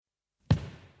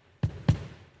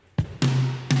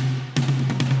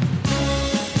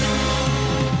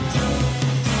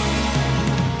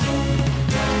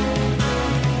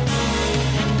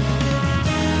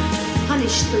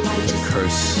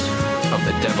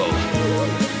devil.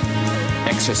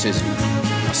 Exorcism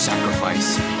or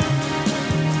sacrifice.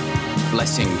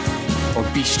 Blessing or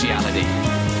bestiality.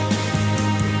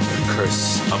 The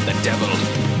curse of the devil.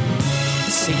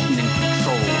 Satan in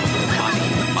control of the body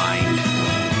and the mind.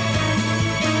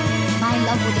 My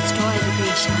love will destroy the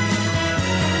great shadow.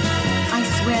 I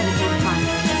swear that you'll find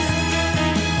this.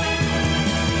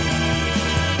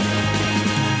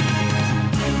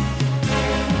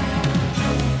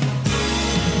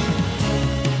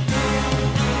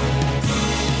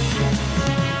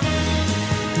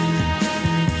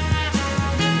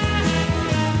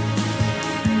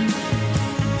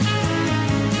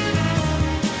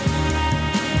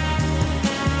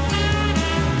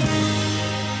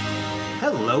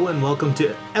 Hello and welcome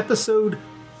to episode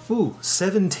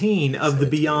 17 of the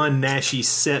Beyond Naschy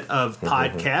set of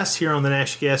podcasts here on the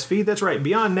Naschycast feed. That's right,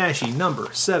 Beyond Naschy number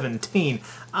 17.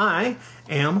 I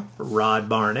am Rod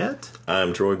Barnett.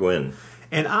 I'm Troy Gwynn.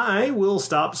 And I will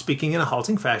stop speaking in a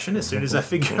halting fashion as soon as I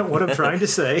figure out what I'm trying to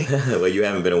say. Well, you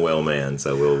haven't been a well man,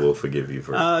 so we'll forgive you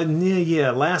for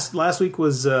Yeah. Last week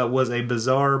was a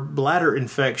bizarre bladder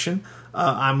infection.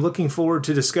 I'm looking forward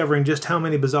to discovering just how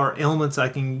many bizarre ailments I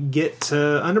can get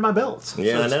under my belt.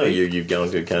 Yeah, I know. You've gone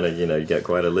through kind of, you got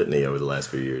quite a litany over the last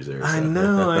few years there. So. I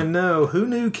know. Who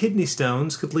knew kidney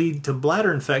stones could lead to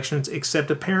bladder infections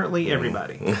except apparently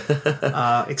everybody.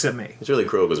 Except me. It's really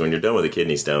cruel because when you're done with a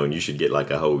kidney stone, you should get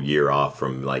like a whole year off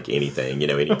from like anything,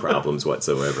 any problems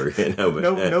whatsoever. But,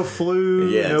 no flu,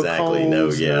 yeah, no exactly.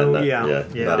 colds,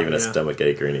 Not even a stomach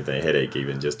ache or anything, headache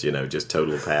even, just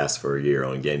total pass for a year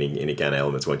on gaining any kind of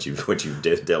elements once you've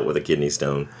dealt with a kidney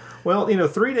stone. Well,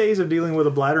 3 days of dealing with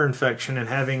a bladder infection and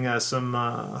having some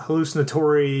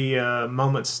hallucinatory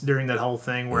moments during that whole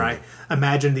thing where I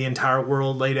imagined the entire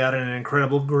world laid out in an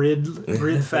incredible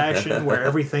grid fashion where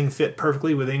everything fit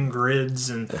perfectly within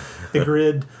grids, and the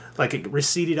grid like it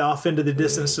receded off into the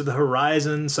distance to the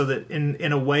horizon, so that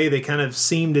in a way they kind of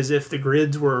seemed as if the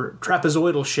grids were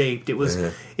trapezoidal shaped. It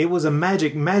was a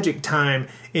magic time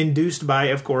induced by,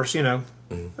 of course,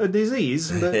 a disease,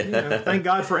 but thank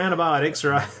God for antibiotics,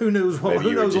 or who knows what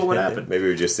would happen. Maybe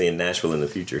we're just seeing Nashville in the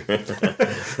future.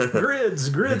 grids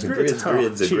of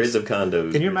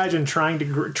condos. Can you imagine trying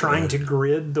to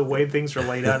grid the way things are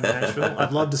laid out in Nashville?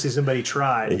 I'd love to see somebody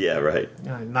try. Yeah, right.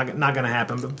 Not going to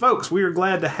happen. But folks, we are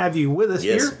glad to have you with us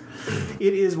here.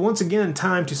 It is once again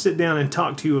time to sit down and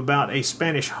talk to you about a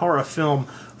Spanish horror film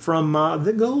from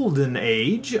the golden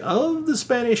age of the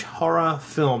Spanish horror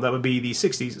film. That would be the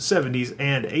 60s, 70s,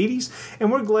 and 80s.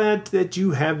 And we're glad that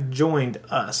you have joined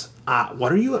us.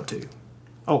 What are you up to?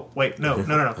 Oh, wait, no.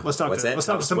 Let's talk to somebody.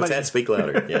 What's that? Speak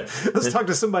louder. Yeah. Let's talk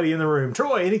to somebody in the room.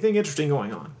 Troy, anything interesting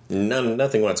going on?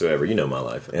 Nothing whatsoever. You know my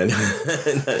life. And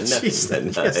yes,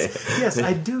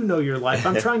 I do know your life.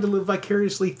 I'm trying to live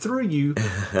vicariously through you.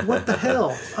 What the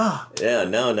hell? Yeah,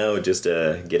 no. Just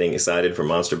getting excited for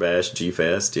Monster Bash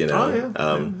G-Fest,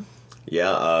 Oh,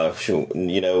 yeah.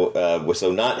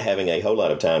 So not having a whole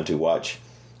lot of time to watch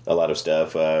a lot of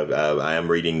stuff. I am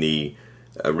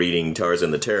reading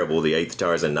Tarzan the Terrible, the 8th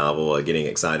Tarzan novel, getting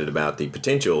excited about the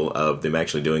potential of them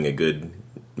actually doing a good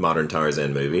modern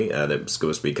Tarzan movie that's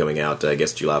supposed to be coming out, I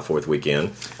guess, July 4th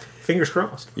weekend. Fingers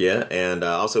crossed. Yeah, and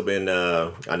also been,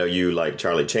 I know you like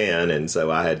Charlie Chan, and so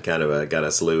I had kind of got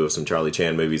a slew of some Charlie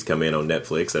Chan movies come in on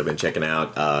Netflix that I've been checking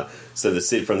out.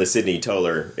 From the Sidney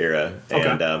Toler era. Okay.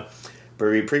 And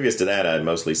previous to that, I'd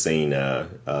mostly seen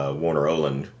Warner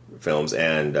Oland films,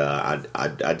 and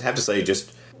I'd have to say,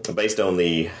 just based on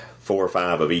the 4 or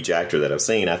 5 of each actor that I've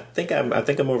seen, I think I'm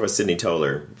more of a Sidney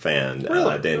Toler fan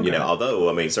really? than Okay.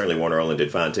 Although certainly Warner Oland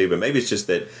did fine too, but maybe it's just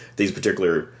that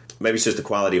maybe it's just the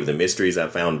quality of the mysteries I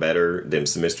found better. The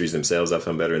mysteries themselves I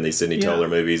found better in these Sidney Toler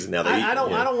movies. Now I don't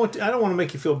want to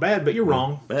make you feel bad, but you're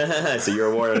wrong. So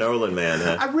you're a Warner Oland man,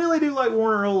 huh? I really do like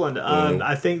Warner Oland.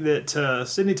 I think that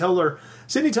Sidney Toler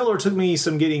took me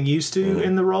some getting used to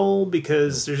in the role,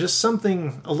 because there's just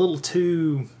something a little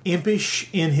too impish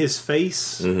in his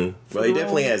face. Well, he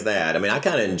definitely has that. I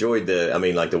kind of enjoyed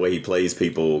the way he plays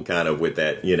people, kind of with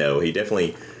that. He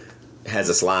definitely has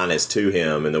a slyness to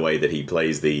him in the way that he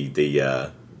plays the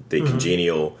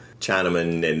congenial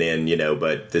Chinaman, and then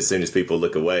but as soon as people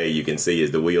look away, you can see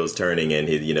as the wheels turning, and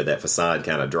his, that facade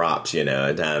kind of drops.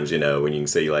 At times, when you can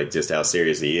see like just how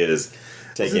serious he is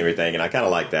taking everything, and I kind of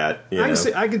like that.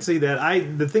 I can see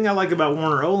that. The thing I like about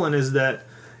Warner Oland is that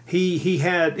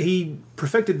he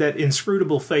perfected that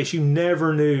inscrutable face. You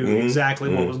never knew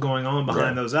exactly what was going on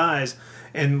behind those eyes.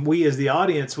 And we as the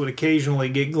audience would occasionally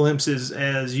get glimpses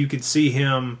as you could see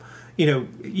him.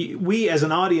 We as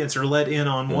an audience are let in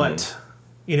on what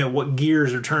what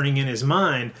gears are turning in his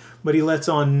mind, but he lets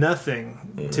on nothing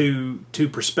to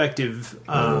prospective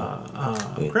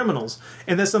criminals,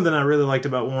 and that's something I really liked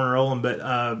about Warner Oland.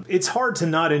 But it's hard to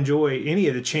not enjoy any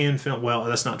of the Chan film. Well,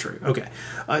 that's not true. Okay,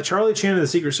 Charlie Chan and the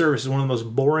Secret Service is one of the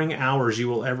most boring hours you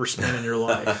will ever spend in your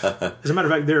life. As a matter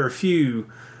of fact, there are a few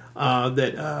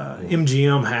that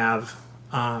MGM have.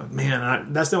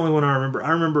 That's the only one I remember.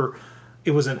 I remember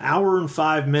it was an hour and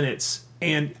 5 minutes.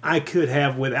 And I could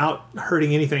have, without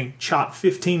hurting anything, chopped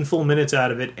 15 full minutes out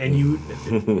of it, and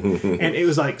and it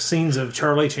was like scenes of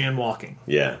Charlie Chan walking,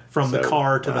 from the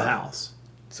car to the house.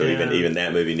 So even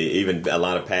that movie, even a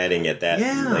lot of padding at that.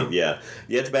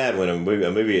 It's bad when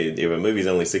if a movie's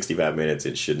only 65 minutes,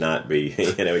 it should not be.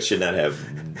 It should not have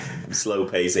slow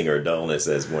pacing or dullness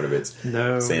as one of its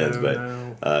sins.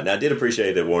 Now I did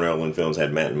appreciate that Warner Oland Films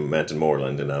had Matt and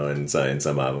Moreland, in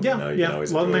some of them. You can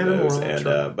always love enjoy those.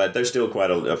 Moreland, but there's still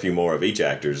quite a few more of each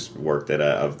actor's work that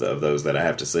of those that I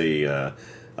have to see.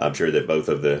 I'm sure that both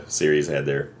of the series had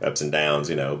their ups and downs,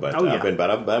 but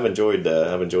I've enjoyed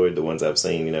the ones I've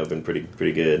seen. Been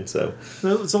pretty good. So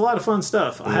it's a lot of fun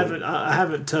stuff. I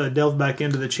haven't delved back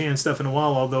into the Chan stuff in a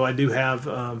while, although I do have.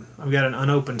 I've got an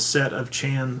unopened set of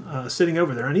Chan sitting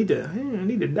over there. I need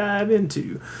to dive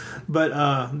into,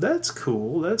 but that's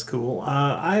cool. That's cool.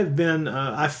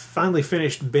 I finally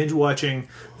finished binge watching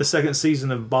the second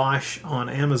season of Bosch on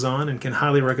Amazon, and can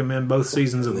highly recommend both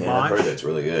seasons of Bosch. I've heard that's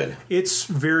really good. It's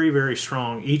very, very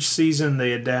strong. Each season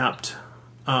they adapt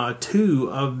 2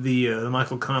 of the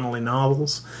Michael Connelly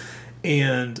novels,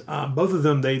 and both of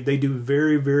them they do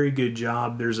very, very good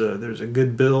job. There's a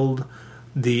good build.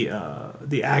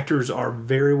 The actors are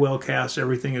very well cast.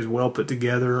 Everything is well put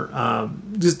together.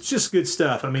 Just good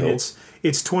stuff. I mean, cool.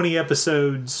 It's 20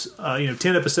 episodes.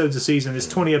 10 episodes a season. It's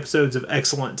 20 episodes of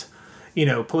excellent,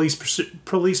 police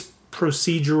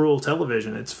procedural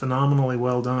television. It's phenomenally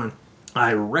well done.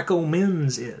 I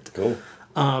recommends it. Cool.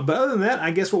 But other than that,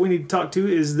 I guess what we need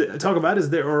to talk about is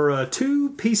there are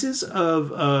 2 pieces of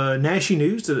Naschy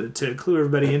news to clue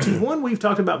everybody into. One we've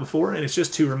talked about before, and it's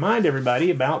just to remind everybody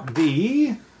about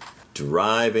the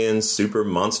Drive-In Super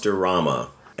Monster-Rama.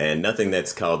 And nothing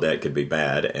that's called that could be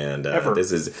bad. And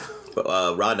this is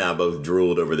Rod and I both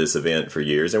drooled over this event for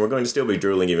years, and we're going to still be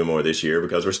drooling even more this year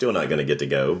because we're still not going to get to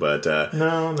go. But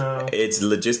no, it's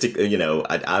logistic.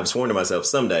 I've sworn to myself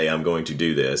someday I'm going to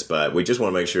do this, but we just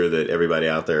want to make sure that everybody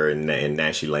out there in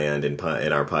Naschy land and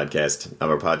our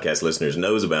podcast listeners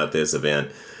knows about this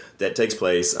event that takes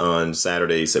place on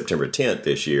Saturday, September 10th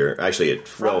this year. Actually,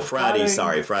 Friday and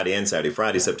Saturday.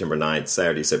 Friday, September 9th,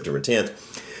 Saturday, September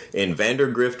 10th. In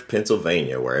Vandergrift,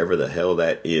 Pennsylvania, wherever the hell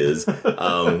that is.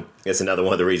 It's another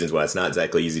one of the reasons why it's not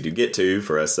exactly easy to get to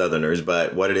for us Southerners.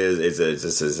 But what it is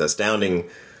it's an astounding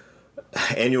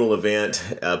annual event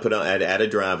put on at a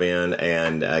drive-in,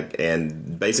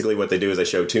 and basically what they do is they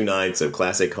show 2 nights of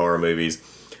classic horror movies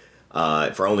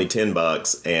for only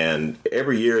 $10, and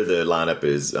every year the lineup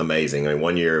is amazing. I mean,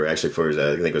 one year actually for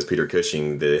I think it was Peter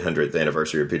Cushing, the 100th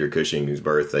anniversary of Peter Cushing's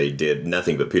birth, they did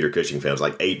nothing but Peter Cushing films,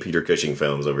 like 8 Peter Cushing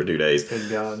films over 2 days.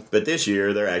 Good God! But this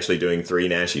year they're actually doing 3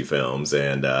 Naschy films,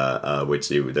 and which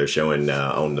they're showing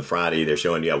on the Friday. They're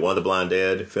showing one of the Blind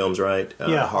Dead films, right?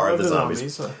 Horror of the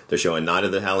Zombies. They're showing Night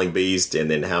of the Howling Beast, and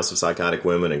then House of Psychotic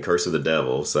Women and Curse of the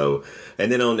Devil. So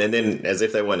and then as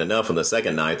if that wasn't enough, on the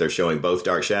second night they're showing both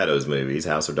Dark Shadows movies,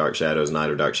 House of Dark Shadows,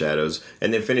 Night of Dark Shadows,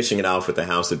 and then finishing it off with the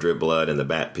House of Drip Blood and the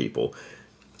Bat People.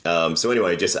 So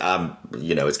anyway,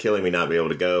 it's killing me not to be able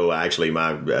to go. Actually,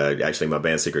 my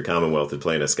band Secret Commonwealth is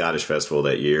playing a Scottish festival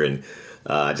that year, and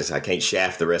I can't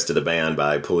shaft the rest of the band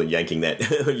by yanking that.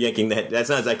 That's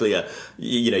not exactly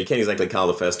you can't exactly call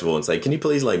the festival and say, can you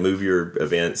please move your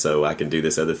event so I can do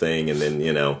this other thing, and then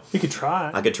you could try.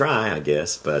 I could try, I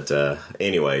guess, but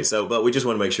anyway. But we just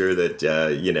want to make sure that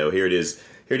here it is.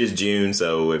 Here it is June,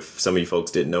 so if some of you folks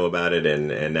didn't know about it,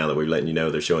 and now that we're letting you know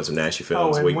they're showing some Naschy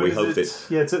films, we hope that...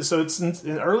 Yeah, it's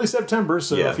in early September,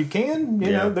 so if you can,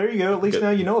 there you go. At least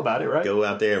now you know about it, right? Go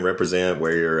out there and represent,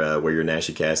 wear your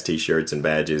Naschy Cast t-shirts and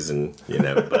badges and,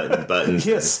 buttons.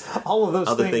 Yes, all of those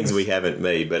other things we haven't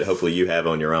made, but hopefully you have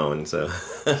on your own, so...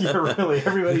 Yeah, really.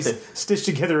 Everybody's stitched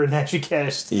together a Naschy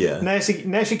Cast,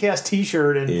 Naschy Cast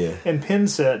t-shirt and pin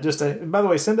set. By the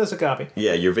way, send us a copy.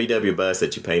 Yeah, your VW bus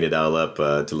that you painted all up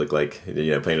to look like,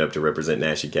 painted up to represent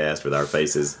Naschy Cast with our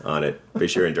faces on it. Be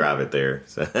sure and drive it there.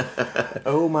 So.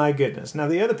 Oh my goodness. Now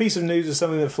the other piece of news is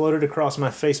something that floated across my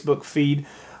Facebook feed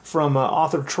from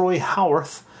author Troy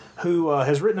Howarth, who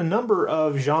has written a number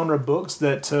of genre books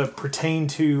that pertain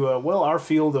to our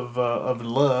field of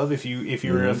love. If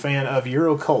you're a fan of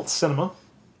Eurocult cinema,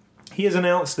 he has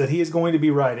announced that he is going to be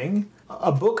writing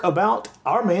a book about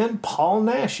our man, Paul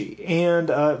Naschy. And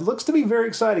it looks to be very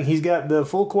exciting. He's got the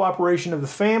full cooperation of the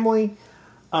family.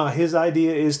 His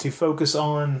idea is to focus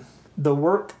on the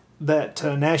work that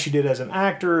Naschy did as an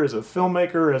actor, as a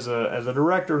filmmaker, as a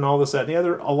director, and all this, that, and the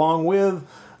other, along with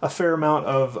a fair amount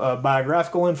of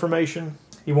biographical information.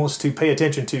 He wants to pay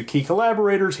attention to key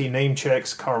collaborators. He name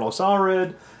checks Carlos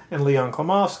Ared and Leon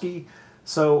Klimovsky.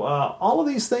 So all of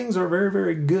these things are very,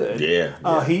 very good.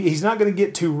 Yeah. He's not going to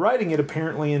get to writing it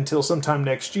apparently until sometime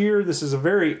next year. This is a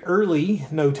very early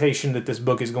notation that this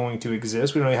book is going to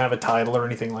exist. We don't have a title or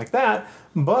anything like that.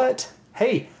 But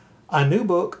hey, a new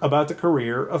book about the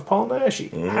career of Paul Naschy.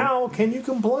 Mm-hmm. How can you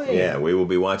complain? Yeah, we will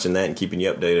be watching that and keeping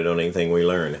you updated on anything we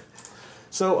learn.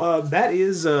 So that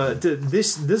is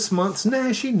this month's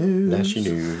Naschy News. Naschy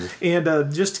News.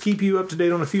 And just to keep you up to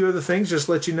date on a few other things, just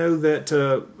let you know that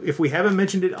if we haven't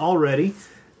mentioned it already,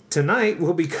 tonight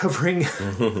we'll be covering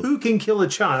Who Can Kill a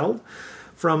Child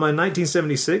from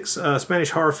 1976, a Spanish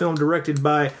horror film directed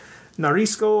by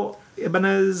Narisco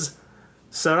Ibanez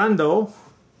Sarando.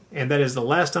 And that is the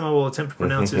last time I will attempt to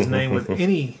pronounce his name with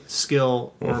any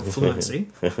skill or fluency,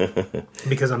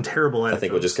 because I'm terrible at it. I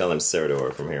think we'll just call him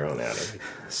Cerador from here on out.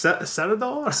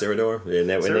 Cerador? Cerador? Isn't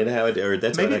that how it, or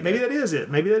that's maybe that is it.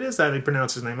 Maybe that is how they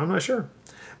pronounce his name. I'm not sure.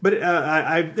 But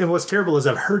and what's terrible is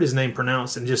I've heard his name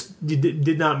pronounced and just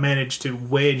did not manage to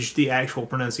wedge the actual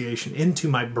pronunciation into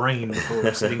my brain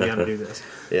before sitting down to do this.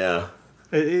 Yeah.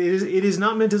 It is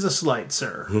not meant as a slight,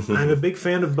 sir. I'm a big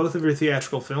fan of both of your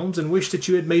theatrical films and wish that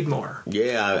you had made more.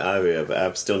 Yeah,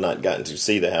 I've still not gotten to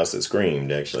see The House That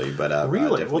Screamed, actually, but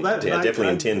really? I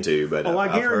definitely intend to. But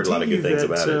I've heard a lot of good things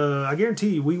about it. I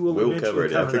guarantee you we'll cover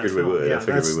it. I figured we would. Yeah,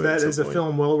 that is a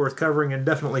film well worth covering and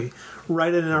definitely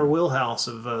right in our wheelhouse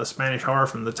of Spanish horror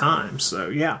from the time. So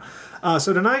yeah.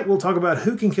 So tonight we'll talk about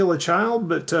Who Can Kill a Child,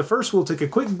 but first we'll take a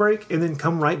quick break and then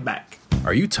come right back.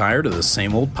 Are you tired of the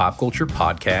same old pop culture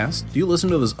podcast? Do you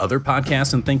listen to those other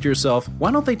podcasts and think to yourself,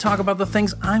 why don't they talk about the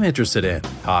things I'm interested in?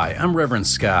 Hi, I'm Reverend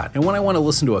Scott, and when I want to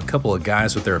listen to a couple of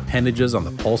guys with their appendages on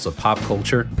the pulse of pop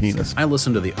culture, penis, I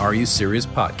listen to the Are You Serious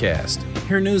podcast.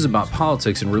 Hear news about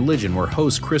politics and religion where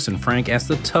hosts Chris and Frank ask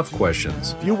the tough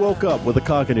questions. If you woke up with a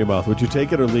cock in your mouth, would you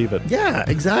take it or leave it? Yeah,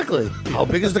 exactly. How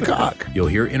big is the cock? You'll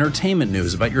hear entertainment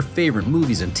news about your favorite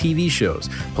movies and TV shows,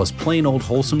 plus plain old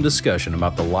wholesome discussion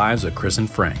about the lives of Chris and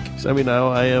Frank. I mean, now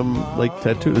I am, like,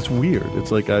 tattooed. It's weird.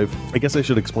 It's like I guess I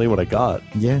should explain what I got.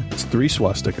 Yeah. It's 3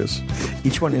 swastikas.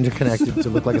 Each one interconnected to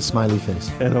look like a smiley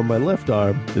face. And on my left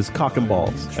arm is cock and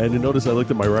balls. And you notice I looked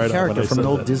at my right arm when I character from said an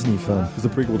old that. Disney film. It's the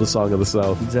prequel to Song of the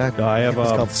South. Exactly. I have,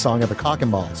 it's called The Song of the Cock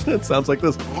and Balls. It sounds like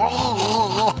this.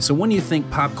 So when you think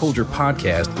pop culture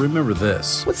podcast, remember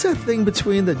this. What's that thing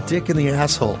between the dick and the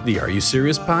asshole? The Are You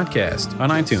Serious podcast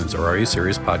on iTunes or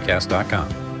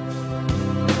areyouseriouspodcast.com.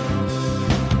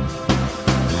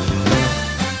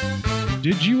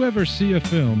 Did you ever see a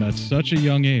film at such a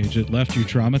young age it left you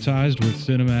traumatized with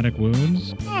cinematic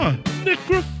wounds?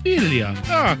 Necrophilia.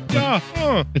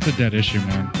 It's a dead issue,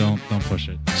 man. Don't push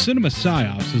it. Cinema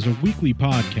Psyops is a weekly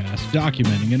podcast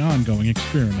documenting an ongoing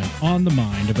experiment on the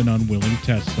mind of an unwilling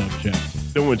test subject.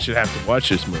 No one should have to watch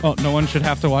this movie. Oh, no one should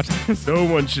have to watch this? No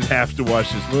one should have to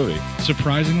watch this movie.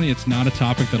 Surprisingly, it's not a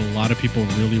topic that a lot of people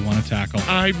really want to tackle.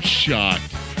 I'm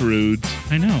shocked, prudes.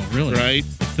 I know, really. Right?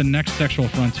 It's the next sexual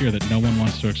frontier that no one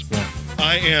wants to explore.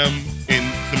 I am, in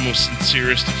the most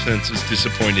sincerest of senses,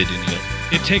 disappointed in you.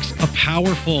 It takes a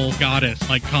powerful goddess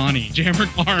like Connie, jam her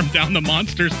arm down the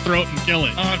monster's throat and kill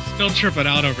it. Oh, I'm still tripping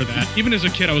out over that. Even as a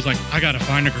kid, I was like, I gotta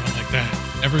find a girl like that.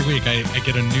 Every week, I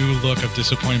get a new look of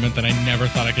disappointment that I never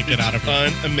thought I could get out of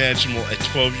it. Unimaginable. At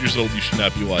 12 years old, you should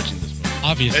not be watching this movie.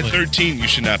 Obviously. At 13, you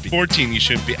should not be. 14, you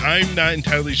shouldn't be. I'm not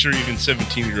entirely sure even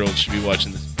 17-year-olds should be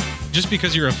watching this. Just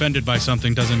because you're offended by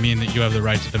something doesn't mean that you have the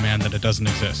right to demand that it doesn't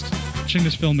exist. Watching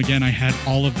this film again, I had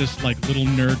all of this like little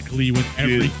nerd glee with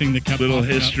everything that kept little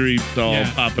popping history up. doll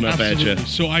popping up absolutely. at you.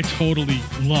 So I totally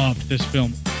loved this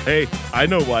film. Hey, I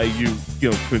know why you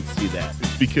couldn't see that.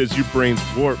 It's because your brain's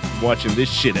warped from watching this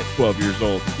shit at 12 years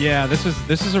old. Yeah, this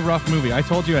is a rough movie. I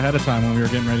told you ahead of time when we were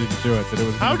getting ready to do it that it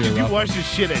was How going to be a did you rough watch one. this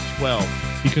shit at 12?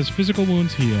 Because physical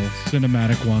wounds heal,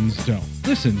 cinematic ones don't.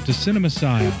 Listen to Cinema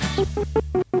Psyops.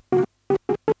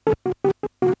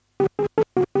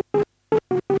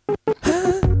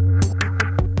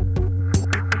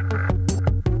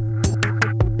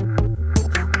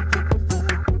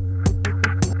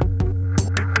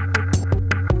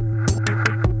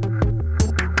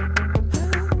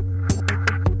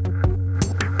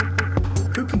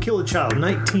 Who Can Kill a Child,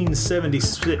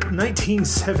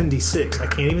 1976. I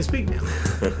can't even speak now.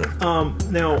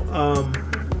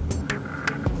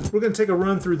 we're going to take a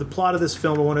run through the plot of this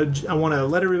film. I want to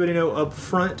let everybody know up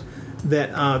front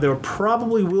that there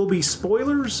probably will be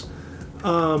spoilers.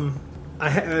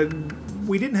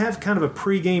 We didn't have kind of a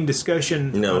pre-game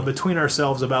discussion between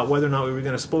ourselves about whether or not we were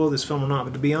going to spoil this film or not.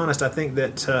 But to be honest, I think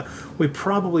that we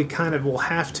probably kind of will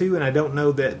have to, and I don't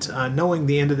know that knowing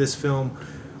the end of this film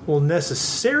will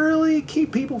necessarily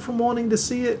keep people from wanting to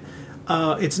see it.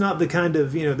 It's not the kind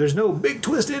of, there's no big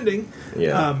twist ending.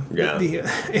 Yeah,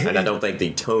 and I don't think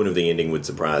the tone of the ending would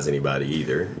surprise anybody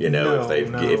either.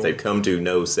 If they've come to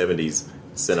know 70s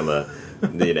cinema,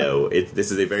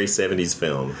 this is a very 70s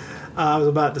film. I was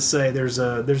about to say there's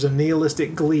a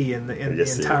nihilistic glee in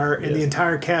the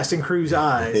entire cast and crew's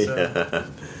eyes.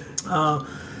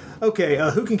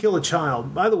 Okay, Who Can Kill a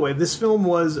Child? By the way, this film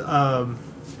was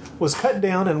cut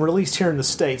down and released here in the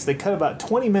States. They cut about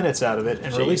 20 minutes out of it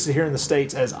and released it here in the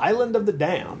States as Island of the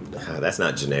Damned. That's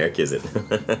not generic, is it?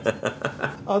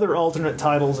 Other alternate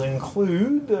titles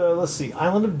include,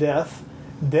 Island of Death,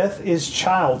 Death is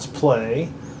Child's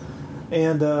Play,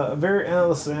 and Island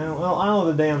of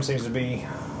the Damned seems to be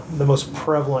the most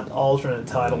prevalent alternate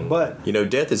title. But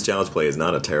Death is Child's Play is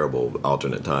not a terrible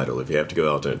alternate title. If you have to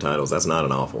go alternate titles, that's not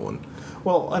an awful one.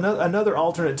 Well, another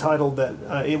alternate title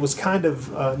that it was kind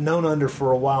of known under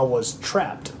for a while was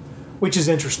Trapped, which is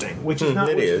interesting. Which is not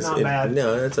bad.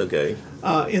 No, that's okay.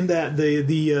 In that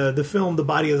the film, the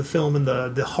body of the film, and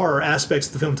the horror aspects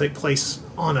of the film take place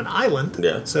on an island.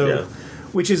 Yeah. So,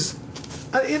 which is,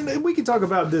 and we can talk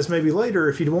about this maybe later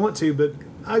if you want to, but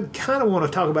I kind of want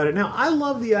to talk about it now. I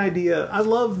love the idea. I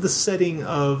love the setting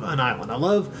of an island. I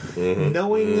love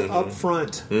knowing up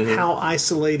front how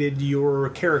isolated your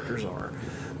characters are,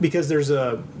 because there's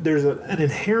an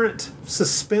inherent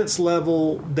suspense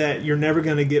level that you're never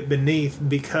going to get beneath.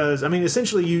 Because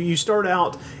essentially you start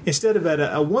out, instead of at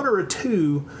a 1 or a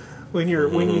 2. When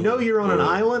you know you're on an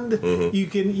island,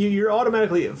 you're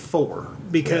automatically at 4,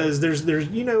 because there's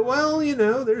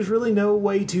really no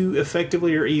way to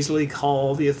effectively or easily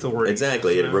call the authorities.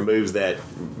 Exactly, it removes that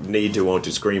need to want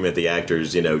to scream at the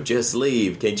actors, just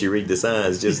leave. Can't you read the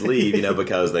signs? Just leave,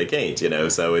 because they can't,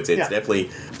 So it's definitely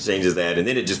changes that, and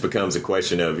then it just becomes a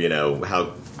question of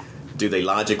how. When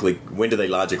do they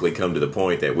logically come to the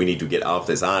point that we need to get off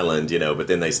this island, but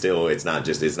then it's not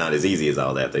as easy as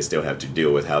all that. They still have to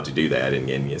deal with how to do that.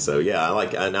 And so,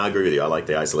 and I agree with you. I like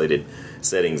the isolated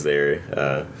settings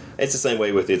there. It's the same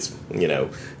way with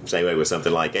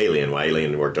something like Alien. Why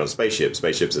Alien worked on spaceships.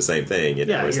 Spaceships the same thing.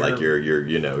 It's like you're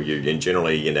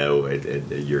generally,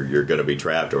 you're going to be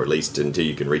trapped, or at least until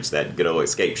you can reach that good old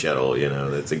escape shuttle.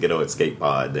 That's a good old escape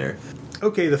pod there.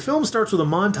 Okay, the film starts with a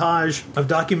montage of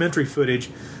documentary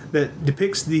footage that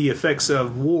depicts the effects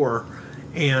of war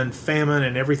and famine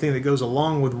and everything that goes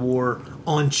along with war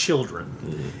on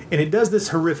children, and it does this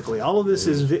horrifically. All of this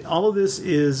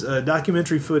is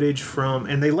documentary footage from,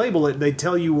 and they label it. They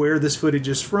tell you where this footage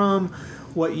is from,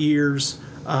 what years,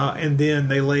 and then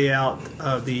they lay out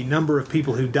the number of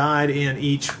people who died in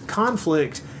each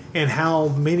conflict and how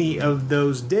many of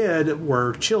those dead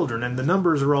were children, and the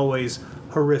numbers are always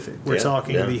horrific. We're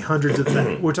talking the hundreds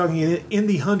of we're talking in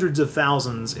the hundreds of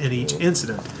thousands in each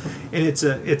incident, and it's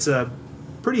a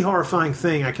pretty horrifying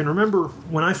thing. I can remember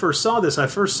when I first saw this. I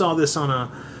first saw this on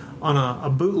a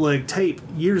bootleg tape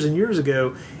years and years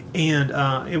ago, and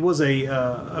it was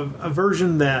a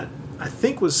version that I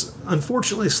think was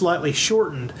unfortunately slightly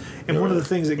shortened. And one of the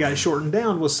things that got shortened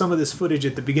down was some of this footage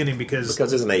at the beginning because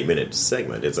it's an 8-minute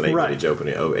segment. It's an 8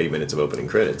 minutes of opening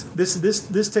credits.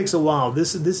 This takes a while.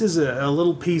 This is a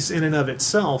little piece in and of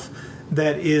itself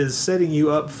that is setting you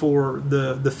up for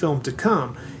the film to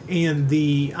come, and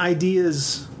the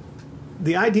ideas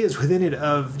within it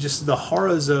of just the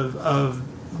horrors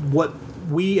of what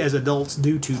we as adults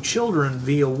do to children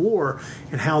via war,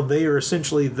 and how they are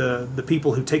essentially the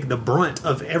people who take the brunt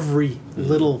of every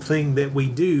little thing that we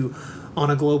do on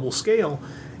a global scale,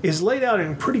 is laid out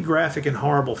in pretty graphic and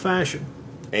horrible fashion.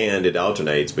 And it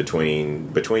alternates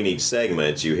between each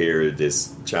segment. You hear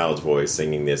this child's voice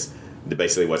singing this,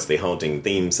 basically what's the haunting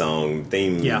theme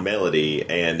melody,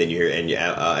 and then you hear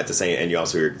at the same, and you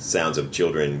also hear sounds of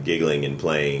children giggling and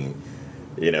playing,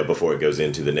 before it goes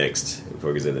into the next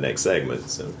segment.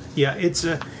 So yeah, it's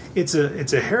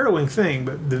a harrowing thing,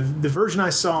 but the version I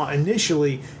saw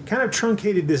initially kind of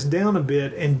truncated this down a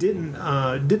bit and didn't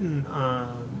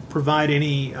provide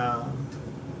any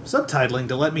subtitling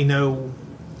to let me know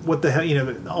what the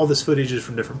hell, all this footage is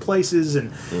from different places,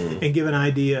 and give an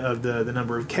idea of the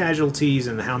number of casualties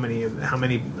and how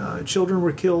many children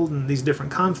were killed in these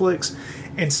different conflicts.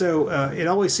 And so it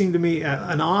always seemed to me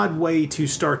an odd way to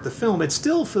start the film. It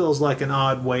still feels like an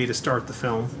odd way to start the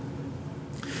film.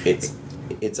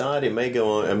 It's odd. It may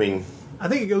go on. I mean, I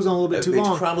think it goes on a little bit too it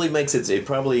long. probably makes it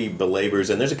probably belabors,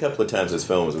 and there's a couple of times in this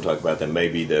film, as we talked about, that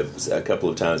maybe a couple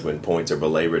of times when points are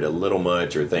belabored a little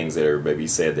much, or things that are maybe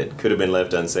said that could have been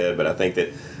left unsaid. But I think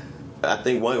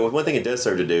one thing it does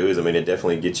serve to do is, I mean, it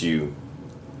definitely gets you,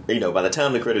 by the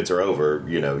time the credits are over,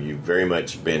 you've very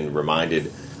much been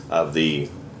reminded of the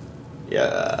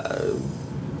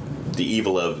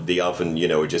evil of the often,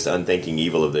 just unthinking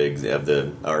evil of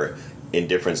or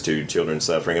indifference to children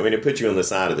suffering. I mean, it puts you on the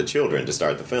side of the children to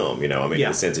start the film. In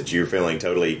the sense that you're feeling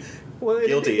totally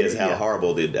guilty as how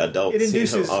horrible the adults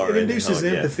are. It induces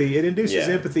empathy. It induces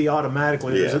empathy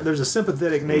automatically. There's a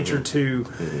sympathetic nature to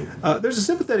there's a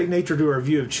sympathetic nature to our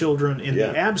view of children in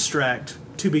the abstract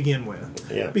to begin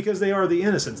with, because they are the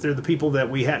innocents. They're the people that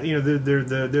we have. They're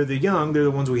the young. They're the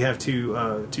ones we have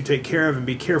to take care of and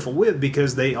be careful with,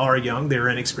 because they are young. They're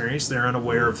inexperienced. They're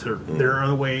unaware of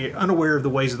unaware of the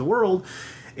ways of the world.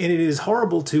 And it is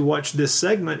horrible to watch this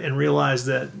segment and realize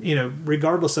that,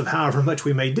 regardless of however much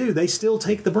we may do, they still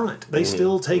take the brunt. They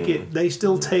still take it. They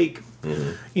still take,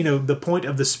 the point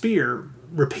of the spear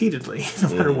repeatedly, no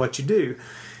matter what you do.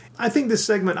 I think this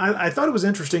segment, I thought it was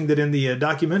interesting that in the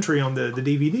documentary on the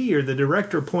DVD, or the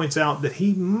director points out that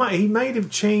he might have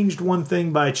changed one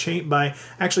thing by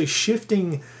actually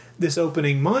shifting this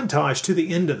opening montage to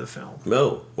the end of the film.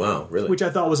 Oh, wow, really? Which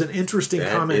I thought was an interesting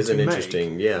comment to make. That is an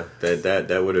interesting,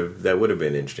 that would have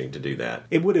been interesting to do that.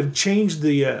 It would have changed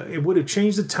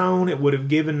the tone. It would have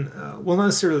given not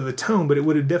necessarily the tone, but it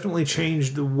would have definitely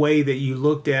changed the way that you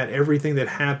looked at everything that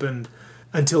happened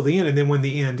until the end. And then when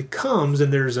the end comes,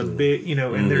 and there's a bit,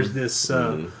 and there's this.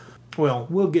 Well,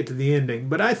 we'll get to the ending,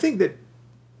 but I think that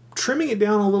trimming it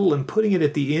down a little and putting it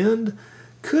at the end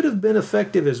could have been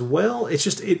effective as well. It's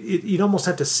just you'd almost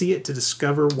have to see it to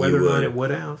discover whether or not it would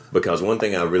have. Because one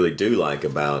thing I really do like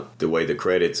about the way the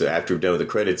credits, after we've done with the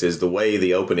credits, is the way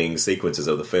the opening sequences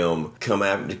of the film come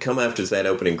after that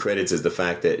opening credits, is the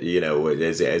fact that,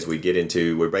 as we get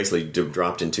into, we're basically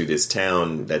dropped into this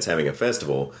town that's having a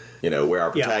festival, where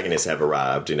our protagonists have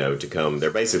arrived, to come.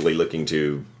 They're basically looking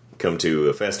to come to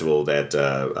a festival that,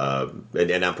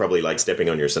 and I'm probably like stepping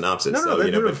on your synopsis.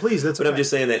 No, please, that's But I'm just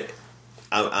saying that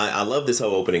I love this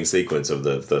whole opening sequence of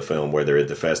the film where they're at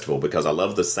the festival, because I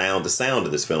love the sound. The sound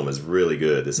of this film is really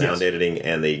good. The sound editing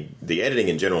and the editing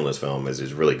in general in this film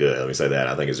is really good. Let me say that.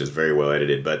 I think it's just very well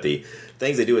edited. But the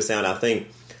things they do with sound, I think,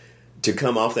 to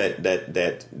come off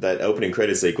that opening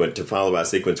credit sequence to follow by a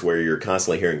sequence where you're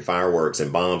constantly hearing fireworks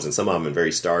and bombs, and some of them in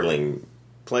very startling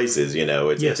places.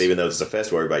 It's, even though it's a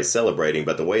festival, everybody's celebrating,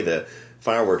 but the way the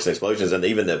fireworks and explosions, and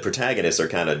even the protagonists are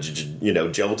kind of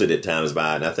jolted at times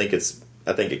by it. And I think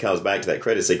it comes back to that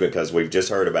credit sequence, because we've just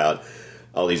heard about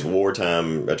all these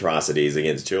wartime atrocities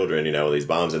against children, these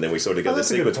bombs, and then we sort of get this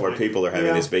sequence where people are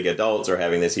having this big, adults are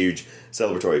having this huge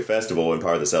celebratory festival, and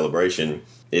part of the celebration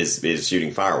is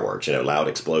shooting fireworks, loud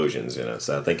explosions,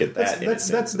 So I think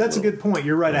that's a good point.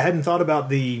 You're right. I hadn't thought about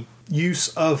the use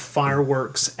of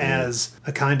fireworks as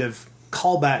a kind of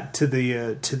callback to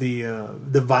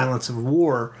the violence of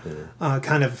war.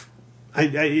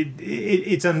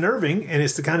 It's unnerving, and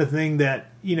it's the kind of thing that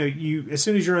you as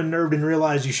soon as you're unnerved and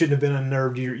realize you shouldn't have been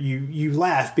unnerved, you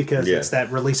laugh, because it's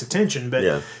that release of tension.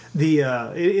 But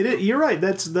you're right.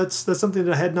 That's something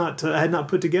that I had not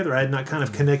put together. I had not kind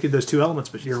of connected those two elements.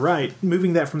 But you're right.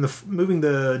 Moving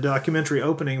the documentary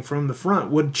opening from the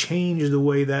front would change the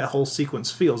way that whole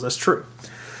sequence feels. That's true.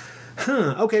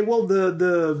 Okay, well,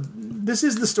 this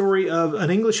is the story of an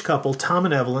English couple, Tom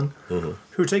and Evelyn, who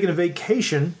are taking a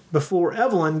vacation before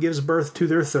Evelyn gives birth to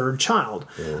their third child.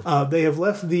 They have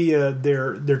left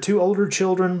their two older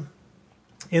children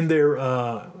in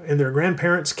their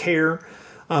grandparents' care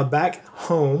back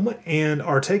home, and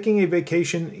are taking a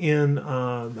vacation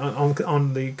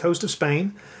on the coast of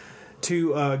Spain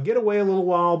to get away a little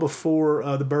while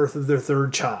before the birth of their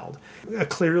third child.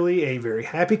 Clearly a very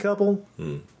happy couple.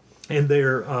 And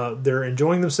they're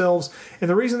enjoying themselves. And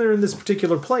the reason they're in this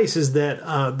particular place is that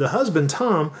the husband,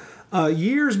 Tom,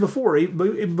 years before they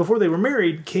were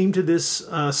married, came to this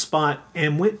spot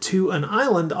and went to an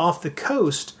island off the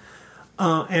coast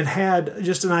and had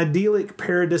just an idyllic,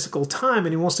 paradisical time.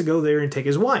 And he wants to go there and take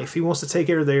his wife. He wants to take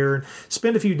her there and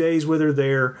spend a few days with her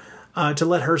there, to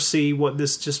let her see what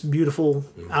this just beautiful,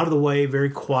 out of the way, very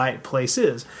quiet place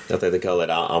is. I think they call it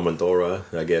Almanzora,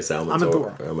 I guess.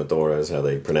 Almanzora is how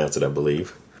they pronounce it, I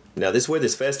believe. Now, where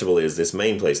this festival is, this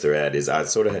main place they're at, is it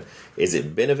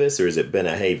Benavis or is it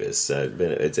Benahavis?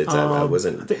 I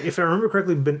wasn't. If I remember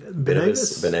correctly,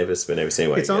 Benavis. Benavis.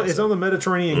 Anyway, it's on the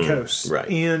Mediterranean coast, right?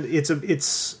 And I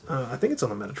think it's on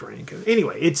the Mediterranean coast.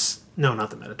 Anyway, not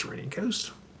the Mediterranean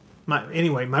coast.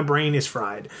 My brain is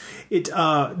fried. It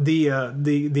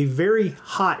the very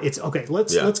hot. It's okay.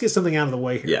 Let's get something out of the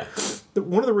way here. Yeah.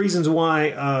 One of the reasons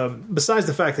why, besides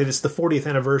the fact that it's the 40th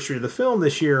anniversary of the film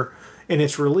this year and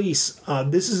its release,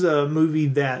 this is a movie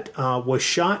that was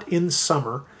shot in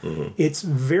summer. Mm-hmm. It's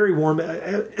very warm.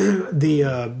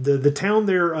 The town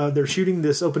they're shooting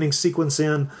this opening sequence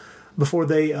in before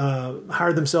they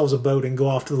hire themselves a boat and go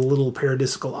off to the little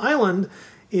paradisiacal island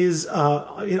is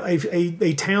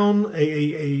a town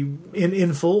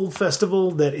in full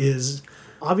festival that is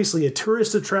obviously a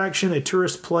tourist attraction, a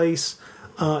tourist place.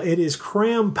 It is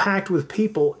cram-packed with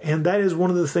people, and that is one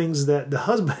of the things that the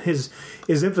husband is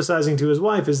emphasizing to his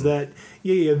wife is that,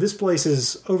 this place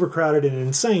is overcrowded and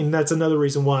insane. That's another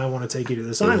reason why I want to take you to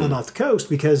this island off the coast,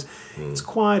 because it's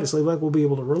quiet, it's like we'll be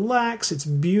able to relax, it's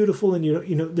beautiful, and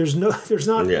there's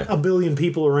not a billion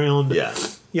people around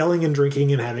yelling and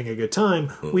drinking and having a good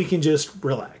time. We can just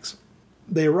relax.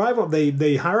 They arrive,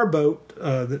 they hire a boat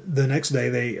the next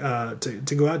day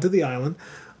to go out to the island.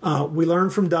 We learn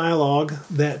from dialogue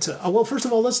that first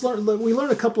of all, we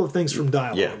learn a couple of things from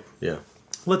dialogue. Yeah.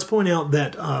 Let's point out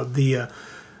that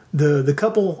the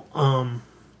couple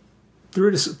through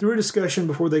a discussion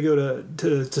before they go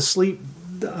to sleep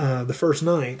the first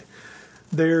night,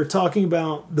 they're talking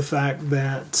about the fact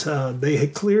that they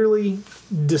had clearly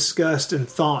discussed and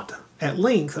thought at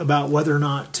length about whether or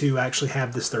not to actually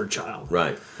have this third child.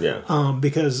 Right. Yeah.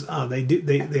 Because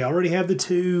they already have the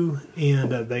two,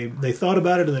 and they thought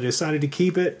about it and they decided to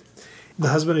keep it. The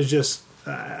husband is just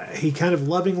he kind of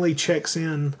lovingly checks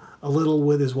in a little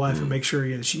with his wife and makes sure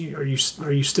are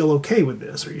you still okay with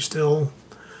this?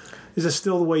 Is this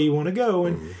still the way you want to go?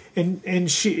 And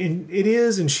it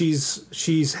is, and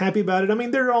she's happy about it. I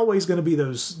mean, there are always going to be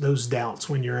those doubts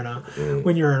when you're in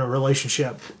a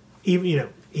relationship, even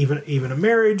a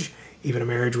marriage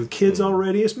with kids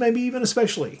already, is maybe even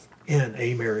especially in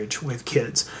a marriage with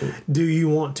kids. Do you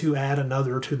want to add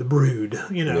another to the brood?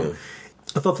 I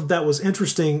thought that was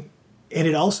interesting, and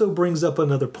it also brings up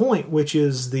another point, which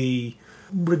is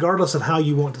regardless of how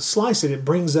you want to slice it, it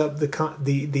brings up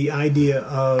the idea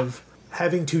of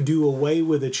having to do away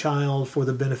with a child for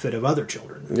the benefit of other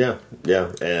children. Yeah,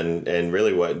 and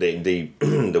really what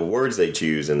the words they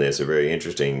choose in this are very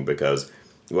interesting, because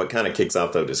what kind of kicks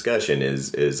off the discussion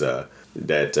is that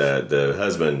the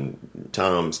husband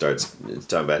Tom starts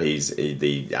talking about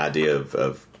the idea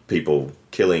of people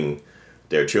killing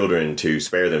their children to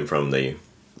spare them from the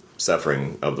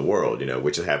suffering of the world,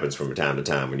 which happens from time to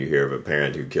time when you hear of a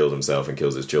parent who kills himself and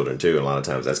kills his children too. And a lot of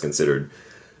times that's considered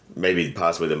maybe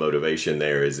possibly the motivation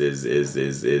there is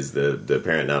the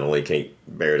parent not only can't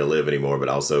bear to live anymore, but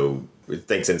also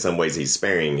thinks in some ways he's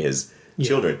sparing his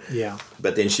children. Yeah.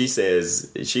 But then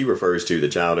she refers to the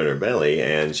child in her belly,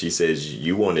 and she says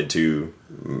you wanted to.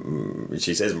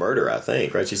 She says murder, I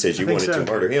think, right? She says you wanted to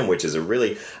murder him, which is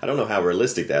I don't know how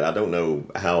realistic that. I don't know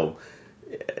how.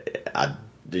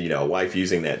 A wife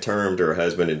using that term to her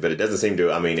husband, but it doesn't seem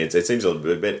to. I mean, it seems a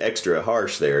bit extra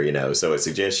harsh there, So it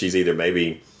suggests she's either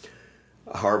maybe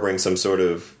harboring some sort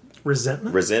of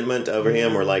resentment over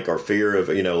him, or fear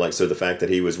of, so the fact that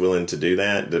he was willing to do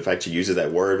that, the fact she uses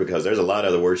that word, because there's a lot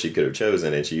of other words she could have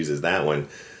chosen, and she uses that one,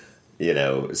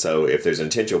 So if there's an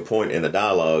intentional point in the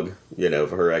dialogue,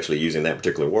 for her actually using that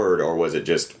particular word, or was it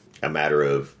just a matter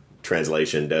of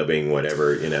translation, dubbing,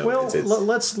 whatever, Well,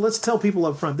 let's tell people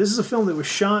up front. This is a film that was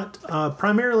shot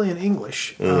primarily in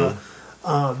English.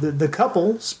 The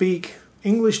couple speak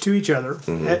English to each other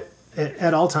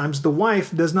at all times. The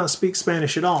wife does not speak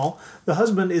Spanish at all. The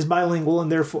husband is bilingual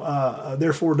and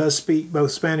therefore does speak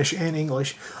both Spanish and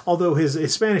English. Although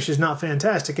his Spanish is not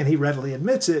fantastic, and he readily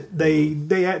admits it, he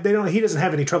doesn't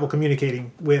have any trouble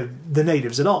communicating with the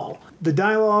natives at all. The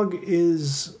dialogue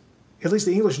is, at least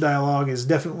the English dialogue, is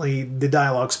definitely the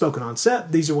dialogue spoken on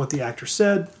set. These are what the actors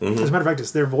said. As a matter of fact,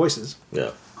 it's their voices.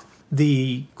 Yeah.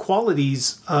 The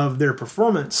qualities of their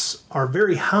performance are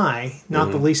very high,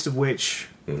 not the least of which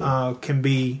can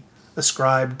be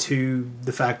ascribed to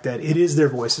the fact that it is their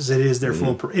voices, it is their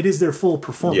full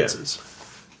performances. Yeah.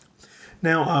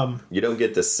 Now, you don't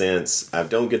get the sense. I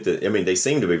mean, they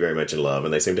seem to be very much in love,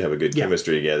 and they seem to have a good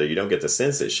chemistry together. You don't get the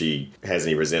sense that she has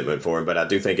any resentment for him. But I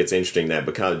do think it's interesting that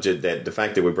because that the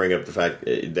fact that we bring up the fact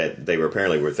that they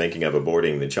were thinking of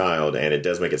aborting the child, and it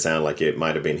does make it sound like it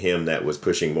might have been him that was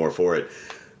pushing more for it.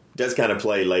 Does kind of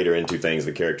play later into things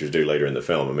the characters do later in the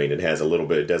film. I mean,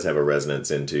 it does have a resonance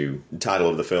into the title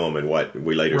of the film and what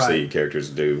we later see characters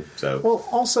do. So, well,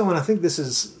 also, and I think this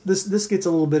gets a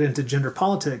little bit into gender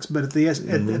politics, but at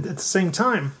the same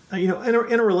time, in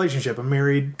a relationship, a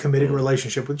married, committed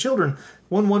relationship with children,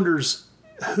 one wonders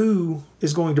who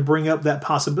is going to bring up that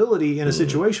possibility in a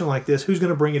situation like this? Who's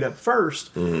going to bring it up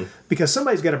first? Because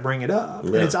somebody's got to bring it up.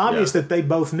 And it's obvious that they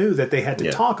both knew that they had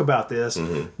to talk about this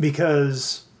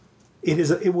because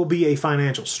it will be a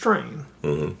financial strain.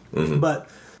 But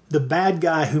the bad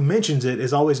guy who mentions it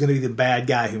is always going to be the bad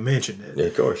guy who mentioned it. Yeah,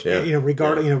 of course, yeah.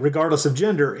 Regardless of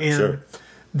gender. And Sure.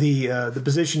 the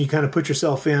position you kind of put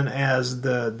yourself in as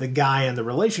the guy in the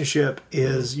relationship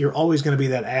is you're always going to be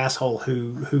that asshole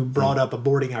who brought up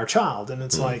aborting our child. And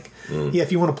it's like, yeah,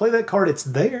 if you want to play that card, it's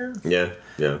there. Yeah,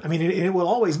 yeah. I mean, it will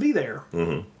always be there.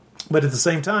 But at the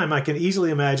same time, I can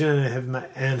easily imagine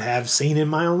and have seen in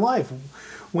my own life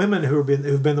women who've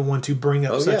been the one to bring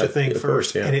up such a thing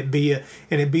first, and it be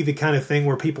the kind of thing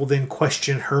where people then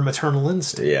question her maternal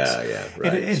instincts. Yeah,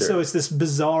 right. And so it's this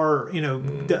bizarre,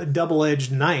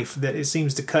 double-edged knife that it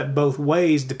seems to cut both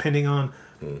ways depending on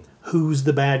who's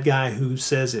the bad guy who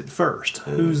says it first,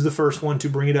 who's the first one to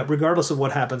bring it up, regardless of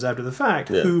what happens after the fact.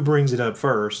 Who brings it up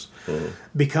first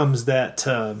becomes that.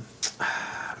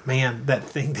 Man, that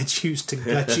thing that's used to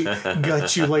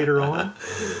gut you later on.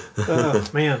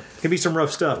 Man, it can be some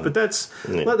rough stuff. But let's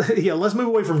move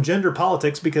away from gender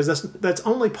politics because that's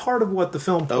only part of what the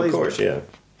film plays. Of course, with.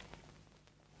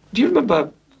 Do you remember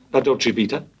La Dolce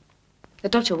Vita? The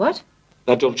Dolce what?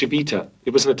 La Dolce Vita.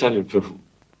 It was an Italian film.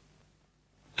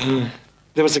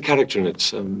 There was a character in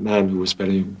it, a man who was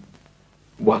very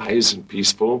wise and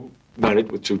peaceful,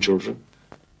 married with 2 children,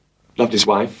 loved his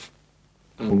wife,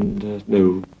 and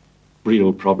no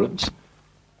real problems.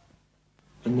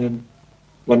 And then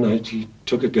one night he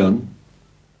took a gun,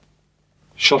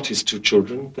 shot his 2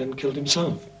 children, then killed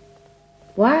himself.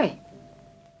 Why?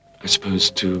 I suppose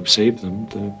to save them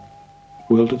the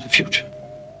world of the future.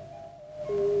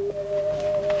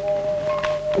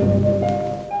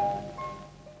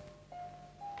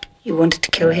 You wanted to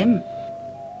kill him?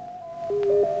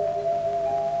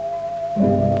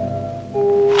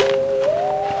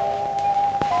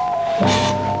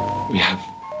 We have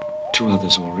 2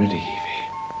 others already,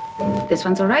 Evie. This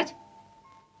one's all right?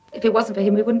 If it wasn't for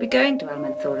him, we wouldn't be going to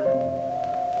Almanthora.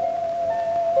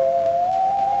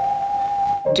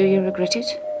 Do you regret it?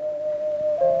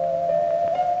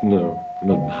 No,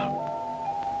 not now.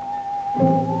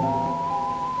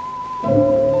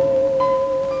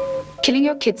 Killing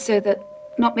your kids so they're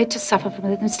not made to suffer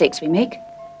from the mistakes we make?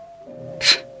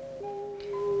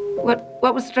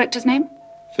 What was the director's name?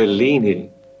 Fellini.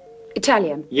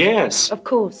 Italian? Yes. Of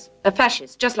course. A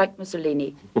fascist, just like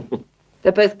Mussolini.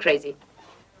 They're both crazy.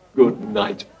 Good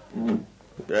night. On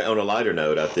a lighter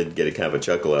note, I did get a kind of a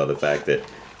chuckle out of the fact that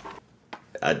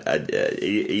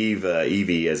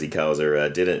Evie, as he calls her,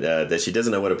 didn't that she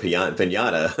doesn't know what a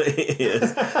pinata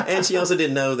is, and she also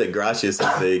didn't know that gracias,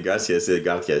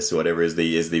 whatever is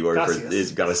the word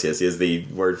gracias is the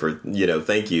word for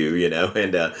thank you, and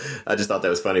I just thought that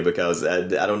was funny because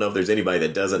I don't know if there's anybody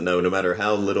that doesn't know, no matter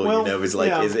how little is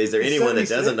like is there anyone that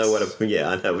doesn't know what a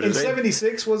I know in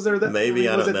 '76 was there that maybe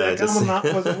I don't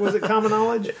know was it common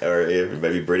knowledge or if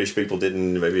maybe British people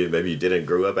didn't maybe you didn't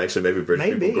grow up actually maybe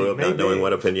British people grew up not knowing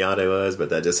what a pinata was, but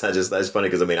that's funny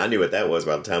because I knew what that was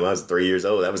by the time I was 3 years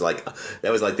old. That was like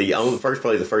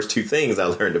probably the first 2 things I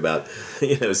learned about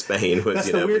Spain was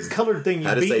that's the weird colored thing.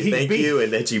 How to say thank you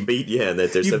and that you beat and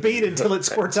that there's beat until it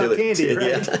squirts out candy,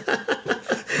 right?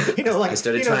 Yeah. I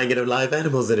started trying to get live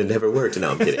animals and it never worked.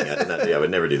 No, I'm kidding. I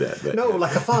would never do that. But. No,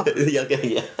 like a father.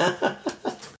 Yeah.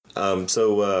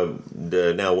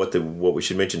 Now what we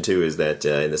should mention too is that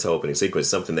in this whole opening sequence,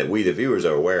 something that we the viewers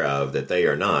are aware of that they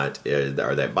are not,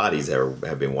 are that bodies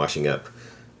have been washing up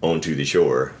onto the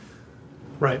shore.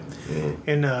 Right,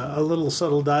 and a little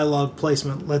subtle dialogue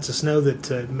placement lets us know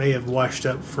that it may have washed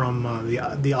up from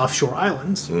the offshore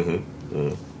islands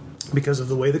because of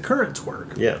the way the currents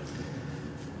work. Yeah.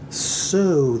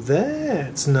 So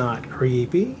that's not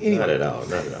creepy. Anyway. Not at all.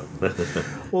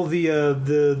 Well,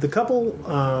 the couple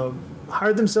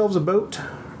hired themselves a boat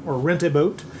or rent a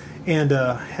boat and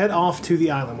head off to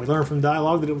the island. We learn from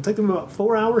dialogue that it will take them about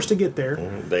 4 hours to get there.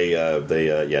 They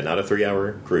not a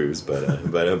 3-hour cruise, but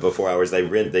 4 hours. They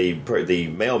rent the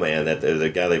mailman that the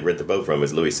guy they rent the boat from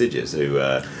is Louis Sidges, who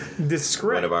this is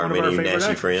correct. One of our many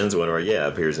Nashi friends. One of our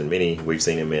appears in many. We've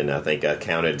seen him in I think I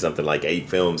counted something like 8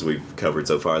 films we've covered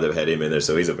so far that have had him in there.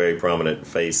 So he's a very prominent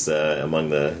face among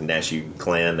the Nashi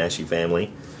clan, Nashi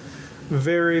family.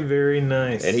 Very, very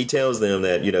nice. And he tells them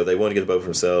that, they want to get the boat for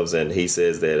themselves, and he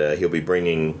says that he'll be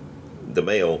bringing the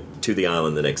mail to the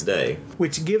island the next day.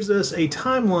 Which gives us a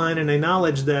timeline and a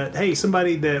knowledge that, hey,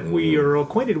 somebody that we are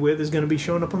acquainted with is going to be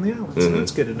showing up on the island. So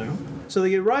that's good to know. So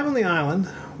they arrive on the island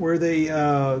where they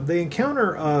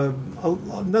encounter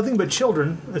nothing but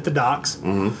children at the docks.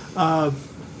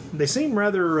 they seem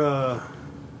rather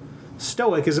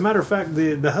stoic. As a matter of fact,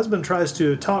 the husband tries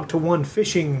to talk to one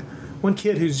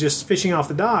kid who's just fishing off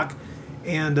the dock,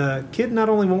 and kid not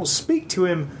only won't speak to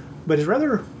him, but is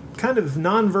rather kind of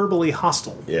non-verbally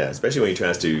hostile. Yeah, especially when he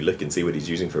tries to look and see what he's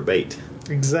using for bait.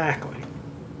 Exactly.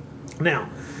 Now,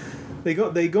 they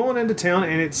go on into town,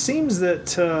 and it seems that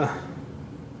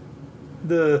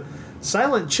the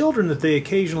silent children that they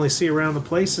occasionally see around the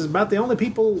place is about the only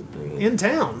people in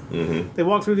town. Mm-hmm. They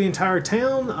walk through the entire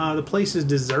town. The place is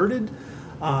deserted.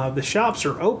 The shops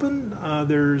are open.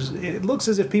 It looks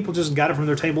as if people just got it from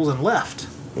their tables and left.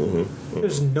 Mm-hmm. Mm-hmm.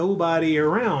 There's nobody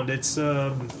around. It's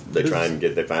they find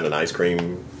an ice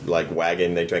cream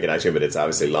wagon. They try to get ice cream, but it's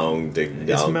obviously long.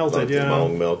 It's melted.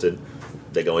 Long melted.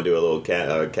 They go into a little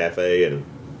cafe, and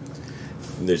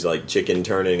there's chicken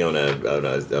turning on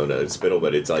a spittle,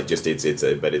 but it's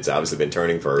obviously been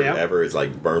turning forever. Yep.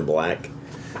 It's burned black.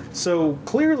 So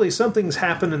clearly something's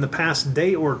happened in the past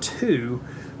day or two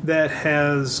that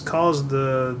has caused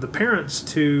the parents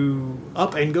to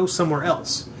up and go somewhere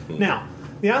else. Mm-hmm. Now,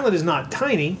 the island is not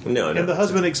tiny, and the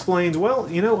husband explains, well,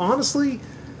 honestly,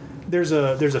 there's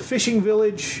a fishing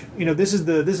village. This is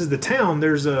the town.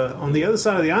 There's on the other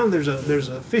side of the island. There's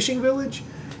a fishing village,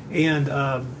 and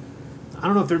I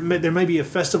don't know if there may be a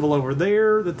festival over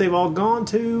there that they've all gone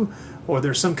to, or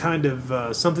there's some kind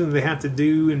of something that they have to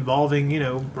do involving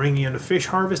bringing in a fish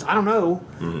harvest. I don't know.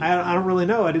 Mm-hmm. I don't really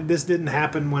know. This didn't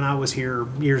happen when I was here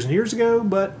years and years ago.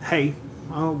 But hey,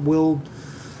 we'll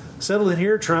settle in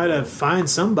here, try to find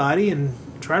somebody, and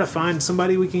try to find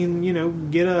somebody we can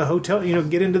get a hotel,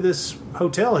 get into this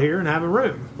hotel here and have a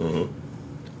room.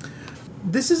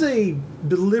 Mm-hmm. This is a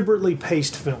deliberately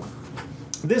paced film.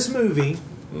 This movie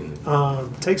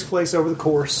takes place over the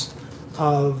course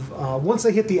of once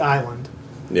they hit the island.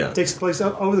 Yeah, it takes place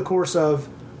over the course of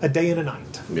a day and a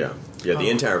night. Yeah. Yeah,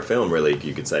 the entire film really,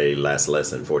 you could say, lasts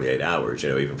less than 48 hours.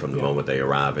 Even from the moment they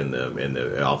arrive in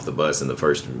the off the bus in the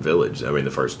first village. I mean,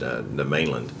 the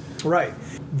mainland. Right.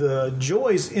 The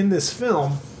joys in this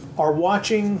film are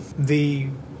watching the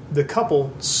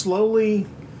couple slowly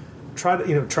try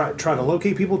to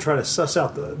locate people, try to suss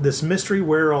out this mystery.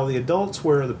 Where are all the adults?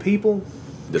 Where are the people?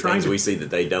 The things we see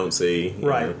that they don't see.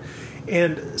 Right.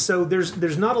 And so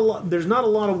there's not a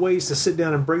lot of ways to sit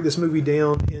down and break this movie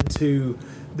down into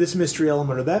this mystery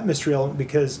element or that mystery element,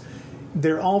 because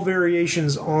they're all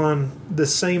variations on the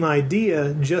same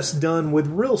idea, just done with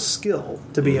real skill,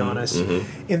 to be honest.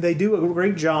 Mm-hmm. And they do a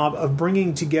great job of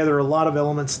bringing together a lot of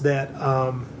elements that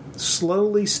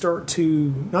slowly start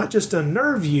to not just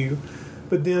unnerve you,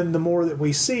 but then the more that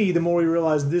we see, the more we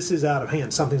realize this is out of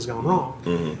hand. Something's gone wrong.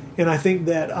 Mm-hmm. And I think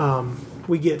that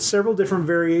we get several different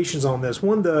variations on this.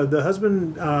 One, the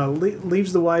husband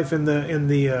leaves the wife in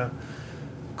the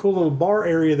cool little bar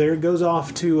area there, goes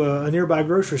off to a nearby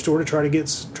grocery store to try to get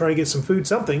some food,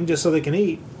 something, just so they can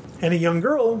eat. And a young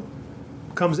girl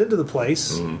comes into the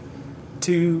place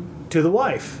to the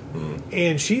wife,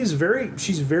 and she's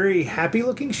very happy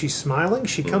looking. She's smiling.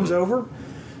 She comes over,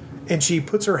 and she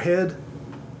puts her head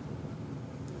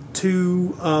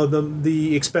to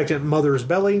the expectant mother's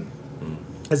belly,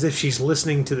 as if she's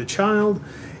listening to the child,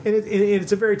 and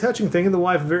it's a very touching thing. And the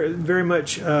wife very, very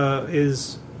much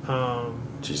is.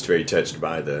 She's very touched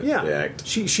by the act.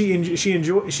 She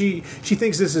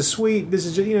thinks this is sweet. This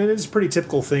is it's a pretty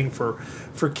typical thing for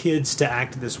kids to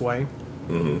act this way.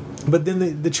 Mm-hmm. But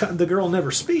then the girl never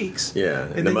speaks. Yeah,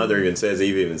 and the mother even says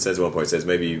at one point,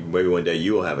 maybe one day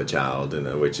you will have a child,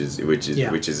 and which is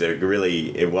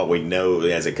really what we know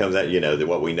as it comes out. That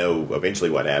what we know eventually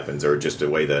what happens, or just the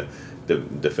way the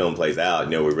film plays out.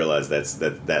 We realize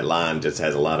that line just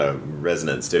has a lot of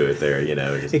resonance to it. There,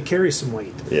 it carries some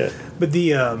weight. Yeah, but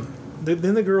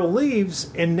then the girl leaves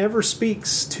and never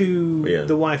speaks to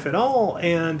the wife at all,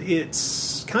 and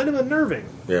it's kind of unnerving.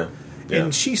 Yeah.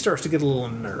 And she starts to get a little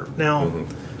unnerved. Now,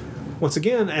 once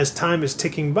again, as time is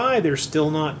ticking by, they're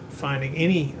still not finding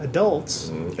any adults.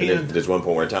 Mm-hmm. And there's one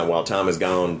point where while Tom has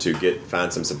gone to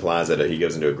find some supplies he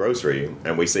goes into a grocery,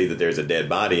 and we see that there's a dead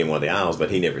body in one of the aisles,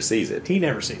 but he never sees it. He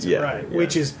never sees it, right? Yeah.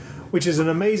 Which is an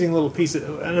amazing little piece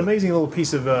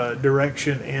of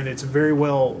direction, and it's very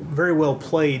well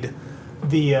played.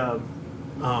 The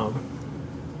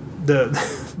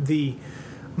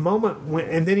moment when,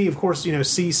 and then he of course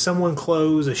sees someone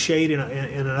close a shade in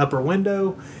an upper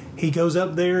window. He goes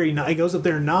up there. He goes up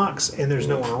there and knocks, and there's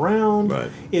no one around.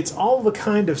 Right. It's all the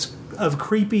kind of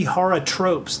creepy horror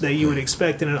tropes that you would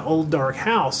expect in an old dark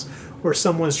house, where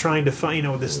someone's trying to find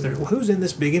who's in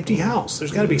this big empty house.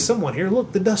 There's got to be someone here.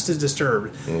 Look, the dust is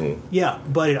disturbed. Yeah,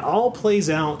 but it all plays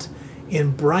out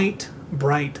in bright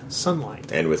bright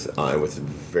sunlight. And with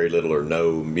very little or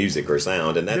no music or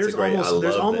sound, and that's There's a great.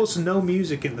 there's almost no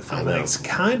music in the film. And it's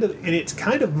kind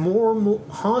of more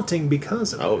haunting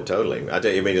because of it. Oh, totally. I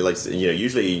tell you, I mean, like, you know,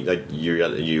 usually like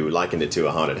you likened it to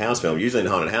a haunted house film. Usually in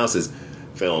haunted houses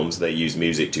films, they use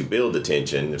music to build the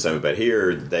tension or something. But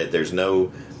here, that there's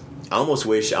no. I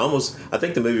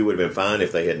think the movie would have been fine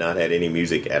if they had not had any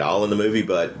music at all in the movie,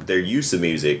 but their use of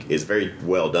music is very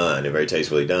well done and very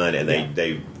tastefully done, and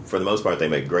they for the most part, they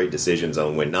make great decisions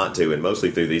on when not to, and mostly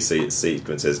through these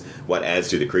sequences, what adds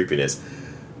to the creepiness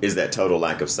is that total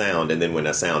lack of sound, and then when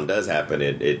a sound does happen,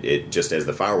 it just as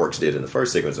the fireworks did in the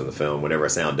first sequence of the film, whenever a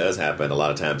sound does happen, a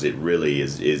lot of times it really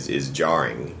is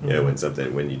jarring, you know,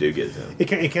 when you do get them.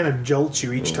 It kind of jolts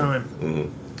you each time.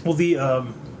 Mm-hmm.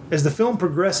 Well, as the film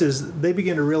progresses, they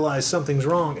begin to realize something's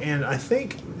wrong, and I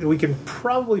think we can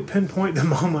probably pinpoint the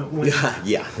moment when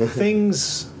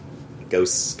things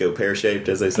go pear-shaped,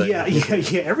 as they say. Yeah.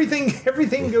 Everything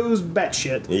goes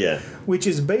batshit. Yeah. Which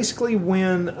is basically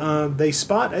when they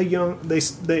spot a young.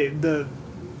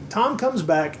 Tom comes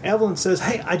back. Evelyn says,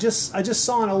 "Hey, I just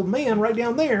saw an old man right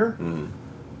down there,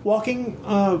 walking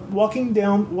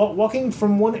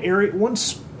from one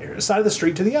side of the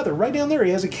street to the other. Right down there,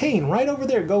 he has a cane. Right over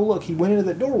there. Go look. He went into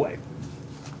that doorway."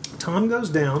 Tom goes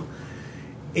down,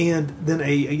 and then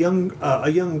a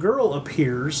young girl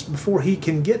appears before he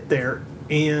can get there,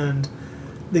 and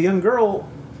the young girl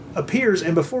appears,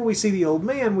 and before we see the old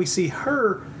man, we see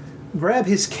her grab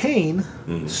his cane,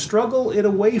 struggle it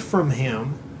away from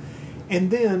him, and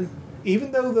then,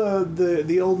 even though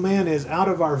the old man is out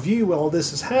of our view while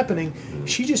this is happening,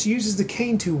 she just uses the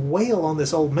cane to wail on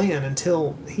this old man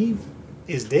until he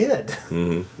is dead.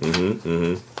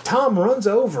 Tom runs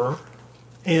over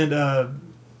and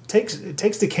takes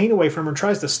the cane away from her,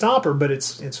 tries to stop her, but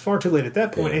it's far too late at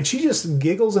that point, and she just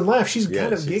giggles and laughs. She's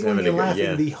kind of giggling and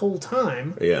laughing the whole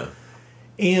time. Yeah.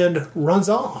 And runs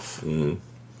off. Now,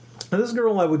 this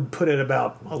girl I would put at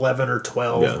about 11 or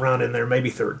 12, around in there, maybe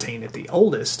 13 at the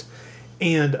oldest.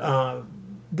 And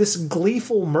this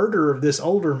gleeful murder of this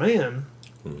older man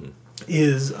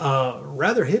is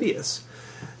rather hideous.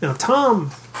 Now,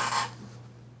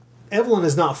 Evelyn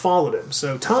has not followed him,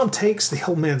 so Tom takes the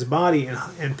old man's body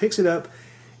and picks it up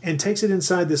and takes it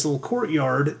inside this little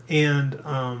courtyard and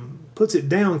puts it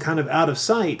down kind of out of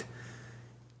sight,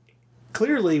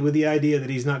 clearly with the idea that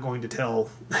he's not going to tell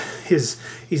his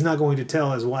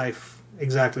wife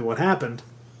exactly what happened.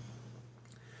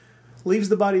 Leaves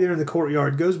the body there in the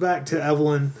courtyard, goes back to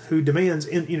Evelyn, who demands,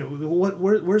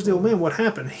 where's the old man? What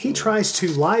happened? He tries to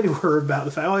lie to her about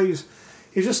the fact,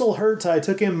 he's just a little hurt. I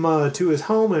took him to his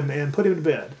home and put him to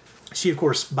bed. She, of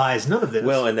course, buys none of this.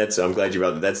 Well, and I'm glad you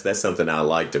brought that. That's something I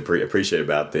like to appreciate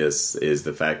about this, is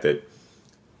the fact that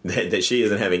she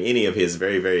isn't having any of his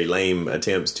very, very lame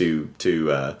attempts to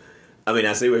I mean,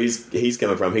 I see where he's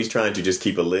coming from. He's trying to just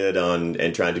keep a lid on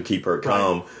and trying to keep her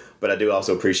calm. Right. But I do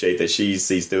also appreciate that she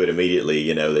sees through it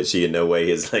immediately. That she in no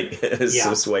way is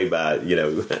swayed by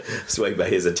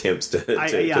his attempts to.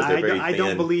 I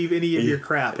don't believe any of your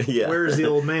crap. Yeah. Where is the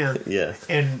old man? Yeah.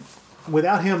 And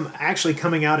without him actually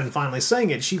coming out and finally saying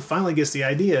it, she finally gets the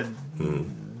idea.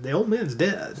 The old man's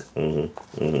dead.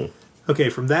 Okay,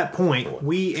 from that point,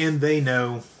 we and they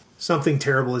know something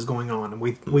terrible is going on, and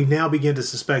we now begin to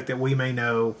suspect that we may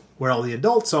know where all the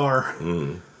adults are.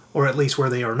 Or at least where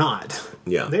they are not.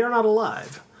 Yeah, they are not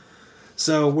alive.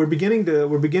 So we're beginning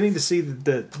to see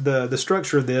the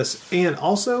structure of this, and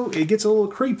also it gets a little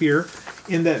creepier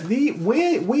in that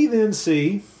we then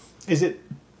see, is it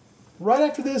right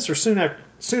after this or soon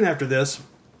after this,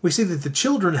 we see that the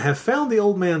children have found the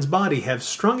old man's body, have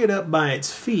strung it up by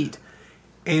its feet,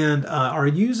 and are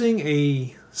using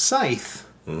a scythe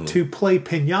to play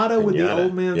pinata with the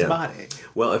old man's body.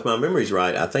 Well, if my memory's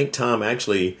right, I think Tom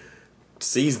actually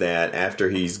sees that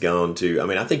after he's gone to. I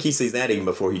mean, I think he sees that even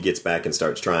before he gets back and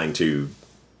starts trying to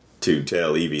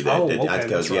tell Evie that.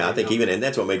 I think even, and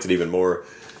that's what makes it even more.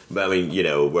 But I mean,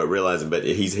 we're realizing. But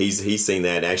he's seen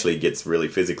that, and actually gets really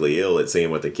physically ill at seeing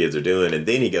what the kids are doing, and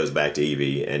then he goes back to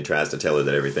Evie and tries to tell her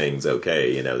that everything's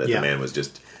okay. That the man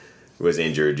was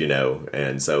injured.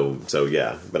 And so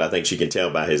yeah. But I think she can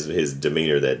tell by his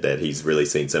demeanor that he's really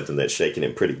seen something that's shaking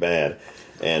him pretty bad.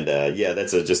 And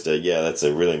that's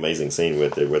a really amazing scene where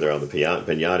they're on the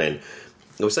pinata. And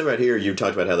we'll say right here, you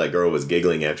talked about how that girl was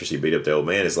giggling after she beat up the old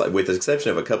man. It's like, with the exception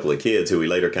of a couple of kids who we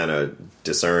later kind of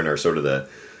discern are sort of the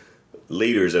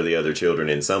leaders of the other children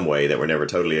in some way that we're never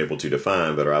totally able to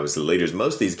define, but are obviously leaders.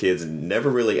 Most of these kids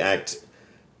never really act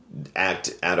out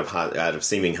of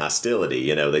seeming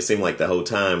hostility. They seem like the whole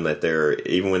time that they're,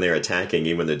 even when they're attacking,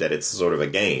 even that it's sort of a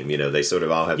game. They sort of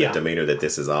all have that demeanor that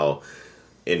this is all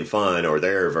in fun, or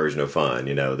their version of fun,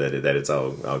 that it's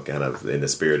all kind of in the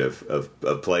spirit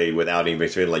of play without even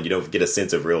feeling like you don't get a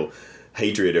sense of real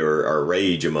hatred or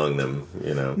rage among them,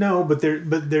 No, but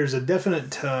there's a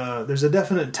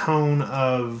definite tone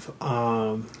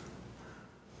of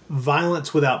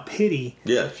violence without pity.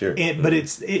 Yeah, sure. But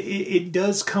it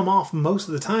does come off most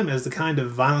of the time as the kind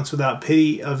of violence without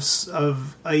pity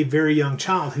of a very young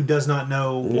child who does not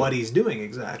know what he's doing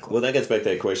exactly. Well, that gets back to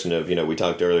that question of, we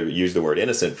talked earlier, used the word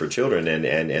innocent for children,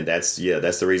 and that's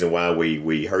the reason why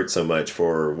we hurt so much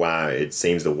for why it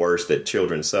seems the worst that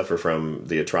children suffer from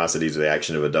the atrocities of the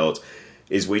action of adults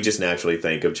is we just naturally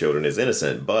think of children as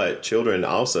innocent, but children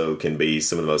also can be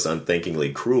some of the most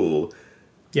unthinkingly cruel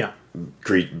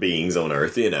beings on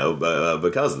earth,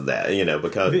 because of that,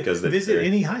 because visit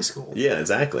any high school. Yeah,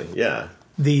 exactly. Yeah.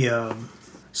 The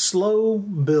slow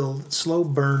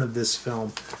burn of this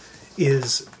film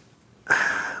is,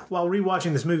 while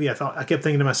rewatching this movie, I kept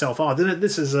thinking to myself,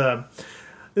 this is a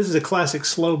classic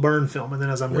slow burn film. And then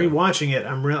as I'm rewatching it,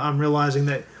 I'm realizing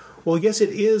that, well, yes,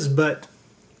 it is, but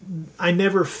I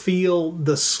never feel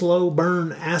the slow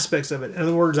burn aspects of it. In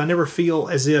other words, I never feel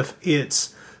as if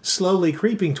it's slowly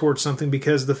creeping towards something,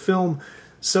 because the film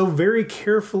so very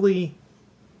carefully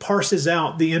parses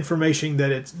out the information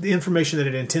that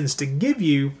it intends to give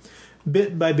you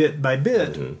bit by bit by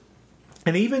bit. Mm-hmm.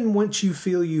 And even once you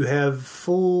feel you have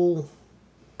full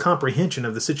comprehension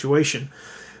of the situation,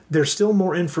 there's still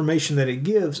more information that it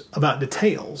gives about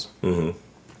details. Mm-hmm.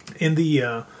 And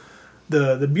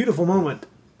the beautiful moment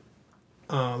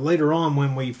later on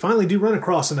when we finally do run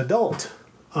across an adult,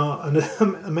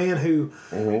 a man who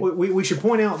we should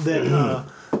point out that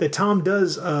that Tom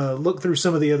does look through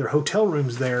some of the other hotel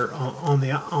rooms there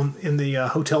in the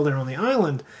hotel there on the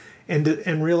island,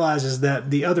 and realizes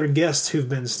that the other guests who've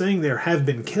been staying there have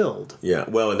been killed. Yeah,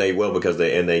 well, because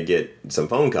they get some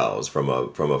phone calls from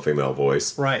a female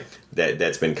voice, right?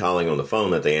 That's been calling on the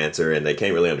phone that they answer, and they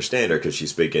can't really understand her because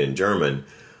she's speaking in German.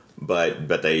 But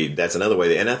that's another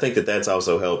way, and I think that's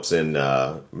also helps in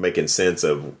making sense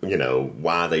of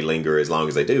why they linger as long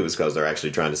as they do, is because they're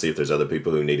actually trying to see if there's other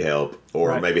people who need help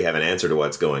or maybe have an answer to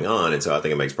what's going on, and so I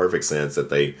think it makes perfect sense that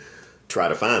they try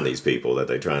to find these people, that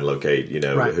they try and locate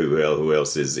who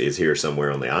else is here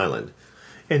somewhere on the island.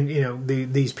 And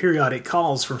these periodic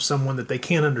calls from someone that they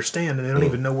can't understand and they don't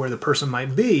even know where the person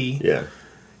might be. Yeah.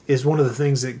 Is one of the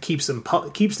things that keeps them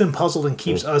puzzled and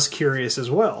keeps us curious as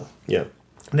well. Yeah.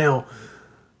 Now,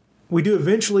 we do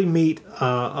eventually meet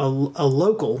a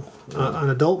local, an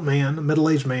adult man, a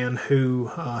middle-aged man who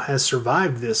has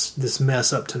survived this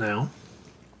mess up to now.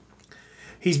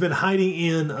 He's been hiding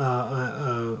in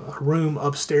a room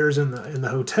upstairs in the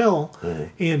hotel,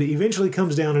 and eventually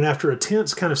comes down, and after a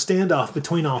tense kind of standoff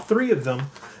between all three of them,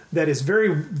 that is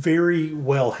very, very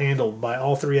well handled by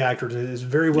all three actors. It is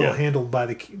very well handled by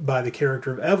the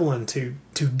character of Evelyn to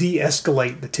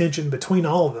de-escalate the tension between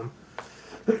all of them.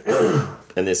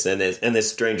 And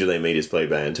this stranger they meet is played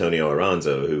by Antonio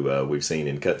Aranzo, who we've seen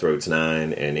in Cutthroats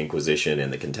 9 and Inquisition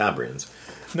and the Cantabrians.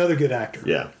 Another good actor.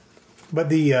 Yeah. But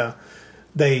they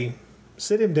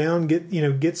sit him down,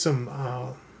 get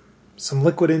some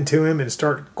liquid into him, and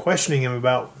start questioning him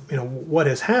about what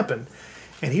has happened,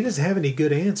 and he doesn't have any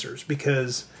good answers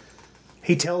because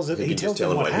he tells them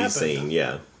what happened. He's seen.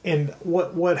 Yeah. And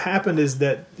what happened is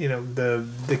that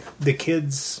the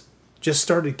kids just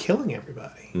started killing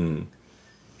everybody.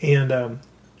 And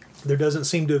there doesn't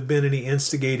seem to have been any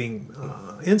instigating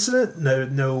incident.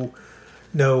 No,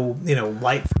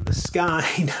 light from the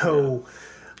sky. No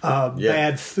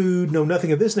bad food. No,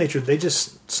 nothing of this nature. They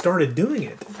just started doing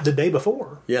it the day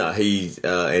before. Yeah, he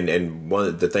and one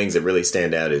of the things that really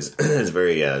stand out is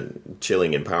very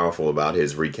chilling and powerful about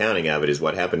his recounting of it is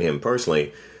what happened to him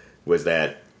personally was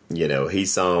that he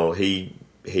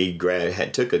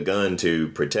took a gun to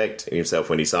protect himself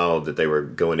when he saw that they were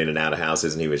going in and out of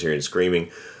houses and he was hearing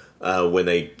screaming. When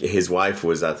his wife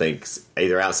was, I think,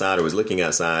 either outside or was looking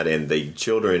outside, and the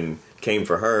children came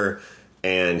for her,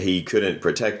 and he couldn't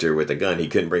protect her with a gun. He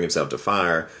couldn't bring himself to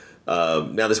fire.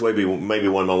 Now, this may be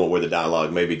one moment where the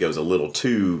dialogue maybe goes a little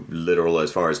too literal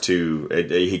as far as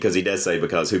because he does say,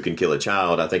 because who can kill a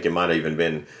child? I think it might have even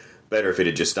been better if it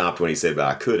had just stopped when he said, but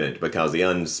I couldn't, because the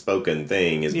unspoken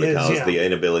thing is because the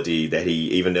inability that he,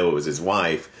 even though it was his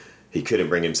wife, he couldn't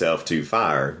bring himself to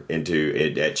fire into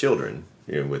it at children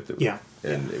with the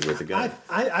gun.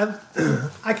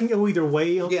 I can go either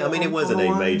way. It wasn't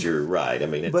a major right.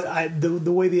 But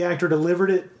the way the actor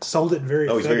delivered it sold it very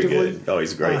effectively. He's very good. Oh,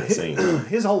 he's great in the scene.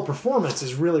 His whole performance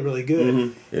is really, really good.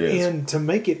 Mm-hmm. It is. And to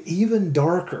make it even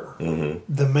darker,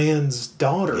 the man's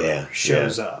daughter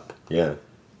shows up. Yeah.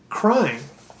 Crying,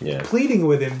 pleading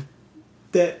with him,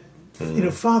 that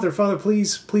Father,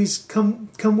 please come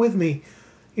with me.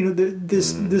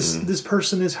 This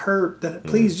person is hurt. That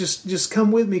please just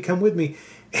come with me.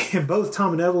 And both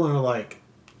Tom and Evelyn are like,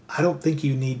 I don't think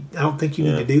you need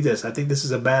to do this. I think this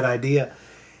is a bad idea.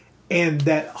 And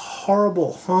that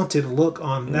horrible, haunted look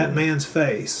on that man's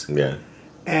face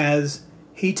as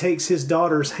he takes his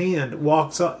daughter's hand,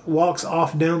 walks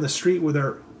off down the street with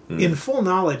her, in full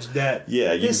knowledge that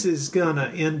this is gonna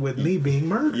end with me being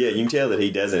murdered. Yeah, you can tell that he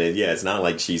doesn't. Yeah, it's not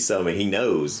like she's so. I mean, he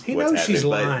knows what's happening. She's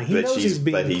lying. He knows he's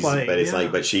being played. But it's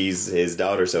like, but she's his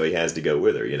daughter, so he has to go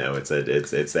with her. It's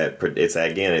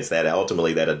that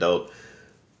ultimately that adult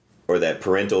or that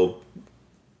parental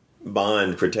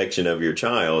bond protection of your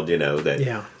child.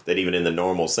 That even in the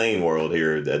normal sane world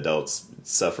here, the adults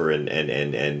suffer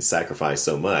and sacrifice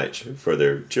so much for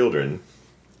their children.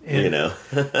 And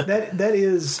that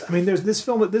is, I mean, there's this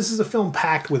film. This is a film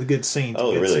packed with good scenes,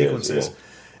 good really sequences.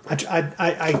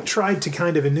 I tried to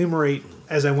kind of enumerate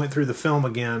as I went through the film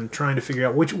again, trying to figure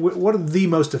out what are the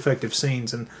most effective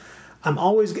scenes, and I'm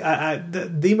always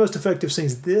the most effective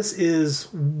scenes. This is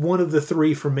one of the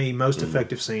three for me most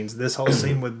effective scenes. This whole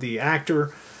scene with the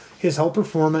actor, his whole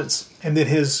performance, and then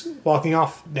his walking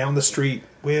off down the street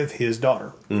with his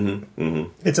daughter.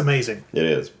 It's amazing. It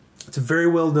is. It's very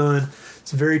well done.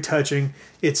 It's very touching.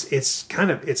 It's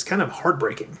kind of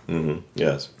heartbreaking.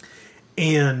 Yes.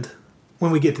 And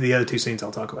when we get to the other two scenes,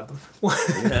 I'll talk about them.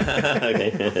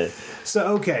 Okay.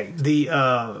 So the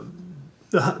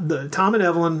Tom and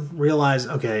Evelyn realize,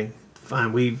 okay,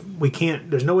 fine, we can't.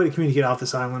 There's no way to communicate off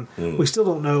this island. We still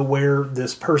don't know where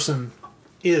this person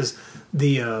is.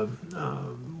 We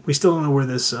still don't know where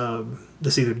this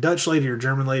either Dutch lady or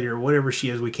German lady or whatever she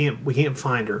is. We can't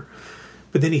find her.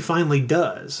 But then he finally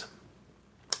does.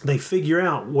 They figure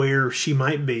out where she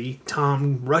might be.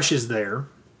 Tom rushes there.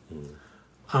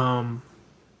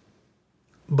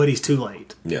 But he's too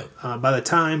late. Yeah. By the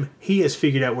time he has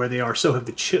figured out where they are, so have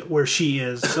where she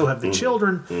is, so have the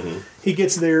children. He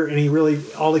gets there, and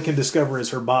all he can discover is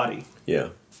her body.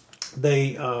 Yeah.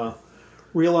 They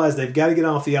realize they've got to get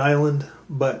off the island,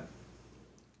 but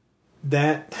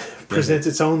that presents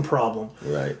its own problem.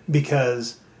 Right.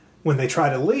 Because when they try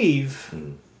to leave,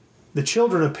 the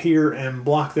children appear and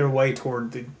block their way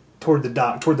toward the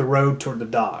road toward the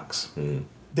docks.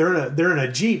 They're in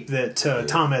a Jeep that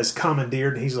Tom has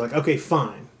commandeered, and he's like, okay,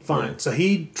 fine. Yeah. So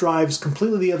he drives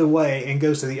completely the other way and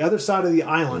goes to the other side of the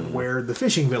island where the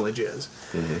fishing village is.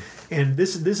 And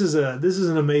this is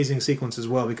an amazing sequence as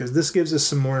well, because this gives us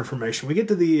some more information. We get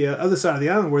to the other side of the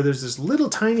island where there's this little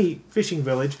tiny fishing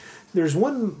village. There's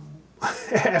one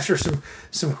after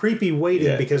some creepy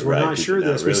waiting because we're not sure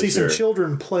this. We see some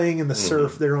children playing in the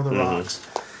surf there on the rocks.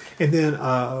 And then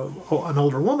an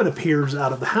older woman appears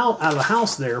out of the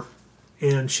house there,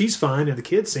 and she's fine, and the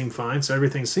kids seem fine, so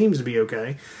everything seems to be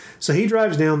okay. So he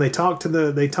drives down. They talk to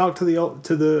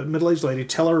the middle-aged lady,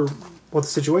 tell her what the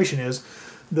situation is.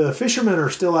 The fishermen are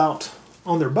still out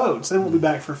on their boats. They won't be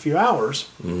back for a few hours.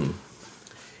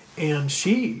 And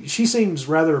she seems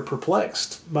rather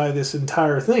perplexed by this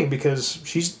entire thing because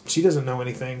she doesn't know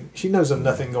anything. She knows of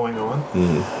nothing going on.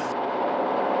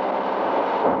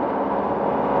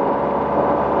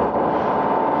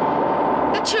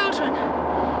 The children.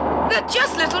 They're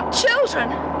just little children.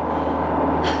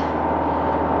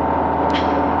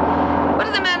 What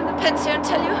did the man in the pension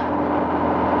tell you?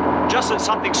 Just that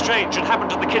something strange had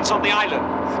happened to the kids on the island.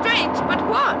 Strange? But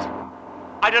what?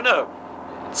 I don't know.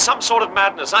 Some sort of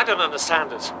madness. I don't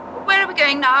understand it. Where are we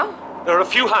going now? There are a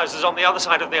few houses on the other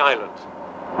side of the island.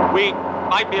 We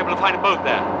might be able to find a boat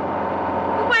there.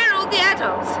 But where are all the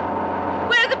adults?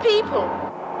 Where are the people?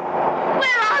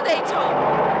 Where are they, Tom?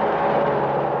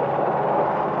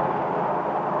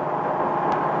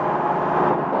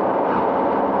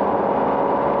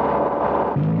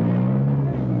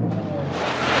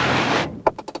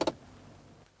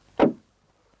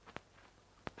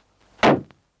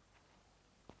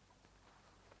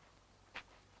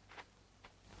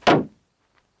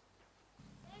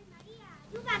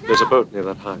 There's a boat near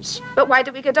that house. But why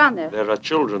did we go down there? There are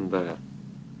children there.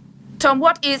 Tom,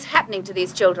 what is happening to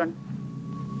these children?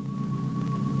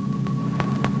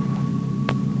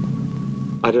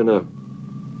 I don't know.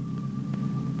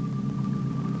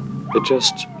 It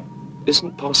just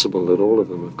isn't possible that all of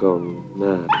them have gone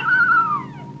mad.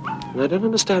 And I don't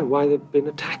understand why they've been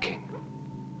attacking.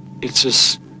 It's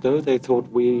as though they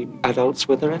thought we adults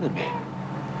were their enemy.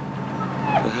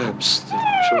 Perhaps the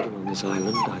children on this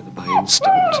island, either by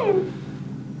instinct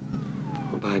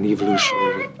or by an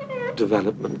evolutionary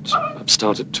development, have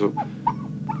started to...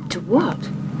 To what?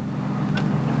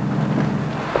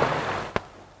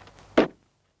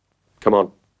 Come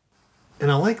on.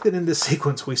 And I like that in this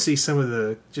sequence we see some of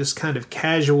the just kind of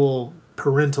casual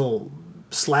parental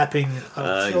slapping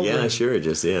of children. Yeah, sure,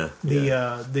 just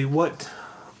The what,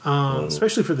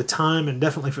 especially for the time and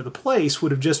definitely for the place,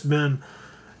 would have just been,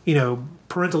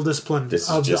 parental discipline This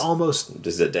of is just, the almost.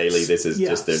 This is a daily. This is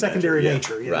just their secondary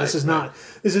nature. nature. Right, This is not.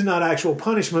 This is not actual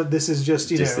punishment. This is just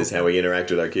This is how we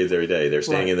interact with our kids every day. They're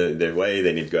staying in their way.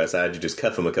 They need to go outside. You just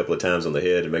cuff them a couple of times on the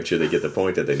head and make sure they get the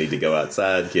point that they need to go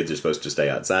outside. Kids are supposed to stay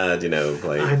outside.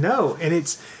 Play. I know, and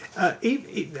it's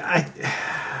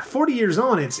 40 years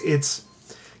on. It's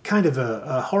kind of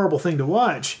a horrible thing to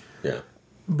watch. Yeah.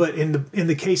 But in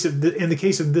the case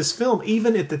of this film,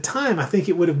 even at the time, I think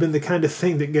it would have been the kind of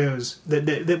thing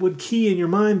that would key in your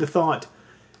mind the thought.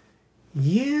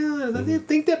 Yeah, I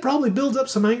think that probably builds up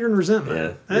some anger and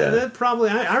resentment. That probably.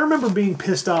 I remember being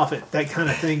pissed off at that kind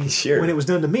of thing when it was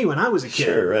done to me when I was a kid.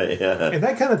 Sure, right. Yeah. And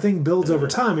that kind of thing builds over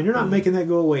time, and you're not making that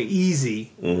go away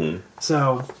easy. Mm-hmm.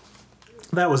 So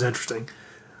that was interesting.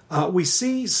 We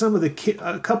see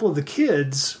a couple of the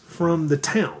kids from the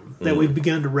town that we've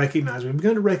begun to recognize. We've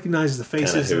begun to recognize the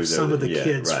faces of some of the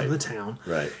kids from the town.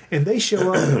 Right. And they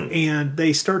show up and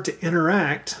they start to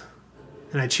interact,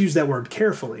 and I choose that word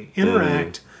carefully,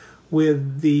 interact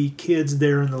with the kids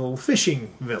there in the little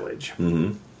fishing village.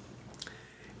 Mm-hmm.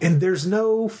 And there's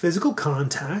no physical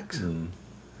contact. There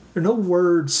are no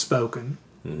words spoken.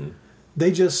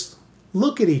 They just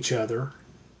look at each other,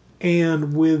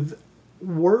 and with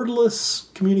wordless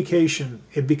communication,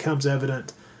 it becomes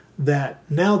evident that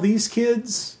now these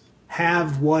kids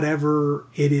have whatever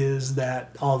it is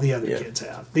that all the other kids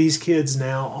have. These kids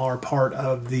now are part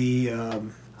of the,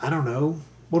 I don't know,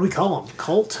 what do we call them?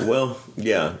 Cult? Well,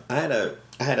 yeah. I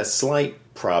had a slight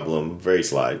problem, very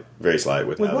slight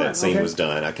with how that scene was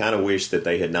done. I kind of wish that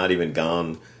they had not even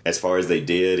gone as far as they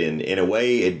did. In a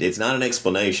way, it's not an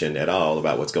explanation at all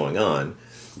about what's going on.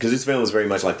 Because this film is very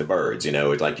much like The Birds,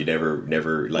 it's like you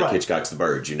never like Hitchcock's The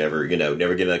Birds. You never get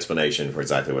an explanation for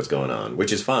exactly what's going on,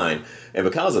 which is fine. And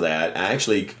because of that, I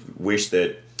actually wish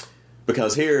that,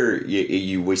 because here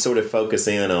we sort of focus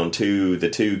in on the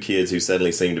two kids who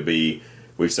suddenly seem to be,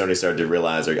 we've suddenly started to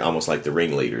realize are almost like the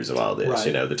ringleaders of all this.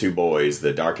 Right. The two boys,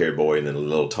 the dark-haired boy and then the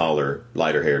little taller,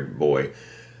 lighter-haired boy.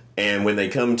 And when they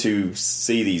come to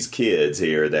see these kids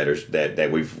here that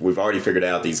we've already figured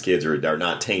out these kids are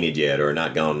not tainted yet or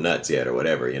not gone nuts yet or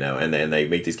whatever, and then they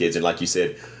meet these kids and like you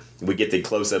said, we get the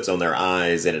close-ups on their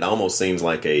eyes and it almost seems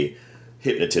like a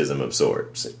hypnotism of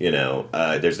sorts.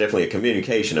 There's definitely a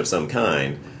communication of some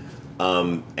kind,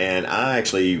 and I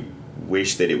actually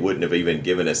wish that it wouldn't have even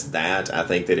given us that. I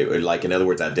think that it would, like, in other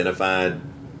words, identified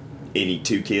any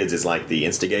two kids as like the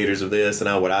instigators of this,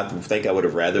 and what I think I would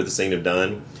have rather the scene have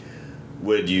done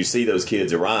would you see those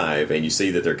kids arrive and you see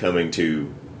that they're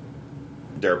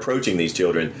approaching these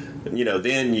children,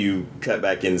 then you cut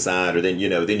back inside, or then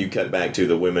you cut back to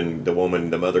the woman,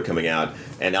 the mother coming out,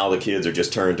 and all the kids are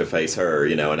just turned to face her,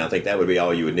 and I think that would be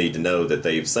all you would need to know,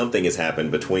 that something has happened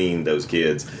between those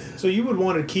kids. So you would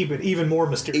want to keep it even more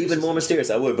mysterious. Even more mysterious,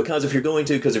 I would, because if you're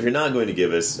not going to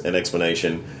give us an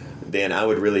explanation, then I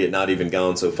would really not even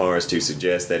gone so far as to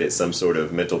suggest that it's some sort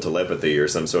of mental telepathy or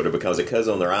some sort of, because it cuts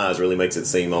on their eyes really makes it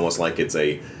seem almost like it's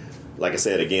like I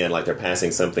said again, like they're passing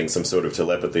some sort of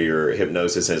telepathy or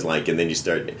hypnosis, and then you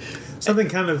start something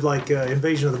kind of like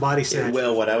Invasion of the Body Snatchers.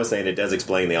 Well, what I was saying, it does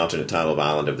explain the alternate title of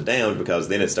Island of the Damned, because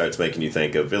then it starts making you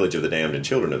think of Village of the Damned and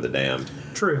Children of the Damned.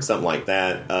 True, something like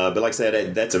that. But like I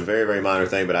said, that's a very, very minor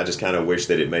thing. But I just kind of wish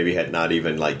that it maybe had not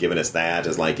even given us that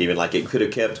as it could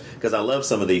have kept, because I love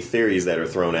some of the theories that are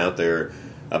thrown out there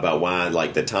about why,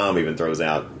 that Tom even throws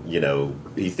out,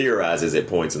 he theorizes at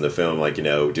points in the film, are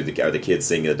the kids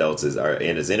seeing adults as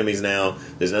enemies now?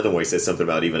 There's another one where he says something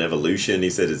about even evolution. He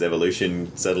said his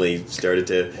evolution suddenly started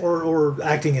to... Or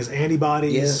acting as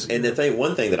antibodies. Yeah. And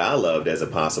one thing that I loved as a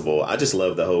possible, I just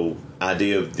love the whole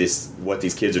idea of what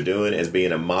these kids are doing as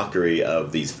being a mockery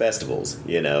of these festivals,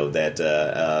 that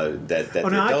the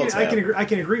adults have. I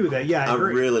can agree with that, yeah, I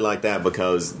agree. really like that,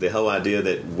 because the whole idea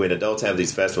that when adults have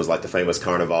these festivals, like the famous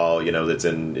Carnival, that's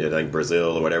in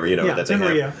Brazil or whatever, that they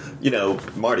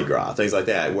have, Mardi Gras, things like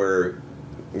that, where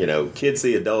kids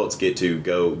see adults get to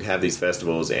go have these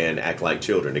festivals and act like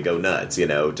children, to go nuts,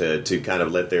 to kind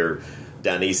of let their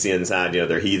Dionysian side,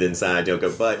 their heathen side,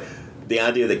 go. But the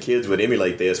idea that kids would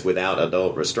emulate this without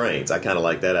adult restraints, I kind of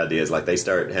like that idea. Is like they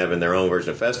start having their own version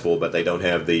of festival, but they don't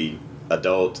have the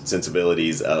adult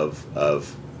sensibilities of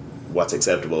what's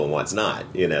acceptable and what's not,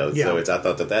 So I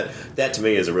thought that to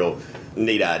me is a real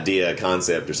neat idea,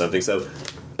 concept or something. So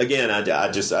again, I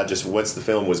just once the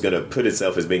film was going to put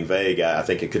itself as being vague, I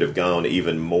think it could have gone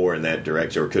even more in that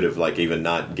direction, or could have even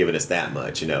not given us that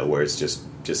much, where it's just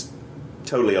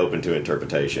totally open to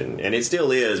interpretation, and it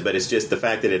still is. But it's just the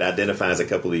fact that it identifies a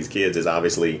couple of these kids as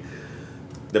obviously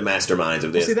the masterminds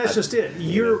of this. See, that's just it.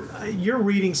 You're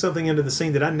reading something into the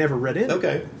scene that I never read into.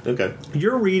 Okay.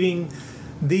 You're reading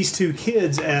these two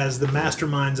kids as the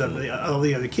masterminds of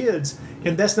the other kids,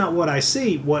 and that's not what I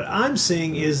see. What I'm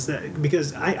seeing is that,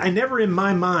 because I never in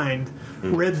my mind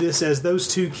read this as those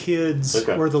two kids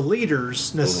were the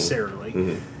leaders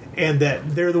necessarily, and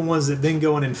that they're the ones that then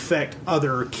go and infect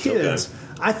other kids. Okay.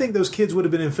 I think those kids would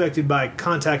have been infected by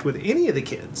contact with any of the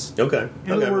kids. Okay.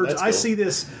 In other words, I see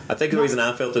this. I think the reason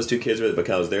I felt those two kids were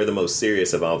because they're the most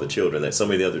serious of all the children. That some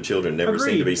of the other children never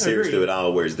seem to be serious through it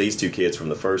all, whereas these two kids from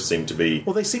the first seem to be.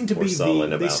 Well, they seem to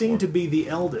be the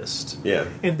eldest. Yeah.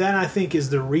 And that, I think, is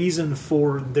the reason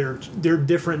for their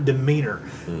different demeanor.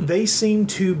 They seem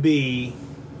to be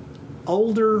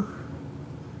older,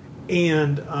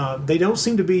 and they don't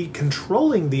seem to be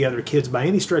controlling the other kids by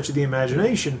any stretch of the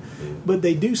imagination, but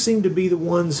they do seem to be the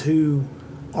ones who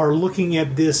are looking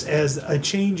at this as a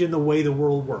change in the way the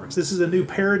world works. This is a new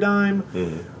paradigm.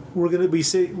 We're going to be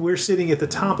we're sitting at the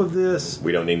top of this.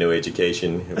 We don't need no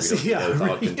education. We don't need no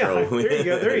thought control. There you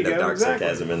go. There you no go. Dark Exactly.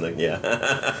 sarcasm in the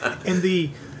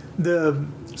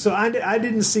And so I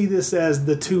didn't see this as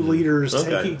the two leaders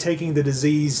taking the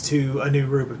disease to a new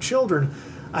group of children.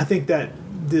 I think that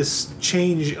this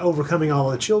change, overcoming all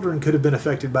of the children, could have been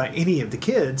affected by any of the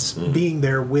kids being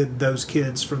there with those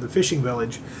kids from the fishing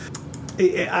village.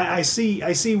 I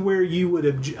see where you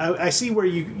would I see where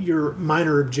your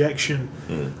minor objection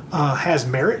has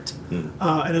merit, and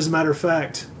as a matter of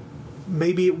fact,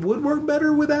 maybe it would work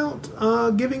better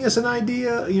without giving us an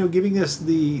idea. Giving us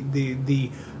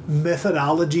the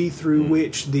methodology through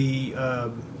which the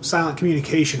silent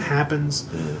communication happens.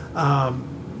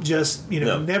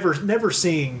 Never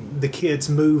seeing the kids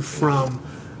move from,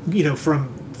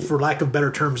 for lack of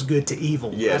better terms, good to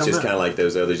evil. Yeah, it's just kind of like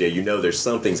those others. Yeah, there's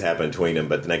something's happened between them,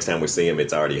 but the next time we see them,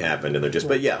 it's already happened, and they're just.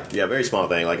 But yeah, very small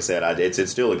thing. Like I said, it's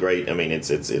still a great. I mean,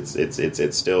 it's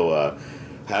still.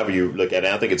 However you look at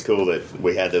it, I think it's cool that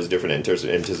we had those different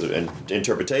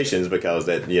interpretations, because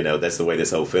that's the way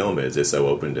this whole film is. It's so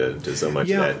open to so much.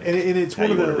 Yeah, that and it's how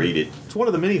one you of want the to read it. It's one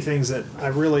of the many things that I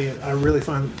really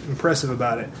find impressive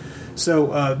about it. So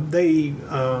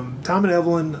Tom and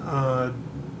Evelyn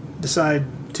decide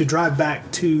to drive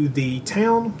back to the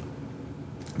town.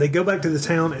 They go back to the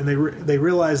town, and they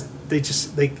realize they're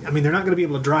not going to be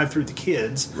able to drive through the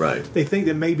kids. Right. They think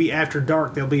that maybe after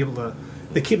dark they'll be able to.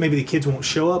 Maybe the kids won't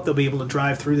show up. They'll be able to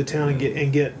drive through the town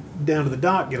and get down to the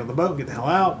dock, get on the boat, get the hell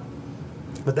out.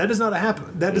 But that does not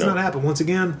happen. That does not happen. Once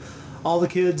again, all the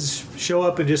kids show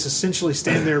up and just essentially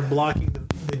stand there blocking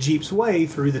the Jeep's way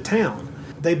through the town.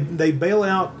 They bail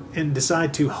out and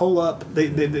decide to hole up. They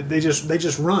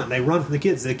just run. They run from the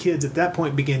kids. The kids at that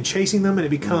point begin chasing them, and it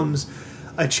becomes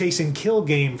a chase and kill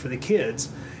game for the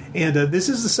kids. And this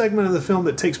is the segment of the film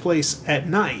that takes place at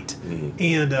night.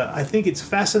 And I think it's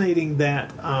fascinating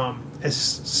that as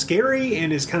scary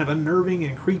and as kind of unnerving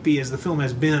and creepy as the film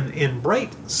has been in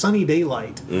bright, sunny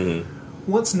daylight,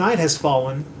 once night has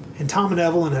fallen and Tom and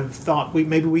Evelyn have thought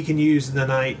maybe we can use the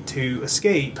night to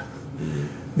escape,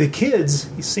 the kids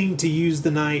seem to use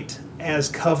the night as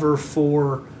cover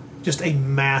for just a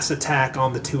mass attack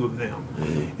on the two of them.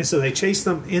 And so they chase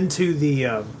them into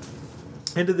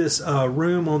this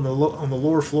room on the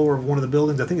lower floor of one of the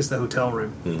buildings. I think it's the hotel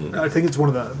room. I think it's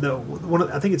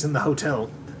I think it's in the hotel.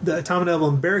 Tom and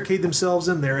Evelyn barricade themselves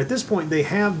in there. At this point, they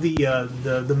have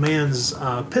the man's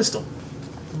pistol,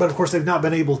 but of course they've not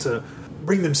been able to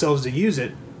bring themselves to use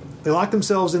it. They lock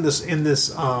themselves in this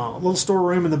little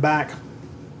storeroom in the back,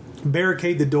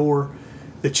 barricade the door.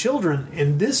 The children,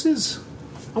 and this is,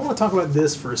 I want to talk about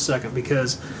this for a second,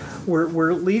 because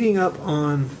we're leading up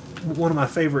on one of my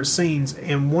favorite scenes,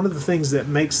 and one of the things that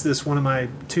makes this one of my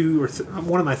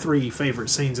three favorite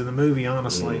scenes in the movie,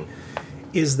 honestly,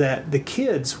 is that the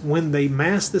kids, when they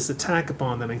mass this attack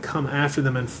upon them and come after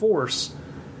them in force,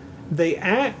 they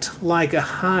act like a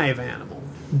hive animal.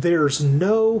 There's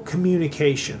no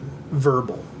communication,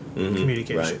 verbal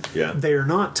communication. Right. Yeah. They're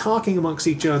not talking amongst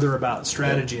each other about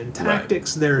strategy and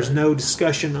tactics. Right. There's no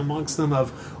discussion amongst them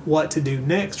of what to do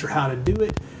next or how to do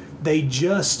it. They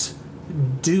just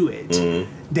do it,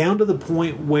 down to the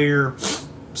point where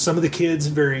some of the kids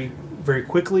very, very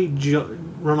quickly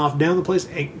run off down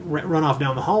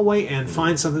the hallway and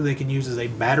find something they can use as a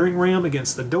battering ram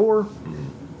against the door.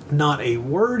 Not a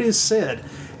word is said,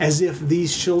 as if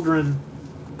these children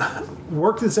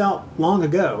worked this out long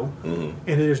ago, and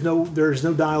there's no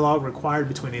dialogue required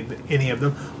between any of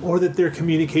them, or that they're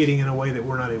communicating in a way that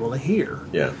we're not able to hear.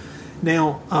 Yeah.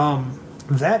 Now,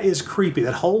 That is creepy.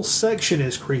 That whole section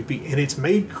is creepy, and it's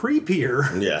made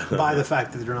creepier Yeah. by the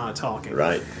fact that they're not talking.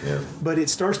 Right. Yeah. But it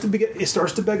starts to beg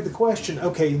the question.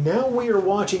 Okay, now we are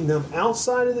watching them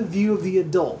outside of the view of the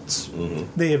adults. Mm-hmm.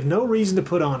 They have no reason to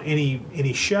put on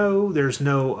any show. There's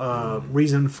no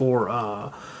reason for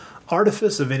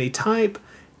artifice of any type,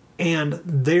 and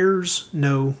there's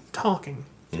no talking.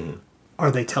 Mm-hmm.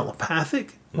 Are they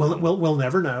telepathic? Well, we'll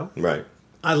never know. Right.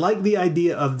 I like the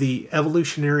idea of the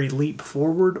evolutionary leap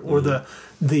forward, or the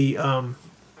and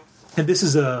this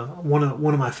is one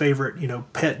of my favorite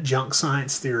pet junk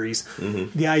science theories.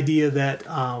 Mm-hmm. The idea that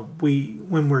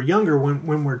when we're younger,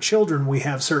 when we're children, we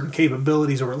have certain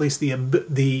capabilities, or at least the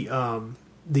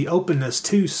openness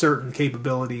to certain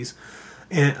capabilities,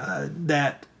 and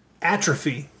that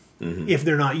atrophy. Mm-hmm. If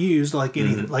they're not used like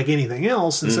anything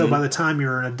else, and so by the time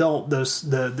you're an adult,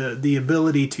 the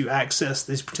ability to access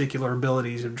these particular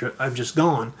abilities have just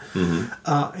gone,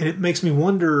 and it makes me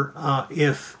wonder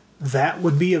if that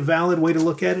would be a valid way to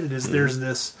look at it. Is there's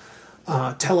this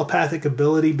telepathic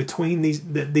ability between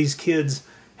these kids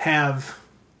have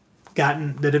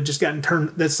just gotten turned,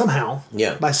 that somehow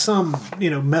by some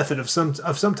method of some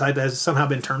type has somehow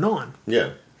been turned on.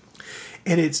 Yeah,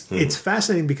 and it's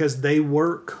fascinating because they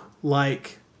work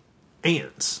like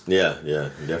ants. Yeah,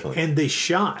 definitely. And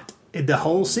the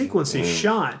whole sequence is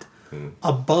shot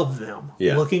above them,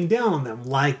 looking down on them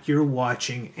like you're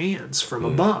watching ants from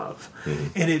above.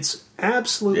 And it's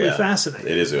absolutely fascinating.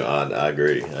 It is. I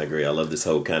agree. I love this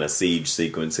whole kind of siege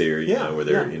sequence here, where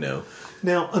they're,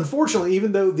 Now, unfortunately,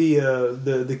 even though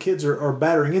the kids are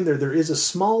battering in there is a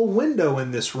small window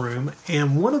in this room,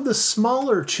 and one of the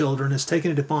smaller children has taken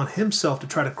it upon himself to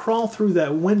try to crawl through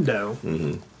that window.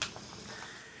 Mm-hmm.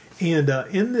 And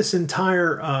in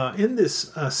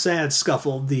this sad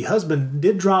scuffle, the husband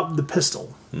did drop the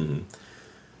pistol. Mm-hmm.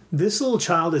 This little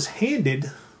child is handed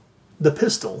the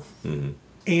pistol. Mm-hmm.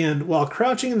 And while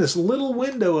crouching in this little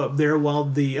window up there, while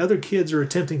the other kids are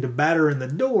attempting to batter in the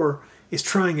door, is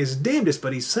trying his damnedest,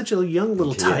 but he's such a young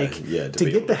little tyke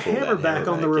to get the hammer back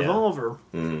on the revolver.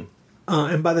 Mm-hmm.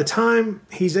 And by the time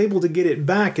he's able to get it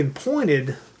back and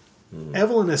pointed,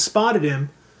 Evelyn has spotted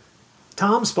him.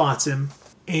 Tom spots him.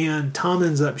 And Tom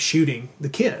ends up shooting the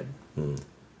kid.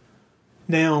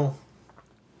 Now,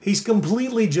 he's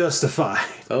completely justified.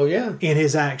 Oh, yeah. In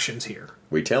his actions here.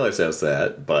 We tell ourselves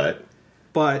that, but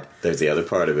there's the other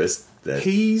part of us that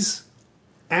he's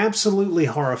absolutely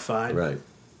horrified. Right.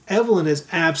 Evelyn is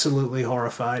absolutely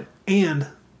horrified. And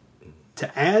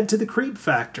to add to the creep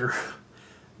factor,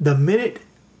 the minute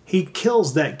he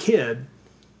kills that kid,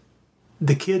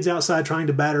 the kids outside trying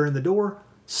to batter in the door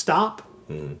stop.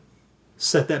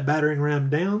 Set that battering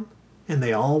ram down, and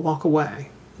they all walk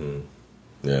away.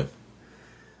 Yeah.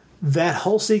 That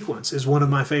whole sequence is one of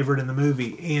my favorite in the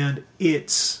movie, and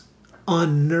it's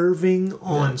unnerving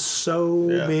on so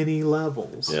many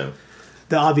levels. Yeah.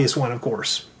 The obvious one, of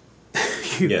course.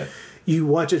 You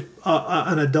watch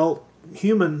an adult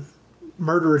human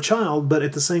murder a child, but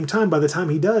at the same time, by the time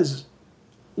he does,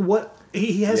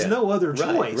 he has no other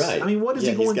choice. Right. I mean, what is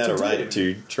he going to do? He's got a right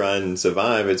to try and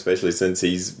survive, especially since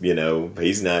he's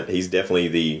definitely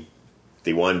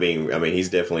the one being, he's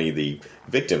definitely the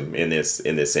victim in this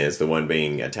sense, the one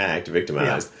being attacked,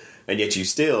 victimized. And yet you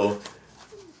still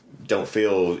don't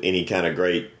feel any kind of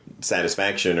great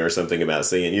satisfaction or something about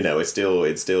seeing, it's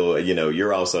still,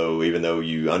 you're also, even though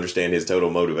you understand his total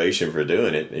motivation for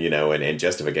doing it, and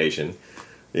justification,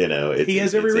 he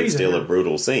has every reason. It's still a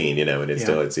brutal scene, and it's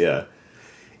still,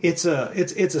 It's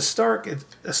a stark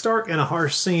and a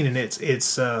harsh scene, and it's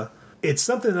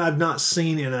something that I've not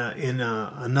seen in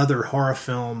another horror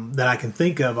film that I can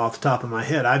think of off the top of my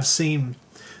head. I've seen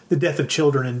the death of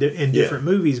children in different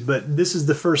movies, but this is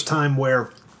the first time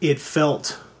where it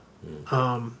felt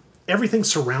everything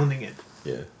surrounding it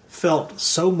felt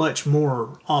so much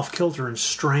more off kilter and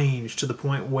strange, to the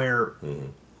point where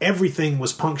everything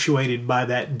was punctuated by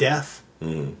that death,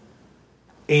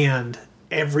 and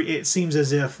it seems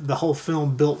as if the whole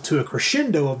film built to a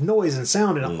crescendo of noise and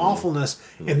sound and awfulness,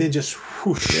 and then just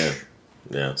whoosh,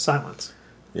 silence.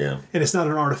 Yeah, and it's not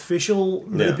an artificial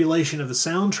manipulation of the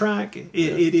soundtrack.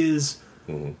 It is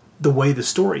the way the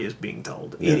story is being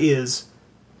told. It is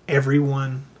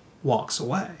everyone walks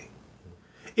away.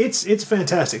 It's a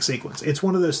fantastic sequence. It's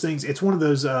one of those things. It's one of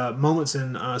those moments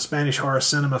in Spanish horror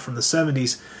cinema from the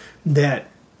 70s that,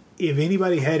 if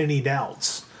anybody had any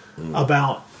doubts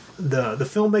about the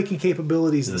filmmaking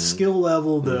capabilities, the skill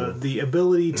level, the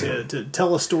ability to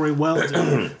tell a story well,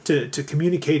 to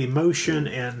communicate emotion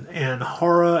and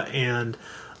horror and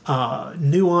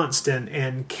nuanced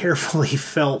and carefully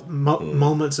felt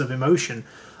moments of emotion,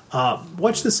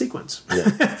 watch the sequence.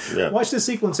 Yeah. Watch the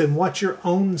sequence and watch your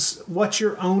own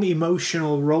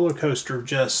emotional roller coaster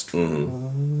just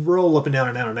roll up and down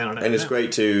and down and down. And it's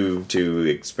great to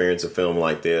experience a film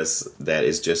like this that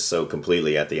is just so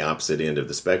completely at the opposite end of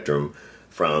the spectrum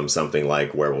from something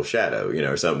like Werewolf Shadow,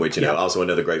 or something which, also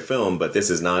another great film, but this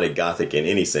is not a gothic in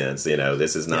any sense.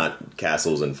 This is not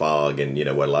castles and fog and,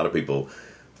 what a lot of people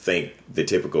think the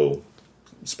typical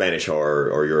Spanish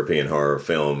horror or European horror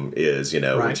film is,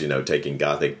 right. which, taking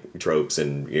gothic tropes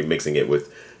and mixing it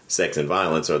with sex and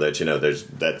violence, or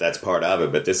that that's part of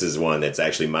it. But this is one that's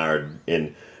actually mired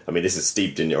in, this is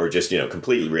steeped in, or just,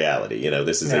 completely reality.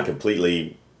 This is a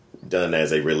completely done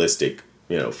as a realistic,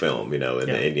 film,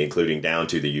 and including down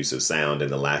to the use of sound and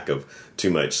the lack of too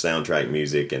much soundtrack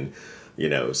music. And,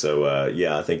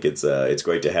 I think it's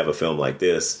great to have a film like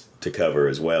this to cover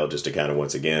as well, just to kind of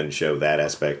once again show that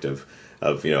aspect of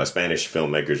a Spanish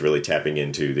filmmakers really tapping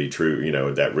into the true,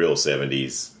 that real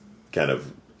 70s kind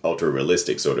of ultra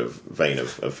realistic sort of vein of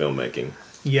filmmaking.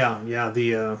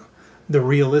 The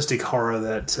realistic horror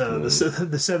that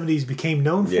the 70s became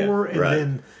known for and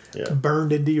then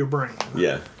burned into your brain.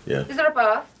 Yeah. Is there a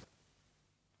bath?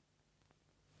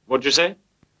 What'd you say?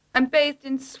 I'm bathed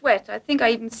in sweat. I think I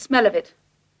even smell of it.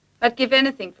 I'd give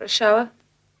anything for a shower.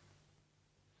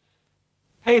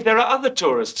 Hey, there are other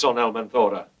tourists on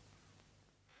Almanzora.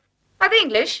 Are they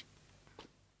English?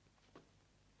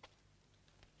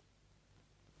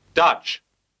 Dutch.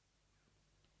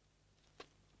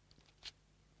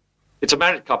 It's a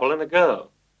married couple and a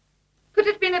girl. Could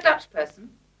it have been a Dutch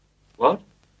person? What?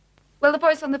 Well, the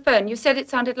voice on the phone, you said it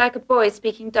sounded like a boy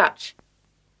speaking Dutch.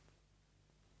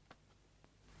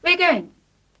 Where are you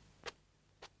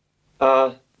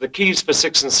going? The keys for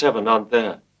 6 and 7 aren't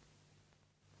there.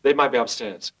 They might be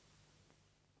upstairs.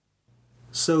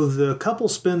 So the couple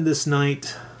spend this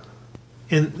night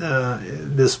in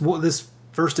this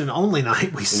first and only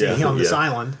night we see on this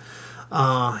island,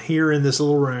 here in this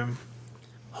little room,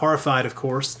 horrified, of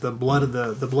course. The blood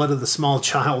of the small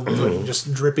child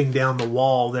just dripping down the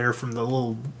wall there from the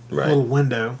little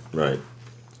window. Right.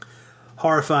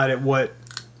 Horrified at what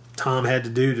Tom had to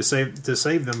do to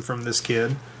save them from this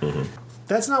kid. Mm-hmm.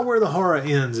 That's not where the horror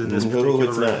ends in this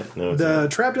particular room. No, it's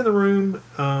not. Trapped in the room,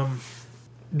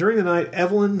 during the night,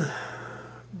 Evelyn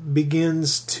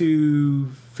begins to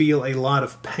feel a lot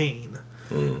of pain.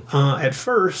 At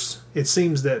first, it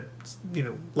seems that,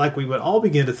 like we would all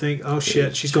begin to think, oh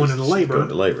shit, she's going into labor. She's going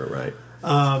into labor,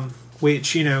 right.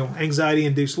 Which,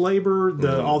 anxiety-induced labor,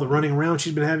 all the running around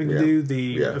she's been having to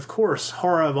do, of course,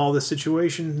 horror of all this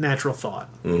situation, natural thought.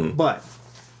 But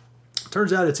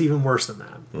turns out it's even worse than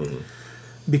that.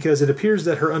 Because it appears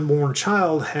that her unborn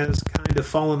child has kind of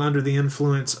fallen under the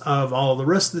influence of all the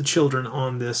rest of the children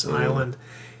on this island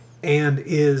and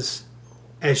is,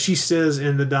 as she says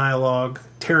in the dialogue,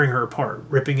 tearing her apart,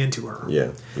 ripping into her.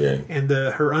 Yeah. And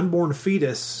her unborn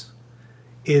fetus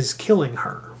is killing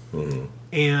her.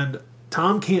 And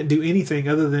Tom can't do anything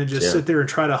other than just sit there and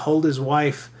try to hold his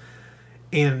wife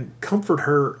and comfort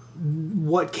her.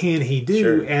 What can he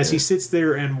do as he sits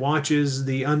there and watches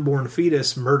the unborn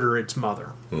fetus murder its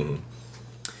mother?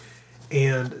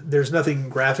 And there's nothing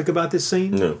graphic about this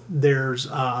scene. No. There's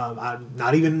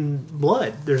not even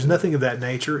blood. There's nothing of that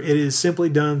nature. It is simply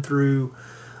done through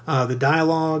the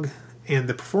dialogue and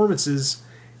the performances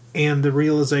and the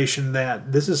realization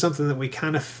that this is something that we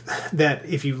that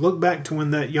if you look back to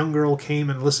when that young girl came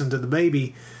and listened to the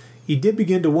baby, you did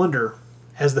begin to wonder,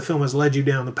 as the film has led you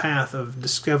down the path of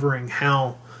discovering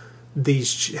how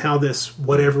this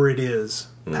whatever it is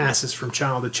passes from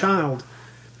child to child,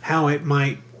 how it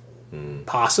might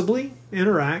possibly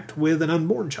interact with an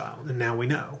unborn child, and now we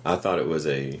know. I thought it was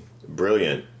a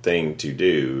brilliant thing to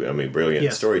do.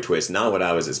 Brilliant story twist. Not what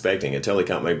I was expecting. It totally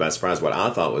caught me by surprise. What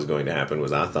I thought was going to happen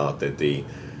was I thought that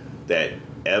that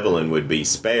Evelyn would be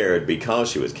spared because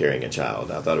she was carrying a child.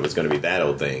 I thought it was going to be that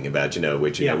old thing about,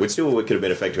 which still could have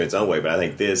been effective in its own way, but I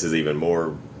think this is even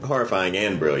more horrifying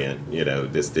and brilliant,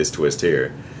 this twist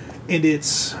here. And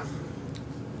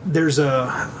there's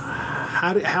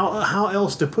how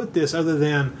else to put this other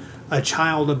than a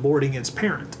child aborting its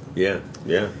parent. Yeah.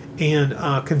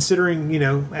 And considering,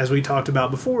 as we talked about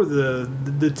before,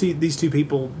 these two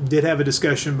people did have a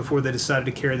discussion before they decided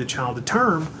to carry the child to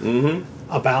term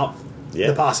about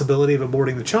the possibility of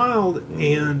aborting the child,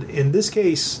 and in this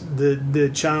case, the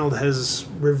child has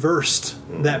reversed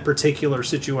that particular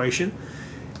situation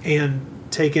and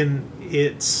taken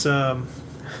its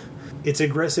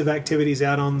aggressive activities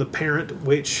out on the parent,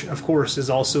 which of course is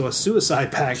also a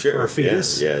suicide pact for a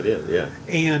fetus. Yeah, it is. Yeah,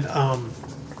 and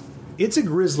it's a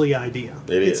grisly idea.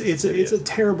 It's a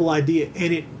terrible idea,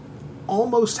 and it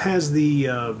almost has the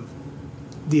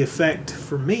effect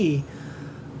for me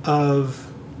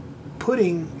of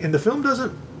putting, and the film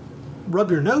doesn't rub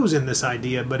your nose in this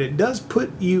idea, but it does put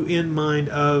you in mind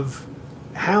of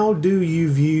how do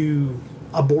you view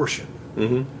abortion.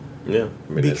 Yeah,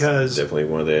 I mean, because that's definitely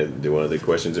one of the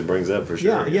questions it brings up for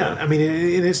sure. Yeah. I mean,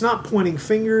 and it's not pointing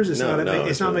fingers. It's not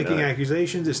really making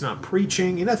accusations. It's not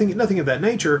preaching. Nothing of that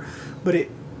nature. But it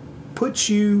puts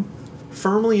you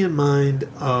firmly in mind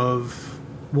of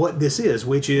what this is,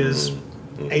 which is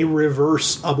a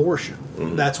reverse abortion.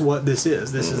 That's what this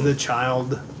is. This is the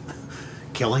child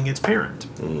killing its parent.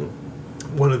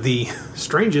 One of the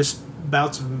strangest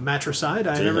bouts of matricide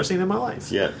I've ever seen in my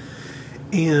life. Yeah.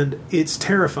 And it's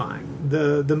terrifying.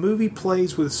 The movie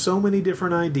plays with so many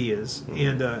different ideas,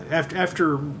 and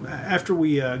after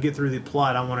we get through the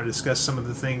plot, I want to discuss some of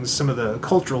the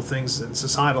cultural things and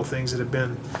societal things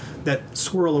that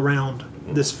swirl around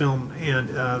this film and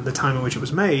the time in which it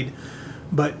was made.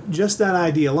 But just that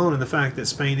idea alone, and the fact that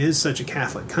Spain is such a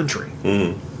Catholic country,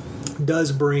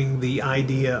 does bring the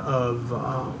idea of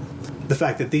the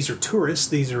fact that these are tourists,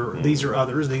 these are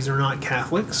others, these are not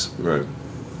Catholics. Right.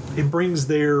 It brings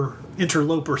their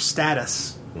interloper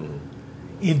status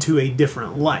into a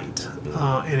different light,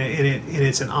 and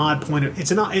it's an odd point.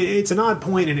 It's an odd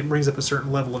point, and it brings up a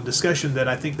certain level of discussion that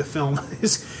I think the film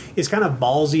is kind of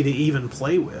ballsy to even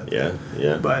play with.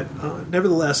 Yeah. But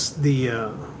nevertheless,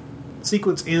 the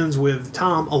sequence ends with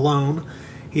Tom alone.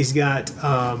 He's got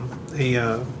a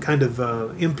kind of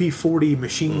MP40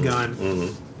 machine gun.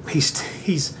 He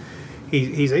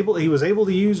was able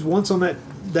to use once on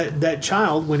that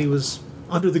child when he was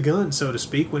under the gun, so to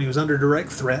speak, when he was under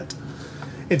direct threat.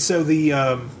 And so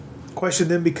the question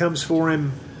then becomes for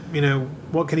him,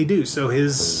 what can he do? So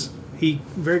he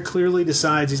very clearly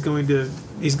decides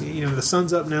the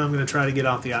sun's up now, I'm going to try to get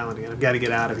off the island again. I've got to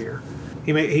get out of here.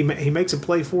 He makes a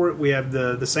play for it. We have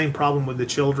the same problem with the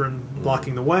children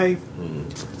blocking the way.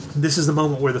 This is the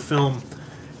moment where the film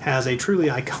has a truly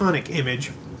iconic image,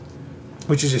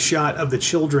 which is a shot of the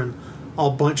children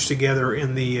all bunched together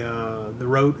in the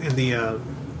road, in the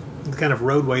kind of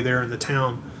roadway there in the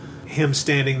town. Him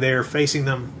standing there facing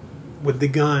them with the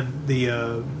gun,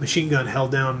 the machine gun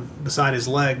held down beside his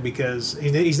leg, because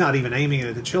he's not even aiming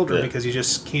at the children because he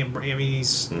just can't. I mean,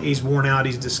 he's worn out.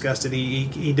 He's disgusted.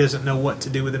 He doesn't know what to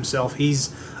do with himself.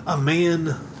 He's a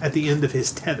man at the end of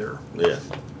his tether. Yeah,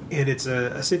 and it's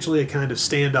essentially a kind of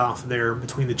standoff there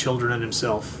between the children and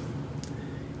himself.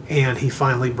 And he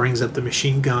finally brings up the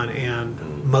machine gun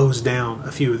and mows down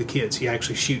a few of the kids. He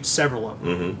actually shoots several of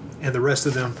them. And the rest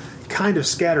of them kind of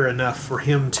scatter enough for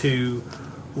him to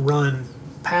run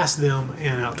past them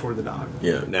and out toward the dock.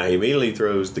 Yeah. Now, he immediately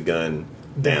throws the gun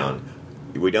down.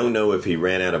 We don't know if he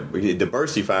ran out of... The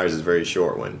burst he fires is a very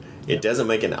short one. It doesn't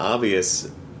make an obvious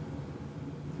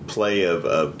play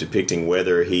of depicting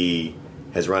whether he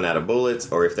has run out of bullets,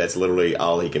 or if that's literally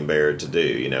all he can bear to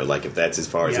do. Like if that's as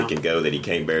far as he can go, that he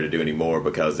can't bear to do anymore,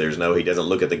 because he doesn't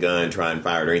look at the gun, try and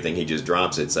fire it or anything, he just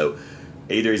drops it. So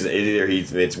either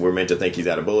we're meant to think he's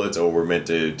out of bullets, or we're meant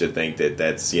to think that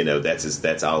that's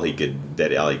all he could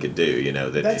do.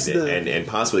 And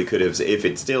possibly could have, if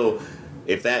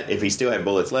he still had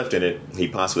bullets left in it, he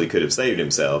possibly could have saved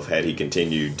himself had he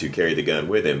continued to carry the gun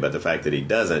with him. But the fact that he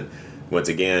doesn't, once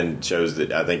again, shows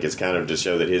that, I think it's kind of to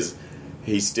show that his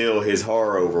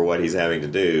horror over what he's having to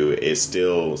do is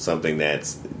still something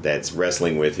that's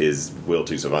wrestling with his will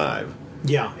to survive.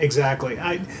 Yeah, exactly.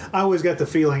 I always got the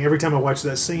feeling every time I watch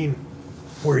that scene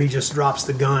where he just drops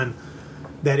the gun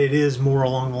that it is more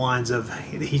along the lines of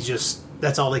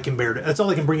that's all he can bear. That's all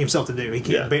he can bring himself to do. He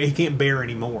can't bear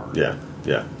anymore.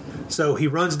 Yeah. So he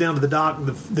runs down to the dock.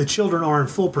 The children are in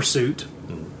full pursuit.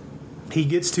 He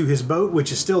gets to his boat,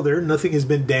 which is still there. Nothing has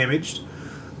been damaged.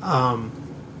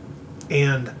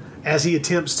 And as he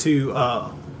attempts to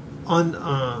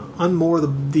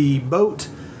unmoor the boat,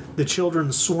 the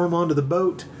children swarm onto the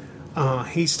boat.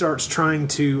 He starts trying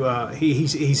to...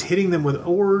 he's hitting them with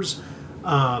oars,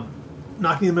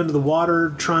 knocking them into the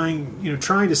water, trying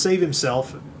to save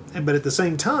himself. But at the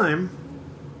same time,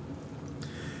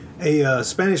 a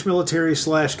Spanish military /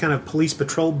 kind of police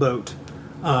patrol boat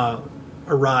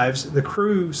arrives. The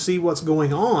crew see what's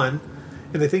going on,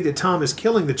 and they think that Tom is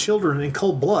killing the children in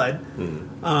cold blood.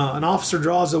 An officer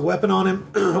draws a weapon on him,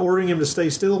 ordering him to stay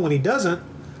still. When he doesn't,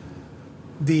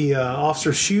 the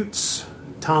officer shoots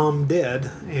Tom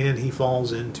dead, and he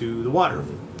falls into the water.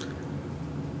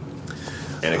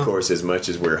 And of course, as much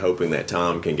as we're hoping that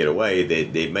Tom can get away,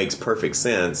 it makes perfect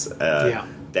sense.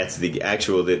 That's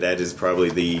that is probably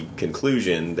the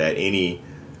conclusion that any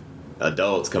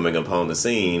adults coming upon the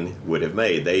scene would have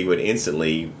made. They would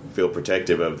instantly feel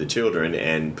protective of the children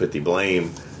and put the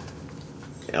blame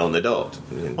on the adult.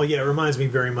 Well, yeah, it reminds me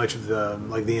very much of the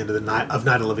end of Night of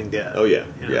the Living Dead. Oh yeah,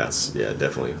 You know, yes, yeah,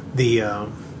 definitely.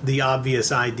 The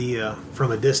obvious idea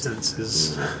from a distance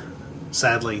is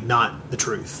sadly not the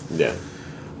truth. Yeah.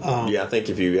 I think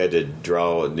if you had to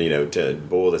draw, to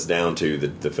boil this down to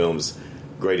the film's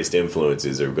greatest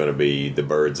influences are going to be the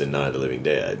birds and Night of the Living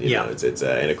Dead. You know, it's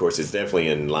and of course it's definitely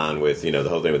in line with the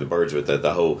whole thing with the birds, with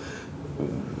the whole.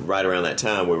 Right around that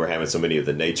time, we were having so many of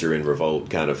the nature and revolt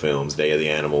kind of films, Day of the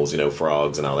Animals,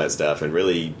 frogs and all that stuff, and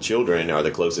really children are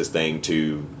the closest thing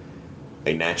to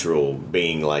a natural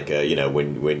being, like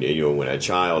when a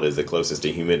child is the closest a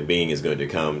human being is going to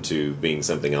come to being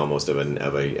something almost of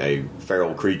a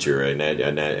feral creature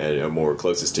and more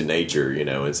closest to nature,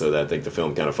 and so I think the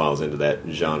film kind of falls into that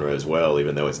genre as well,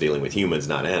 even though it's dealing with humans,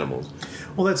 not animals.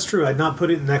 Well, that's true. I'd not put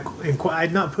it in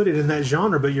that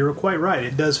genre, but you're quite right.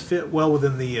 It does fit well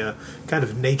within the kind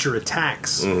of nature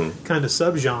attacks kind of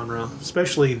subgenre,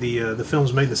 especially the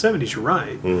films made in the 70s. You're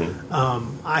right.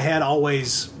 I had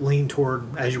always leaned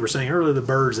toward, as you were saying earlier, the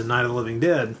birds and Night of the Living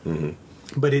Dead,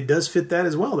 but it does fit that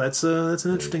as well. That's an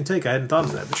interesting take. I hadn't thought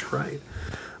of that, but you're right.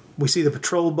 We see the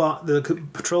patrol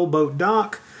boat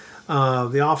dock.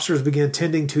 The officers begin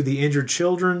tending to the injured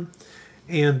children.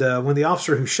 And when the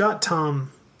officer who shot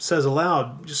Tom says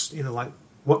aloud, just,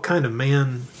 what kind of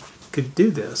man could do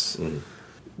this?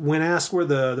 When asked where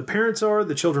the parents are,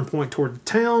 the children point toward the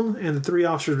town, and the three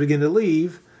officers begin to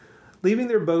leave, leaving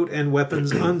their boat and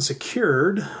weapons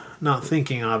unsecured, not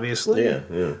thinking, obviously.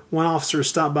 Yeah. One officer is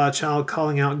stopped by a child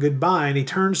calling out goodbye, and he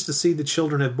turns to see the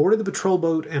children have boarded the patrol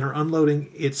boat and are unloading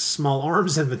its small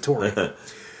arms inventory.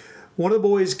 One of the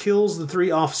boys kills the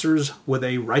three officers with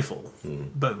a rifle.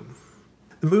 Boom.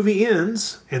 The movie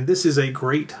ends, and this is a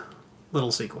great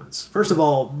little sequence. First of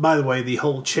all, by the way, the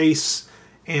whole chase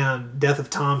and death of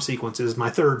Tom sequence is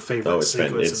my third favorite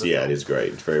sequence. It is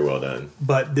great. It's very well done.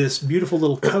 But this beautiful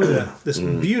little coda,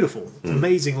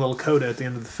 amazing little coda at the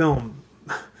end of the film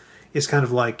is kind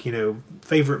of like,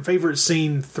 favorite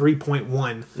scene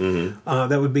 3.1.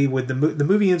 That would be with the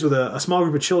movie ends with a small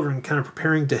group of children kind of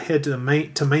preparing to head to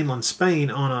mainland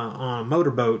Spain on a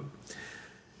motorboat,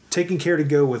 taking care to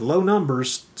go with low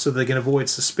numbers so they can avoid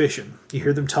suspicion. You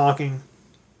hear them talking.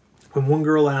 When one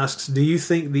girl asks, "Do you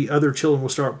think the other children will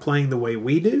start playing the way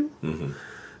we do?"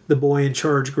 The boy in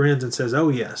charge grins and says, "Oh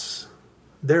yes,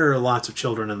 there are lots of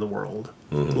children in the world,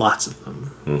 lots of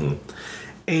them."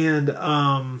 And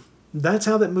that's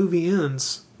how that movie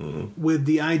ends, with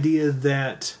the idea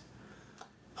that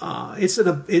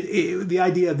the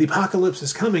idea of the apocalypse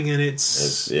is coming, and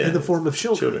it's in the form of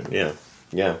children. Yeah.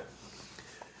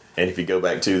 And if you go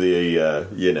back to the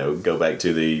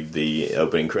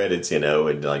opening credits,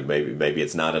 and like maybe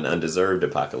it's not an undeserved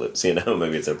apocalypse,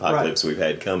 maybe it's an apocalypse we've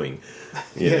had coming,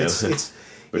 it's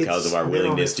because of our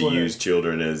willingness to use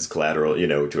children as collateral,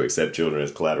 to accept children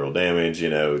as collateral damage,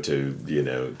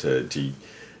 to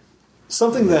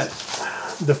something that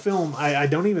the film I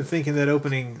don't even think in that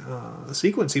opening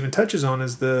sequence even touches on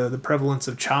is the prevalence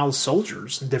of child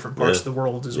soldiers in different parts of the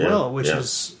world as well, which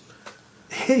is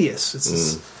hideous.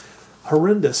 It's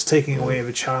horrendous, taking away of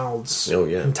a child's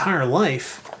entire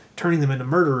life, turning them into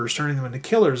murderers, turning them into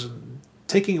killers, and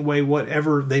taking away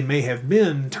whatever they may have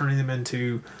been, turning them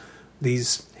into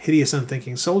these hideous,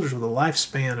 unthinking soldiers with a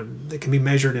lifespan that can be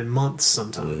measured in months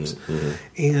sometimes.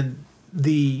 And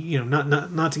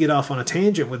not to get off on a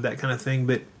tangent with that kind of thing,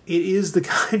 but it is the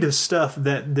kind of stuff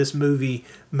that this movie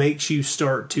makes you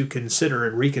start to consider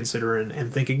and reconsider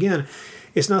and think again.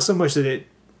 It's not so much that it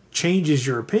changes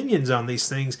your opinions on these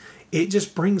things, it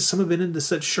just brings some of it into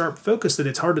such sharp focus that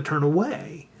it's hard to turn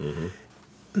away.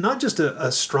 Not just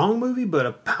a strong movie, but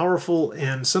a powerful,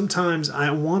 and sometimes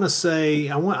I want to say,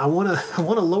 I want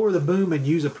to lower the boom and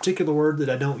use a particular word that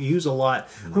I don't use a lot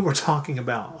when we're talking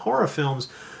about horror films,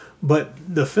 but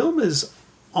the film is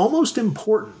almost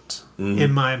important,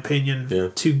 in my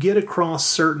opinion, to get across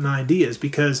certain ideas,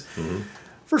 because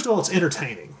first of all, it's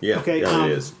entertaining. It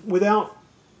is. Without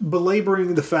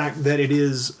belaboring the fact that it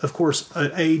is, of course,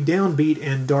 a downbeat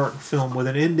and dark film with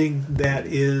an ending that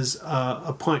is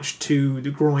a punch to the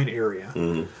groin area.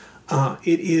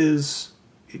 It's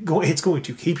going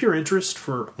to keep your interest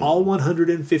for all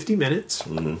 150 minutes.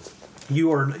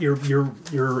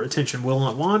 Your attention will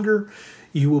not wander.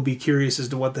 You will be curious as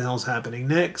to what the hell's happening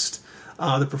next.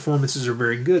 The performances are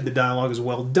very good. The dialogue is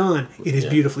well done. It is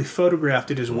beautifully photographed.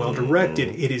 It is well directed.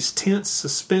 It is tense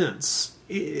suspense.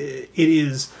 It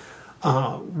is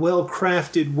well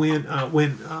crafted when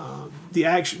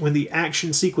the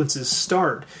action sequences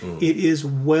start. It is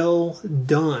well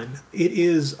done. It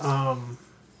is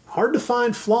hard to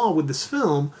find flaw with this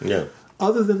film,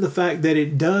 other than the fact that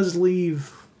it does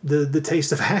leave the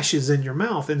taste of ashes in your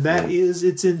mouth, and that is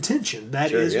its intention.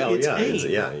 That is its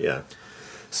aim.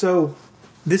 So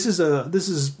this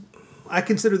is I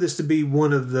consider this to be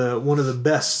one of the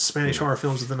best Spanish horror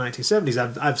films of the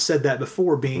 1970s. I've said that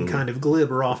before, being kind of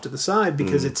glib or off to the side,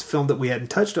 because it's a film that we hadn't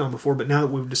touched on before. But now that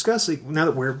we're discussing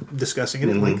it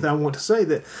at length, I want to say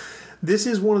that this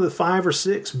is one of the 5 or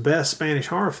 6 best Spanish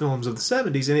horror films of the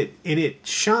 70s, and it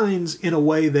shines in a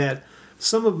way that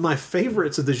some of my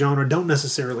favorites of the genre don't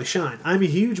necessarily shine. I'm a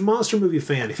huge monster movie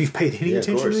fan. If you've paid any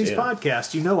attention to these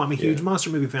podcasts, you know I'm a huge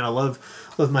monster movie fan. I love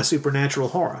my supernatural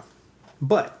horror.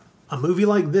 But a movie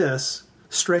like this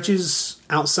stretches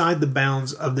outside the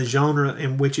bounds of the genre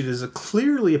in which it is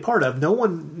clearly a part of. No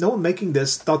one making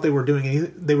this thought they were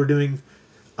doing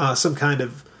some kind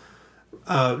of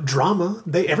drama.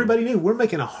 Everybody knew we're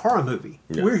making a horror movie.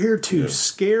 We're here to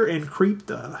scare and creep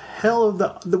the hell of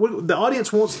the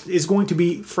audience is going to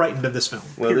be frightened of this film.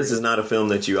 Well, this is not a film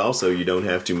that you don't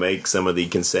have to make some of the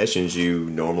concessions you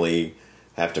normally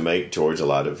have to make towards a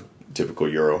lot of typical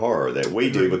Euro horror that we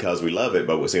do because we love it,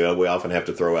 but we often have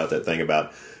to throw out that thing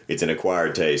about it's an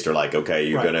acquired taste, or like, okay,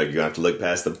 you're gonna have to look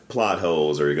past the plot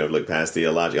holes, or you're gonna look past the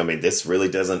illogic. I mean, this really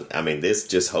doesn't. I mean, this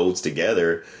just holds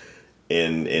together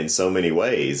in so many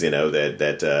ways, that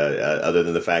other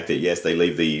than the fact that yes, they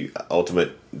leave a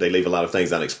lot of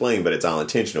things unexplained, but it's all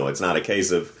intentional. It's not a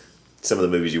case of some of the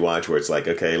movies you watch where it's like,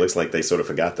 okay, it looks like they sort of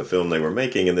forgot the film they were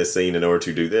making in this scene in order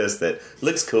to do this that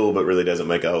looks cool but really doesn't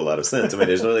make a whole lot of sense. I mean,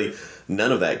 there's really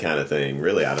none of that kind of thing,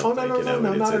 really, I don't think.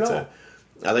 Not at all.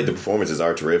 I think the performances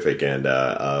are terrific, and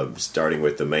starting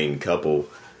with the main couple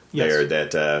there,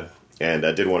 and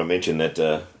I did want to mention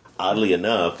that, oddly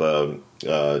enough,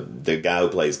 the guy who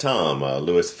plays Tom,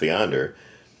 Louis Fiander,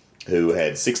 who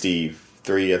had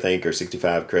 63, I think, or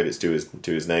 65 credits to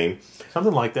his name.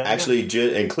 Something like that. Actually,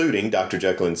 including Dr.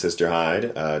 Jekyll and Sister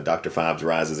Hyde, Dr. Fobbs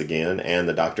Rises Again, and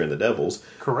The Doctor and the Devils.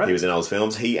 Correct. He was in all those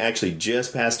films. He actually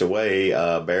just passed away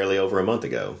barely over a month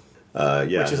ago.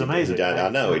 Which is amazing. He died, I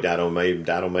know. He died on May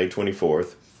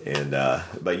 24th. And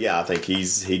but yeah, I think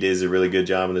he does a really good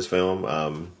job in this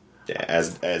film.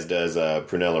 As does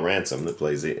Prunella Ransom, that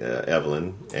plays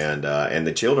Evelyn, and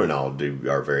the children all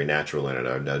are very natural in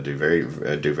it. Do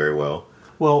very well.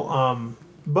 Well,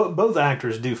 both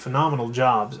actors do phenomenal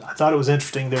jobs. I thought it was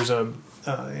interesting. There's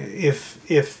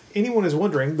if anyone is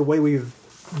wondering, the way we've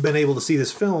been able to see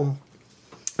this film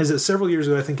is that several years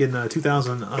ago, I think in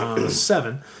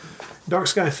 2007, Dark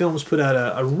Sky Films put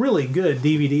out a really good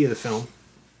DVD of the film.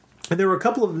 And there were a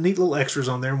couple of neat little extras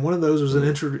on there, and one of those was an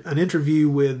interview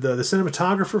with the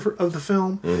cinematographer of the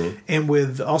film,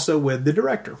 and also with the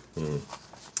director.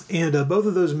 And both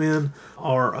of those men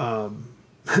are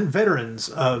veterans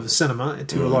of cinema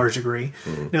to a large degree.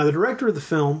 Now, the director of the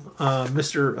film,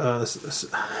 Mr.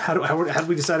 How do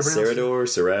we decide to pronounce it? Serrador.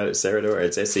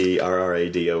 It's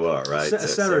Serrador, right?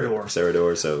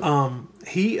 Serrador.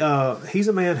 So he's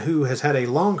a man who has had a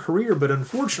long career, but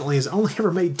unfortunately has only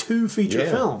ever made 2 feature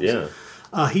films. Yeah.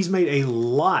 He's made a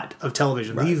lot of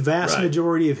television. The vast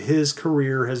majority of his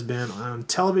career has been on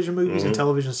television movies and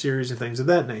television series and things of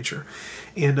that nature.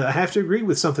 And I have to agree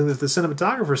with something that the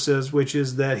cinematographer says, which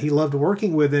is that he loved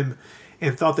working with him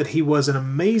and thought that he was an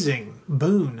amazing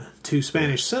boon to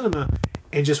Spanish cinema,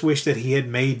 and just wished that he had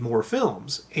made more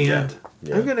films. And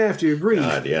I'm going to have to agree.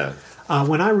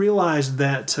 When I realized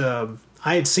that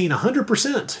I had seen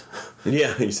 100%.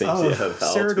 Yeah, you see,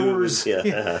 Serrador's.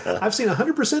 I've seen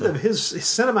 100% of his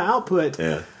cinema output.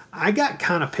 I got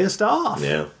kind of pissed off.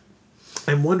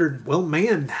 And wondered, well,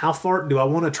 man, how far do I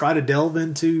want to try to delve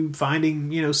into finding,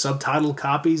 subtitled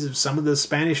copies of some of the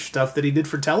Spanish stuff that he did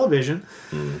for television?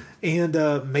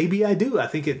 And maybe I do. I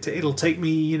think it'll take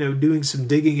me, doing some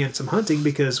digging and some hunting,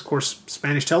 because, of course,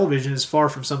 Spanish television is far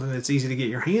from something that's easy to get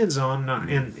your hands on,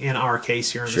 in our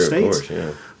case here in the States. Of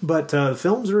course, But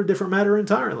films are a different matter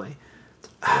entirely.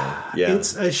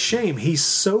 It's a shame. He's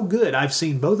so good. I've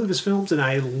seen both of his films, and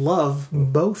I love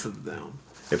both of them.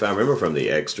 If I remember from the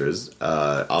extras,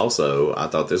 also, I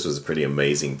thought this was a pretty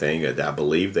amazing thing. I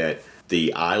believe that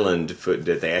the island,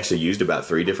 that they actually used about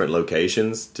 3 different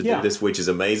locations to do this, which is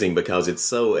amazing because it's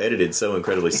so edited so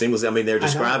incredibly seamlessly. I mean, they're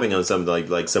describing on some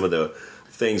like some of the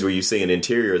things where you see an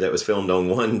interior that was filmed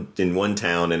in one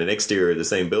town and an exterior of the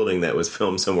same building that was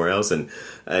filmed somewhere else, and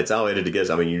it's all edited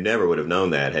together. I mean, you never would have known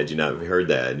that had you not heard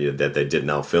that they did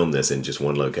not film this in just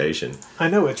one location. I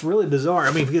know, it's really bizarre.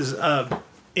 I mean, because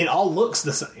it all looks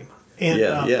the same. And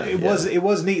it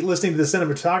was neat listening to the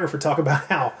cinematographer talk about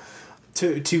how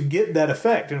to get that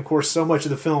effect. And of course, so much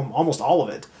of the film, almost all of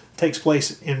it, takes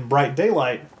place in bright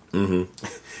daylight. Mm-hmm.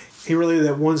 He related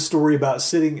that one story about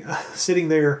sitting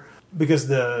there because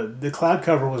the cloud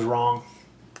cover was wrong.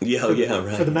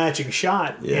 Right. For the matching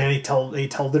shot, and he told the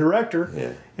director,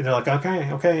 and they're like,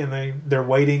 okay, and they're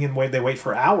waiting and they wait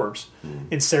for hours,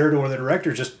 and Sarador, the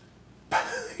director, just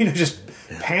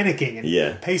panicking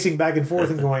and pacing back and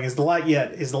forth and going, is the light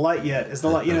yet? Is the light yet? Is the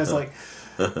light? It's like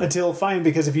until fine,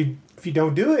 because if you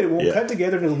don't do it, it won't cut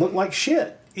together and it'll look like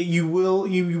shit. You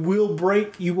will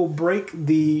break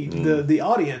the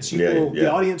audience.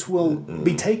 The audience will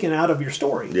be taken out of your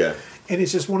story. Yeah. And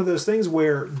it's just one of those things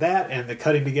where that and the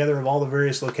cutting together of all the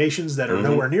various locations that are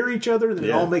nowhere near each other, that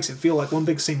it all makes it feel like one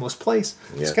big seamless place.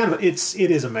 Yeah. It's kind of it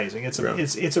is amazing. It's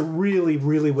a really,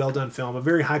 really well done film, a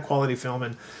very high quality film,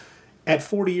 and at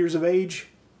 40 years of age,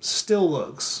 still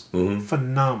looks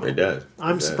phenomenal. It does.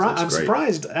 I'm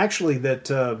surprised actually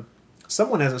that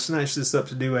someone hasn't snatched this up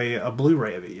to do a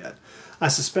Blu-ray of it yet. I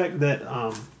suspect that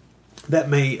that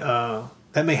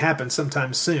may happen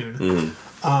sometime soon.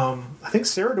 I think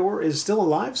Sarador is still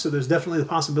alive, so there's definitely the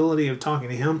possibility of talking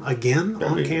to him again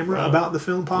on camera about the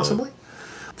film, possibly.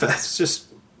 Yeah.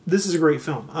 This is a great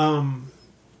film.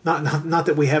 Not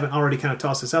that we haven't already kind of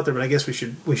tossed this out there, but I guess we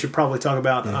should probably talk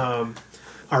about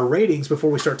our ratings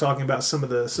before we start talking about some of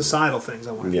the societal things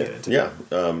I want to get into.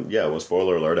 Well,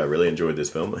 spoiler alert, I really enjoyed this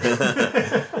film.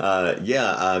 But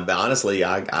honestly,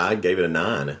 I gave it a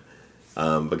 9.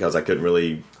 Because I couldn't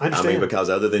really, because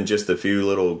other than just the few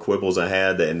little quibbles I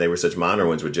had, and they were such minor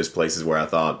ones with just places where I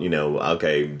thought,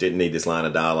 didn't need this line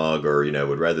of dialogue, or,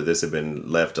 would rather this have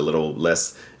been left a little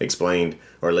less explained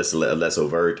or less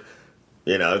overt.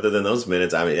 Other than those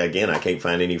minutes, again, I can't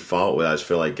find any fault with it. I just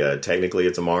feel like technically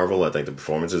it's a marvel. I think the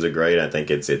performances are great. I think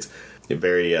it's a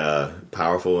very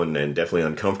powerful and definitely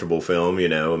uncomfortable film.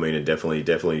 It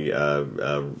definitely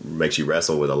makes you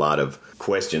wrestle with a lot of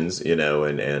questions,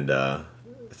 and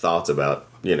thoughts about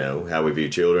how we view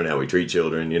children, how we treat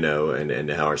children,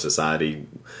 and how our society,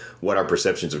 what our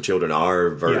perceptions of children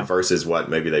are versus what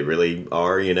maybe they really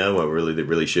are, what they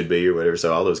really should be or whatever.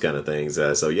 So all those kind of things.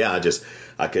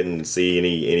 I couldn't see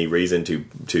any reason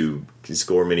to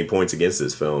score many points against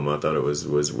this film. I thought it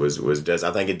was just,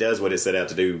 I think it does what it set out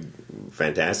to do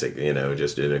fantastic,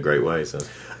 just in a great way. So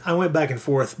I went back and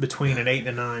forth between an 8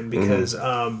 and a 9 because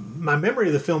my memory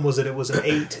of the film was that it was an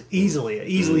 8, easily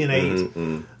an 8.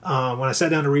 When I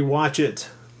sat down to rewatch it,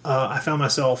 I found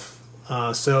myself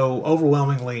so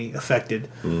overwhelmingly affected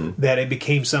that it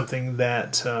became something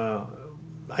that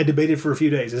I debated for a few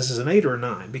days. This is an 8 or a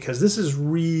 9 because this is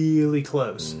really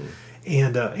close.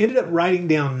 And ended up writing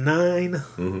down 9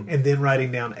 and then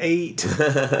writing down 8.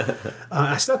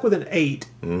 I stuck with an 8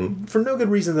 for no good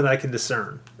reason that I can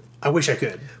discern. I wish I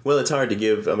could. Well, it's hard to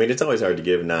give. It's always hard to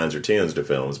give 9s or 10s to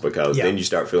films because then you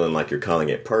start feeling like you're calling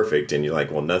it perfect, and you're like,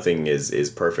 well, nothing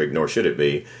is perfect, nor should it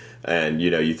be. And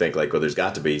you think like, well, there's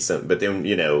got to be some. But then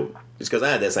it's because I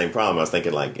had that same problem. I was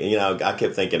thinking like, I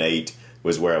kept thinking 8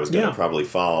 was where I was going to probably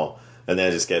fall. And then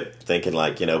I just kept thinking,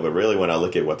 like, but really when I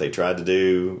look at what they tried to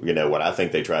do, what I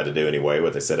think they tried to do anyway,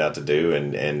 what they set out to do,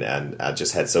 and I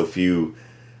just had so few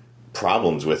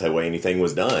problems with the way anything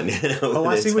was done.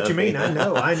 I see what you mean. I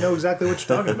know exactly what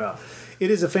you're talking about. It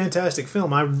is a fantastic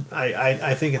film.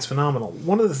 I think it's phenomenal.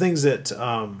 One of the things that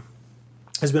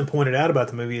has been pointed out about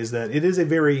the movie is that it is a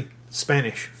very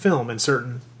Spanish film in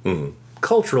certain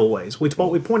cultural ways. We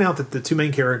point out that the two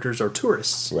main characters are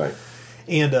tourists. Right.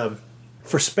 And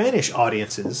for Spanish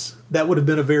audiences, that would have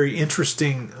been a very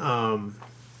interesting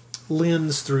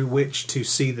lens through which to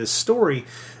see this story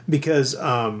because,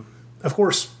 of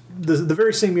course, the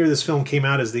very same year this film came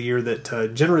out is the year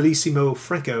that Generalissimo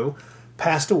Franco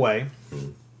passed away.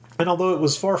 And although it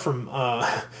was far from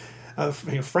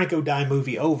Franco die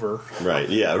movie over. Right,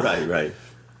 yeah, right.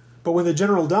 But when the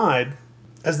general died,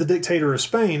 as the dictator of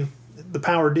Spain, the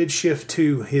power did shift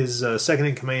to his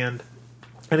second-in-command.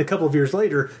 And a couple of years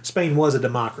later, Spain was a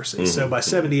democracy. So by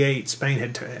 78, Spain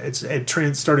had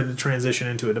started to transition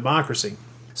into a democracy.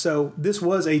 So this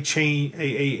was a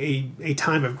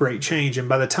time of great change. And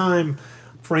by the time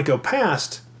Franco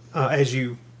passed, as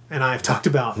you and I have talked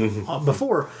about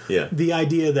before, the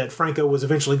idea that Franco was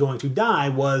eventually going to die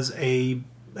was a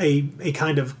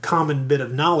kind of common bit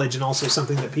of knowledge, and also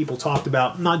something that people talked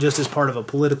about, not just as part of a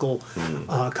political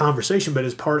conversation, but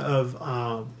as part of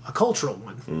a cultural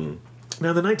one. Now,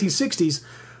 in the 1960s,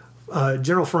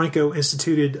 General Franco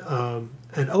instituted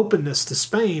an openness to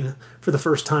Spain for the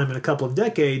first time in a couple of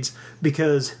decades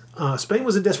because Spain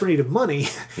was in desperate need of money,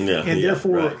 and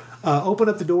therefore open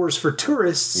up the doors for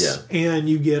tourists, and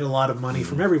you get a lot of money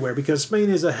from everywhere, because Spain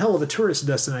is a hell of a tourist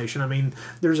destination. I mean,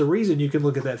 there's a reason you can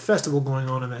look at that festival going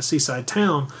on in that seaside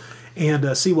town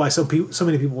and see why so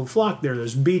many people would flock there.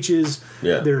 There's beaches,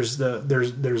 there's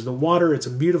the water. It's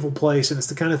a beautiful place, and it's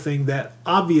the kind of thing that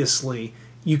obviously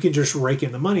you can just rake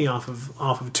in the money off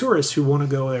of tourists who want to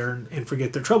go there and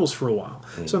forget their troubles for a while.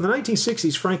 So in the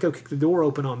 1960s, Franco kicked the door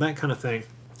open on that kind of thing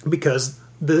because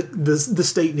the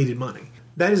state needed money.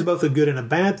 That is both a good and a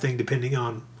bad thing depending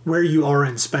on where you are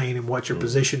in Spain and what your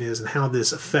position is and how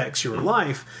this affects your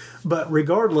life. But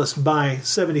regardless, by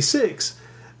 76,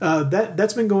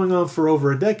 that's been going on for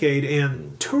over a decade,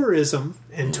 and tourism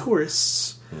and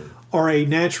tourists are a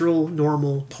natural,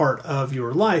 normal part of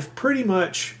your life pretty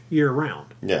much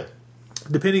year-round. Yeah.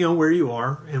 Depending on where you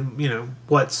are and,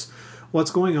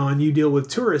 what's going on, you deal with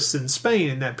tourists in Spain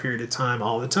in that period of time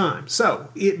all the time. So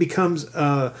it becomes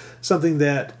something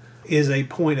that is a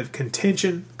point of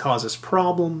contention, causes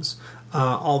problems,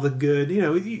 all the good.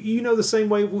 The same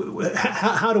way.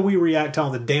 How do we react to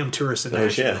all the damn tourists in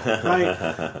Nashville?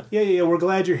 Right? Yeah. We're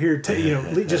glad you're here.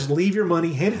 Just leave your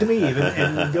money, hand it to me, even,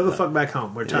 and go the fuck back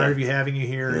home. We're tired of you having you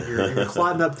here. You're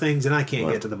clotting up things, and I can't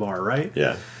get to the bar. Right?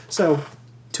 Yeah. So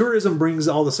tourism brings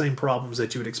all the same problems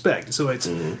that you would expect. So it's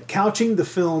couching the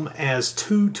film as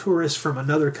two tourists from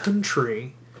another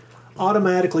country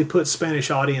automatically puts Spanish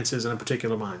audiences in a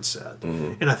particular mindset,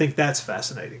 and I think that's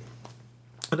fascinating.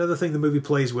 Another thing the movie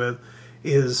plays with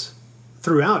is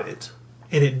throughout it,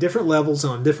 and at different levels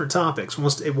and on different topics,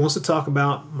 it wants to talk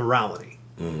about morality.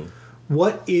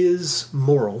 What is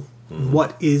moral?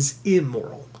 What is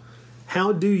immoral?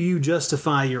 How do you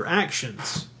justify your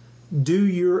actions? Do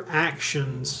your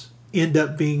actions end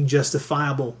up being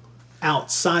justifiable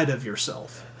outside of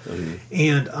yourself?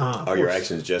 And are your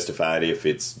actions justified if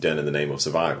it's done in the name of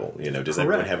survival? Does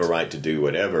everyone have a right to do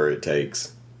whatever it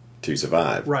takes to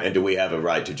survive? Right. And do we have a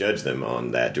right to judge them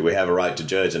on that? Do we have a right to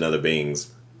judge another being's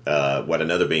what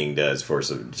another being does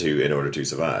in order to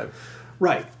survive?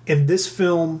 Right. And this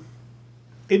film,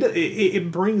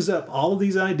 it brings up all of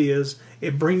these ideas.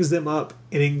 It brings them up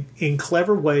in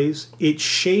clever ways. It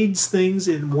shades things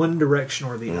in one direction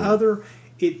or the other.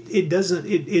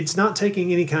 It's not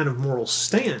taking any kind of moral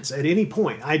stance at any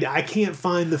point. I can't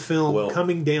find the film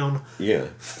coming down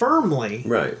firmly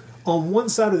on one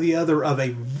side or the other of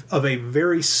a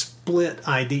very split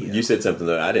idea. You said something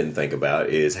that I didn't think about,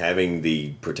 is having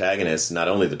the protagonist, not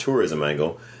only the tourism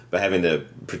angle, but having the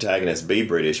protagonist be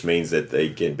British means that they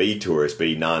can be tourists,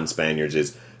 be non-Spaniards,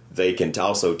 is they can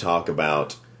also talk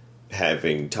about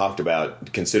having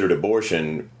considered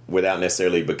abortion without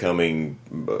necessarily becoming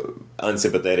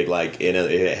unsympathetic. Like,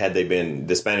 had they been,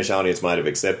 the Spanish audience might have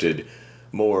accepted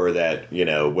more that,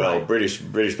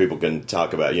 British people can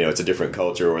talk about, it's a different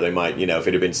culture, or they might, if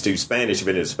it had been two Spanish, if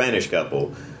it had been a Spanish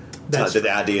couple,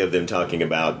 the idea of them talking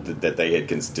about that they had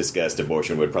discussed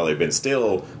abortion would probably have been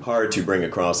still hard to bring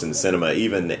across in cinema,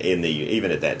 even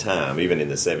at that time, even in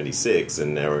the 76,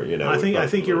 and I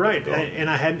think you're right,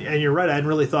 and you're right. I hadn't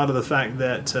really thought of the fact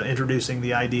that introducing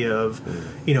the idea of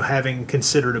having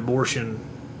considered abortion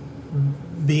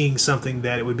being something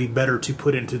that it would be better to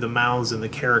put into the mouths and the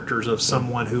characters of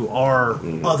someone who are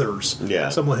others,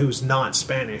 someone who's not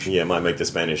Spanish. Yeah, it might make the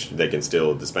Spanish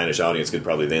audience could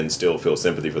probably then still feel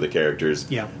sympathy for the characters.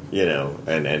 Yeah,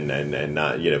 and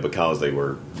not because they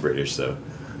were British. So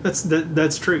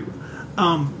that's true.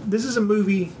 This is a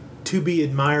movie to be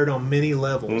admired on many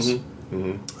levels.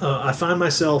 I find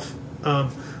myself.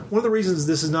 One of the reasons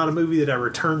this is not a movie that I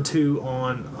return to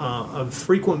on a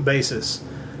frequent basis.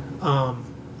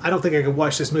 I don't think I could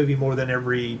watch this movie more than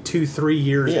every 2-3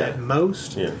 years at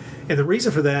most. Yeah. And the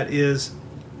reason for that is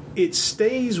it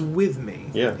stays with me.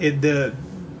 Yeah.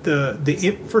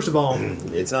 First of all,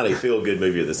 it's not a feel-good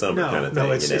movie of the summer kind of thing.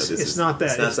 No, it's not that.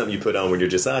 It's not something you put on when you're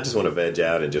just, I just want to veg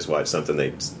out and just watch something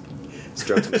that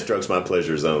strokes my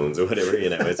pleasure zones or whatever.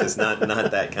 It's just not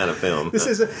that kind of film. This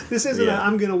isn't.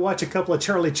 I'm going to watch a couple of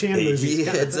Charlie Chan movies.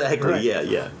 Yeah, exactly. Right.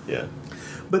 Yeah.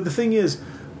 But the thing is,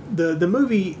 the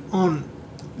movie on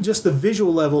just the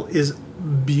visual level is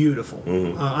beautiful.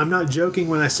 I'm not joking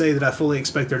when I say that I fully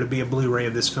expect there to be a Blu-ray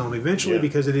of this film eventually,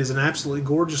 because it is an absolutely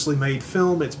gorgeously made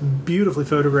film. It's beautifully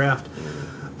photographed,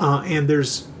 and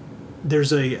there's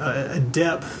a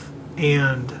depth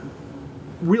and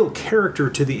real character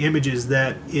to the images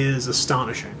that is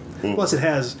astonishing. Plus, it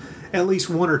has at least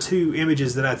one or two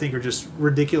images that I think are just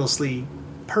ridiculously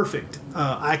perfect,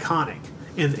 iconic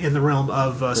in the realm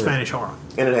of Spanish horror.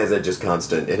 And it has that just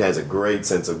constant. It has a great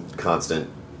sense of constant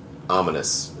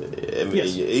ominous. I mean,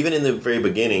 even in the very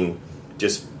beginning,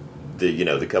 just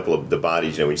the couple of the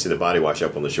bodies, when you see the body wash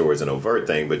up on the shore is an overt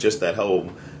thing, but just that whole,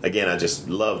 again, I just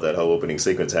love that whole opening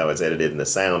sequence, how it's edited, and the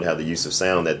sound, how the use of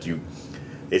sound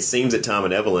it seems that Tom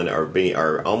and Evelyn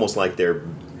are almost like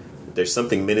there's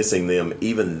something menacing them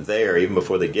even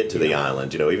before they get to the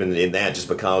island, even in that, just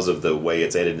because of the way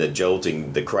it's edited, the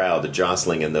jolting, the crowd, the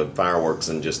jostling, and the fireworks,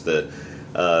 and just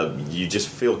you just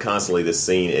feel constantly this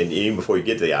scene, and even before you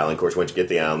get to the island, of course, once you get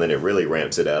to the island, then it really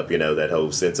ramps it up, that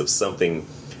whole sense of something.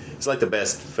 It's like the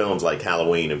best films like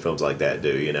Halloween and films like that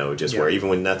do, just where even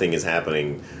when nothing is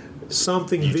happening,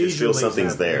 something you just feel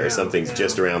something's there, yeah, something's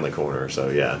just around the corner, so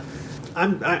yeah.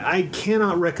 I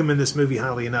cannot recommend this movie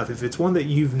highly enough. If it's one that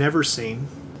you've never seen,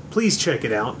 please check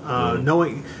it out.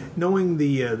 Knowing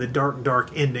the dark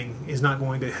ending is not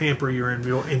going to hamper your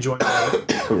enjoyment of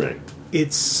it. Right.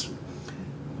 It's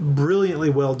brilliantly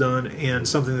well done, and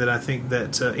something that I think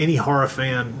that any horror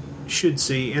fan should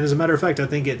see. And as a matter of fact, I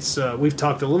think it's we've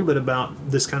talked a little bit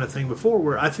about this kind of thing before,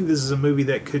 where I think this is a movie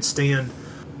that could stand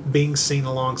being seen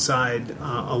alongside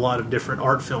a lot of different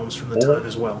art films from the time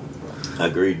as well.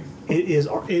 Agreed. It is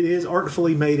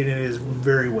artfully made, and it is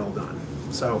very well done.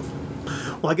 So,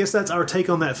 well, I guess that's our take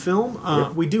on that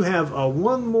film. We do have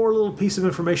one more little piece of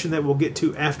information that we'll get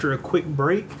to after a quick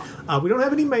break. We don't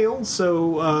have any mail,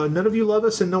 so none of you love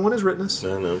us, and no one has written us.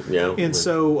 No, yeah. And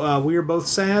so we are both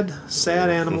sad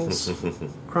animals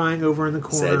crying over in the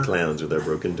corner. Sad clowns with their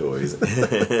broken toys.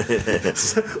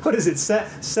 What is it?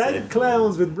 Sad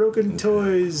clowns with broken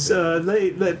toys.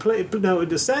 They play. No,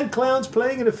 the sad clowns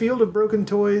playing in a field of broken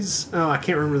toys. Oh, I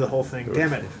can't remember the whole thing.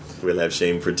 Damn it. We'll have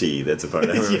shame for tea. That's a part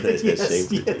of it. Yes.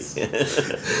 Tea. That's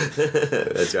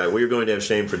right. We're going to have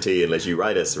shame for tea unless you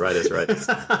write us.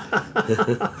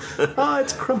 Oh,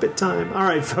 it's crumpet time. All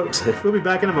right, folks. We'll be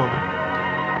back in a moment.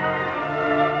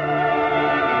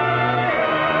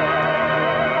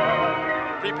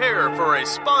 Prepare for a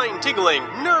spine-tingling,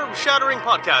 nerve-shattering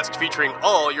podcast featuring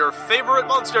all your favorite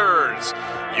monsters.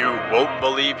 You won't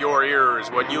believe your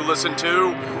ears when you listen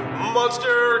to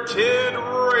Monster Kid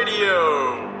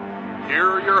Radio. Here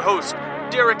are your hosts,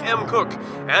 Derek M. Cook,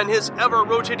 and his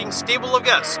ever-rotating stable of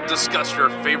guests discuss your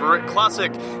favorite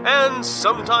classic and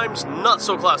sometimes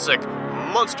not-so-classic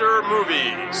monster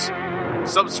movies.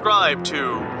 Subscribe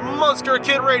to Monster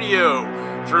Kid Radio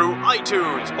through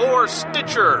iTunes or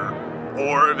Stitcher,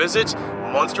 or visit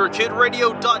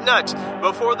MonsterKidRadio.net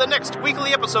before the next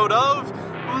weekly episode of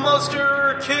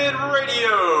Monster Kid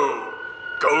Radio.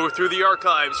 Go through the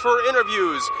archives for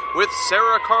interviews with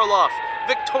Sarah Karloff,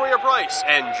 Victoria Price,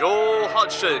 and Joel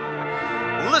Hodgson.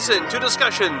 Listen to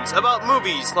discussions about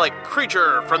movies like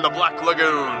Creature from the Black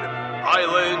Lagoon,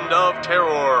 Island of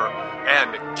Terror,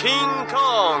 and King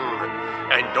Kong.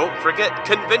 And don't forget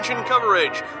convention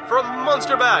coverage from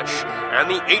Monster Bash and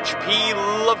the H.P.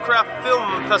 Lovecraft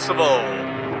Film Festival.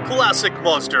 Classic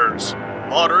monsters,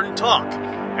 modern talk,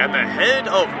 and the head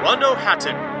of Rondo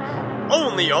Hatton.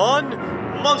 Only on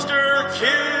Monster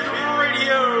Kid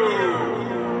Radio.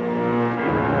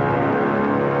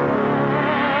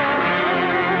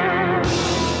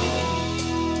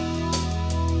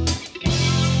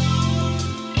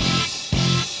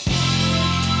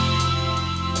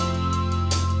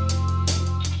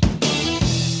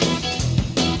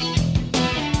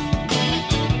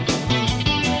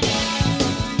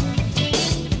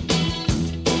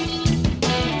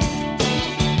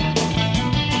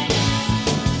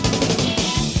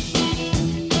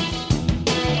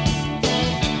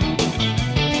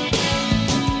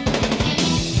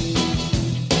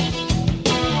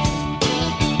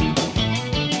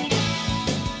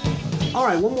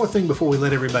 One more thing before we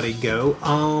let everybody go.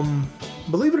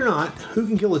 Believe it or not, Who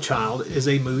Can Kill a Child is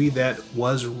a movie that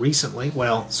was recently,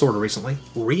 well, sort of recently,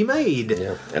 remade.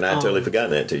 Yeah, and I had totally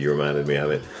forgotten that until you reminded me of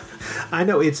it. I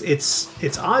know,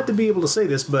 it's odd to be able to say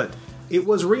this, but it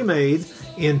was remade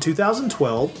in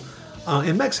 2012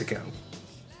 in Mexico.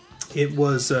 It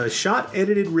was shot,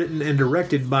 edited, written, and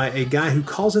directed by a guy who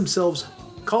calls himself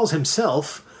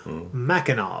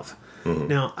Makinov. Mm-hmm.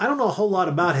 Now, I don't know a whole lot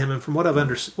about him, and from what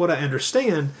I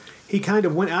understand, he kind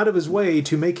of went out of his way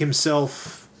to make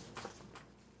himself,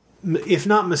 if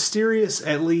not mysterious,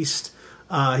 at least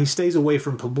he stays away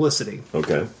from publicity.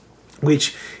 Okay.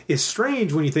 Which is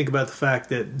strange when you think about the fact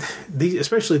that,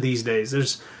 especially these days,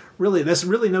 that's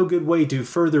really no good way to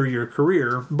further your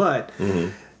career. But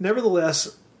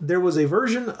nevertheless, there was a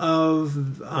version of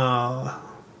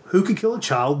Who Could Kill a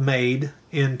Child made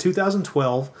in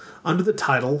 2012 under the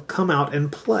title Come Out and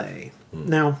Play.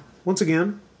 Now, once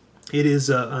again, it is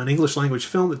an English language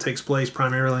film that takes place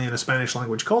primarily in a Spanish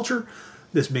language culture,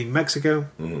 this being Mexico.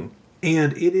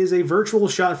 And it is a virtual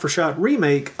shot-for-shot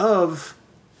remake of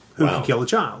Who Can Kill a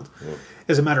Child.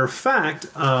 As a matter of fact,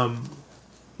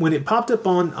 when it popped up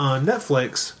on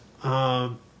Netflix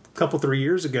a couple, 3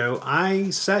 years ago,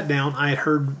 I sat down. I had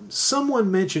heard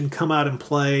someone mention Come Out and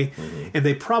Play, and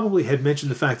they probably had mentioned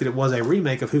the fact that it was a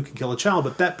remake of Who Can Kill a Child,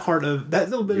 but that part of that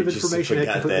little bit of information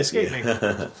had completely escaped me.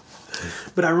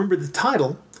 But I remember the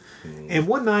title, and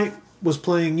one night was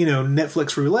playing,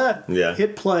 Netflix roulette,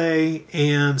 hit play,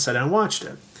 and sat down and watched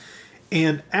it.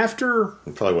 And after...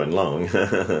 It probably wasn't long.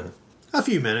 a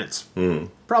few minutes,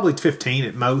 probably 15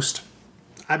 at most,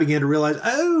 I began to realize,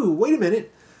 oh, wait a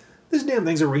minute, this damn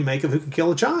thing's a remake of Who Can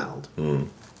Kill a Child.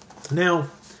 Now,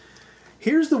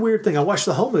 here's the weird thing. I watched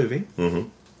the whole movie,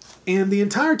 and the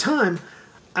entire time,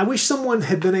 I wish someone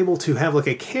had been able to have like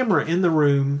a camera in the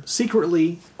room,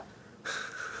 secretly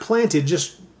planted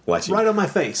just right on my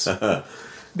face.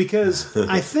 Because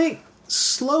I think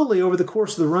slowly over the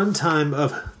course of the runtime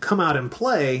of Come Out and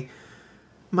Play,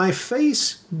 my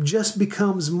face just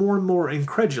becomes more and more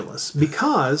incredulous,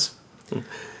 because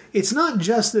it's not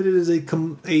just that it is a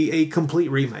complete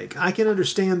remake. I can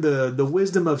understand the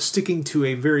wisdom of sticking to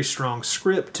a very strong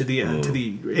script, to the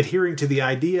adhering to the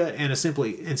idea, and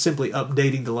simply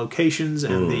updating the locations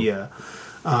and the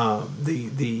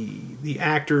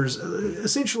actors,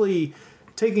 essentially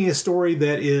taking a story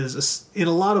that is in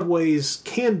a lot of ways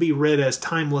can be read as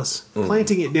timeless,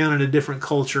 planting it down in a different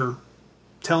culture,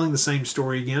 telling the same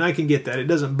story again. I can get that. It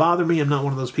doesn't bother me. I'm not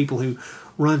one of those people who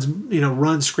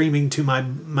runs screaming to my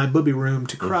booby room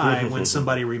to cry when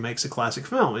somebody remakes a classic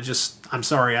film. It just, I'm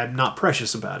sorry, I'm not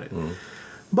precious about it.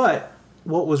 But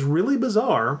what was really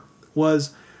bizarre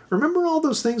was, remember all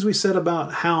those things we said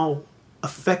about how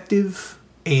effective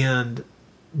and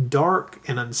dark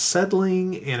and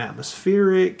unsettling and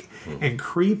atmospheric and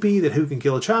creepy that Who Can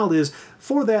Kill a Child is?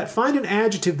 For that, find an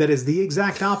adjective that is the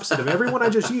exact opposite of everyone I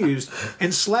just used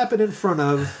and slap it in front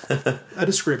of a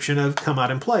description of Come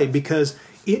Out and Play, because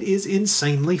it is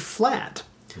insanely flat.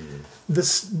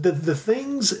 The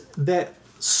things that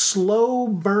slow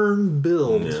burn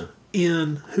build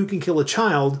in Who Can Kill a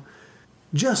Child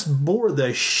just bore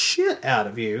the shit out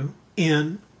of you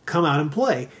in Come Out and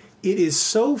Play. It is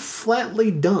so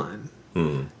flatly done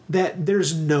that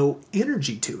there's no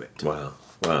energy to it. Wow.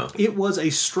 It was a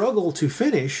struggle to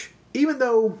finish, even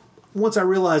though once I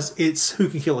realized it's Who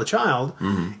Can Kill a Child,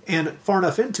 and far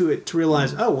enough into it to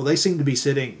realize, oh, well, they seem to be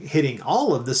hitting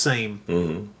all of the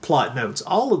same plot notes,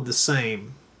 all of the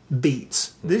same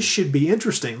beats. This should be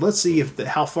interesting. Let's see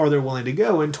how far they're willing to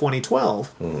go in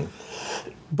 2012.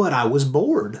 But I was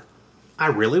bored. I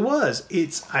really was.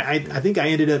 I think I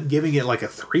ended up giving it like a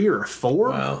 3 or a 4.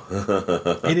 Wow.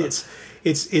 And it's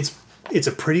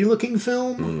a pretty looking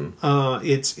film.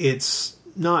 It's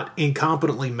not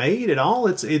incompetently made at all.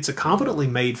 It's a competently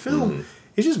made film.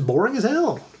 It's just boring as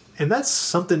hell. And that's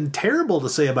something terrible to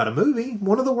say about a movie.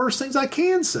 One of the worst things I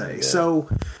can say. Yeah. So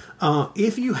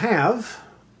if you have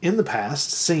in the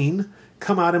past seen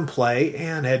Come Out and Play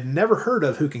and had never heard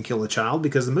of Who Can Kill a Child,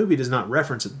 because the movie does not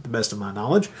reference it to the best of my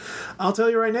knowledge, I'll tell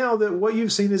you right now that what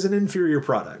you've seen is an inferior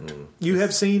product. You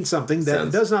have seen something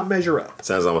that does not measure up.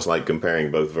 Sounds almost like comparing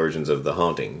both versions of The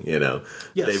Haunting, Yes.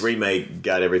 The remake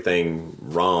got everything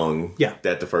wrong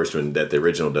that the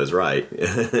original does right.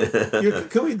 That's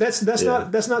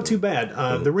not too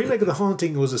bad. The remake of The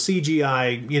Haunting was a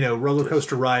CGI, roller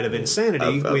coaster ride of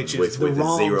insanity, which is the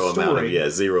wrong story.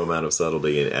 Zero amount of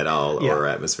subtlety at all. Or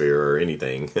atmosphere or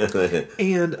anything.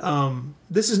 And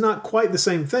this is not quite the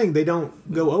same thing. They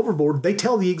don't go overboard. They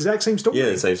tell the exact same story. Yeah,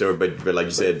 the same story. But like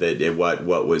you said, that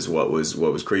what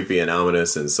was creepy and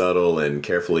ominous and subtle and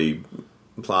carefully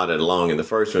plotted along in the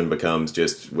first one becomes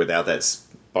just, without that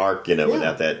spark,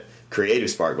 without that creative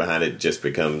spark behind it, just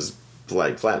becomes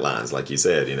like flat lines, like you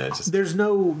said. There's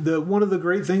one of the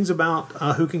great things about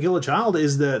Who Can Kill a Child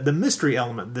is the mystery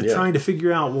element, trying to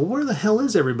figure out, well, where the hell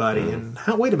is everybody, and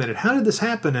wait a minute, how did this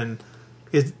happen, and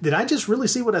did I just really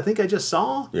see what I think I just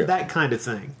saw? That kind of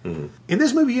thing. In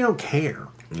this movie, you don't care.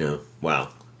 No. Wow.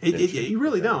 You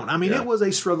really don't. I mean, it was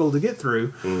a struggle to get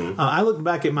through. I looked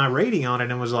back at my rating on it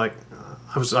and was like,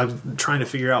 I was trying to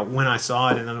figure out when I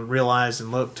saw it, and then I realized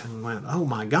and looked and went, oh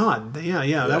my God,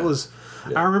 that was.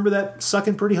 I remember that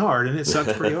sucking pretty hard, and it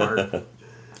sucks pretty hard.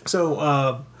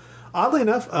 So, oddly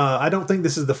enough, I don't think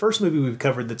this is the first movie we've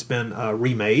covered that's been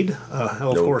remade.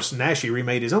 Of course, Naschy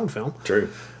remade his own film. True.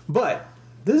 But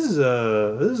this is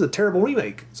a terrible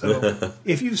remake. So,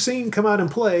 if you've seen Come Out and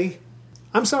Play,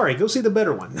 I'm sorry, go see the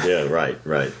better one. Yeah, right.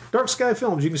 Dark Sky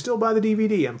Films. You can still buy the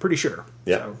DVD, I'm pretty sure.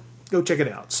 Yeah. So, go check it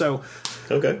out. So,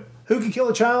 okay. Who Can Kill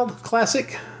a Child?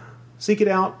 Classic. Seek it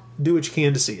out. Do what you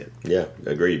can to see it. Yeah,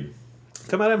 agreed.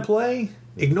 come out and play,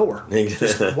 ignore.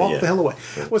 Just walk the hell away.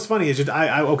 What's funny is,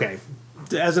 okay,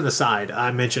 as an aside,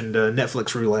 I mentioned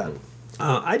Netflix roulette.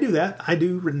 I do that. I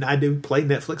do play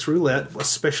Netflix roulette,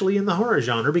 especially in the horror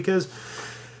genre, because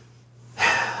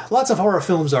lots of horror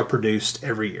films are produced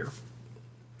every year.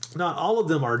 Not all of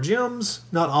them are gems.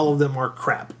 Not all of them are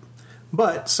crap.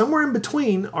 But somewhere in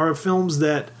between are films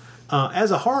that,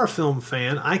 as a horror film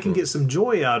fan, I can get some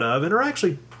joy out of and are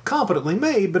actually competently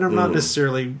made, but are not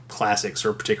necessarily classics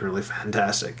or particularly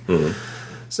fantastic.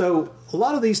 So a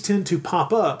lot of these tend to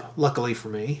pop up, luckily for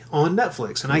me, on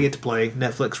Netflix, and I get to play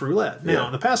Netflix roulette. Now,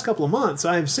 in the past couple of months,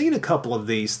 I've seen a couple of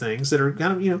these things that are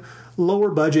kind of, lower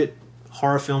budget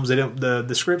horror films. They don't,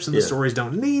 the scripts and the stories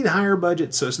don't need higher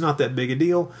budget, so it's not that big a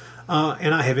deal.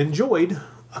 And I have enjoyed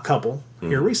a couple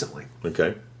here recently.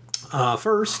 Okay.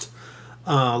 First,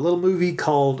 a little movie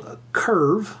called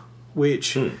Curve,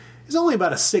 which is only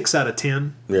about a 6 out of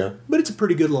 10. Yeah. But it's a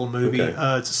pretty good little movie. Okay.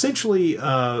 It's essentially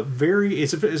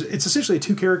it's essentially a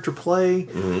 2-character play.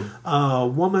 A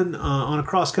woman on a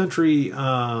cross country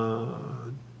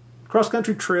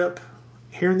trip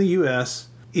here in the U.S.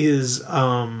 is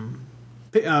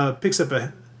picks up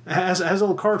has a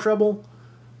little car trouble.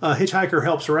 Hitchhiker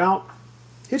helps her out.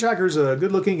 Hitchhiker's a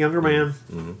good-looking younger man.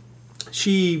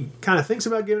 She kind of thinks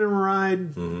about giving him a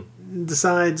ride.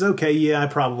 Decides, okay, yeah, I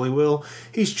probably will.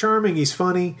 He's charming. He's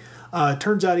funny.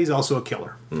 Turns out he's also a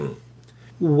killer.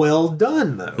 Well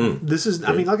done, though. This is,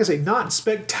 I mean, like I say, not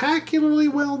spectacularly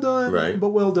well done, but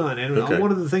well done. And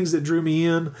one of the things that drew me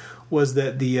in was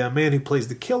that the man who plays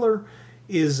the killer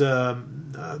is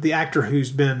the actor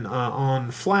who's been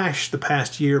on Flash the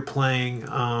past year, playing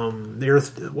the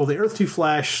Earth 2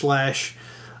 Flash /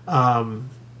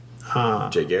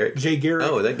 Jay Garrick. Jay Garrick.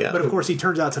 Oh, that guy. But of course, he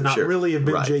turns out to not really have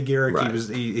been Jay Garrick.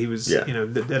 He was Yeah,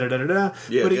 but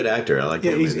good actor. I like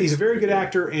him. He's a very good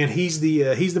actor, and he's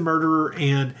the murderer,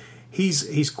 and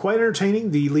he's quite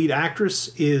entertaining. The lead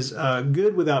actress is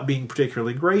good without being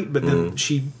particularly great, but then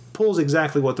she pulls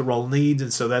exactly what the role needs,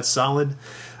 and so that's solid.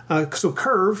 So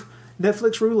Curve,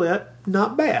 Netflix roulette,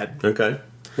 not bad. Okay,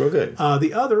 real good.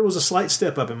 The other was a slight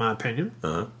step up, in my opinion.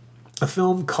 A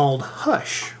film called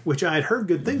Hush, which I had heard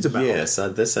good things about. Yes,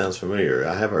 this sounds familiar.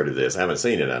 I have heard of this. I haven't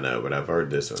seen it, I know, but I've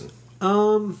heard this one.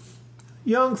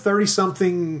 Young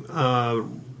 30-something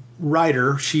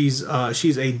writer. She's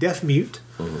a deaf mute.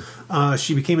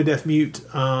 She became a deaf mute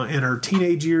in her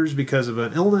teenage years because of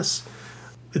an illness.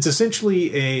 It's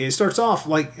essentially it starts off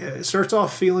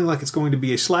feeling like it's going to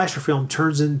be a slasher film,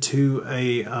 turns into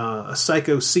a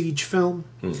psycho siege film.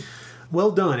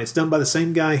 Well done. It's done by the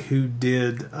same guy who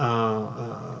did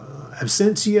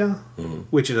Absentia,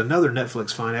 which is another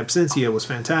Netflix find. Absentia was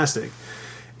fantastic,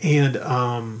 and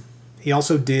he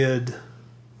also did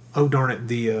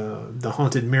the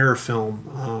Haunted Mirror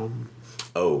film.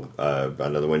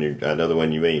 Another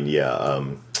one you mean? Yeah.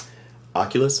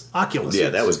 Oculus? Oculus. Yeah,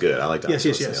 yes. That was good. I liked Oculus.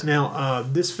 Yes. Yeah. Now,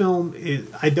 this film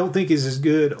I don't think is as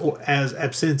good as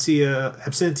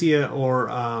Absentia or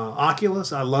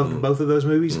Oculus. I loved both of those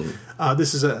movies.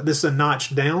 This is a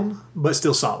notch down, but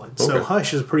still solid. Okay. So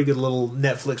Hush is a pretty good little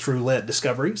Netflix roulette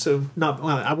discovery. So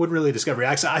I wouldn't really discover it.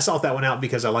 I sought that one out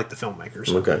because I like the filmmakers.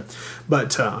 So. Okay.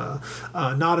 But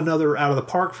not another out of the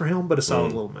park for him, but a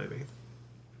solid little movie.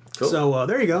 Cool. So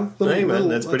there you go.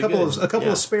 That's pretty good. A couple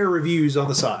of spare reviews on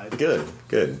the side.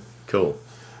 Good. Cool.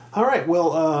 All right.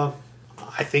 Well,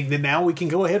 I think that now we can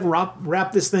go ahead and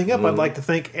wrap this thing up. I'd like to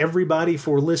thank everybody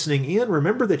for listening in.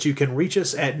 Remember that you can reach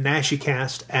us at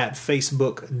NashyCast at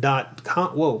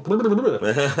Facebook.com. Whoa.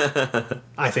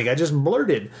 I think I just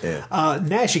blurted. Yeah.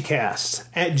 NashyCast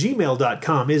at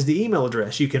gmail.com is the email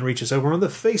address. You can reach us over on the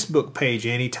Facebook page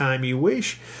anytime you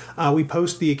wish. We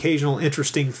post the occasional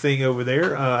interesting thing over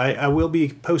there. I will be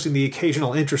posting the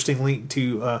occasional interesting link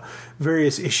to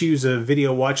various issues of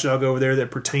Video Watchdog over there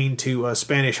that pertain to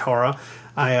Spanish horror.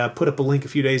 I put up a link a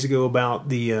few days ago about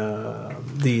the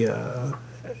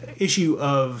issue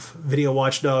of Video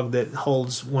Watchdog that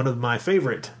holds one of my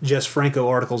favorite Jess Franco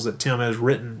articles that Tim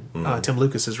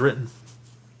Lucas has written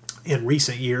in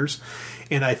recent years.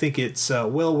 And I think it's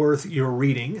well worth your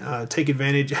reading. Take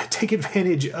advantage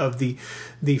of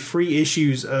the free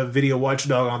issues of Video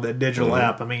Watchdog on that digital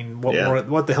app. I mean,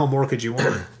 what the hell more could you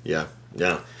want? Yeah.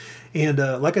 And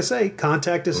like I say,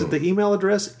 contact us at the email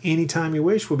address anytime you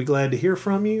wish. We'll be glad to hear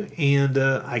from you. And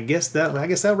I guess that'll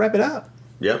wrap it up.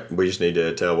 Yep. We just need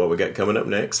to tell what we got coming up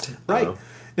next. Right.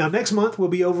 Now, next month we'll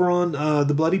be over on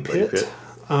the Bloody Pit.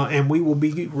 and we will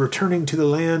be returning to the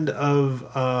land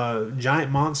of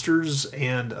giant monsters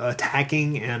and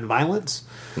attacking and violence.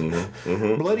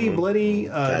 Bloody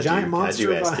giant monster.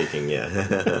 Kaiju ass kicking,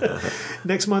 yeah.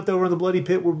 Next month over in the Bloody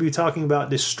Pit, we'll be talking about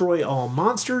Destroy All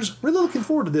Monsters. Really looking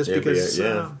forward to this because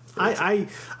I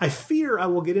fear I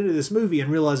will get into this movie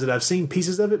and realize that I've seen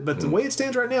pieces of it, but the way it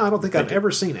stands right now, I don't think I've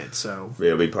ever seen it. So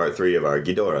it'll be part 3 of our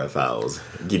Ghidorah files.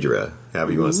 Ghidorah,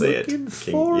 however you want to say it. Looking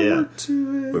forward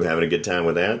to it. We're having a good time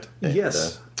with that.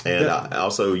 Yes. And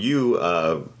also you,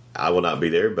 I will not be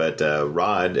there, but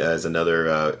Rod has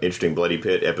another interesting Bloody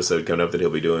Pit episode coming up that he'll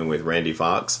be doing with Randy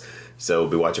Fox. So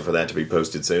we'll be watching for that to be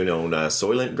posted soon on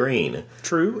Soylent Green.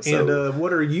 True. So, and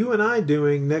what are you and I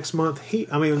doing next month?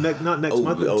 Not next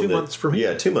month, but 2 months from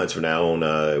here. Yeah, 2 months from now on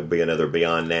will be another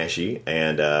Beyond Nashi.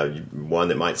 And one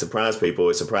that might surprise people.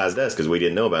 It surprised us because we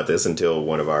didn't know about this until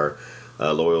one of our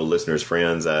loyal listeners'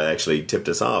 friends actually tipped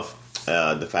us off.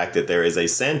 The fact that there is a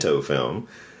Santo film.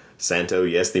 Santo,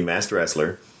 yes, the masked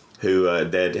wrestler, who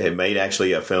that had made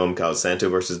actually a film called Santo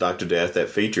vs. Dr. Death that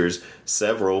features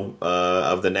several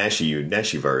of the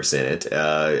Nashi-verse in it.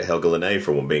 Helga Linnea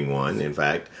for one being one, in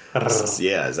fact.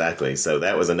 Yeah, exactly. So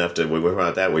that was enough to, we went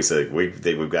about that. We said,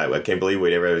 we've got, I can't believe we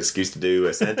never had an excuse to do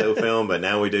a Santo film, but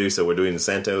now we do. So we're doing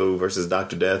Santo vs.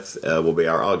 Dr. Death will be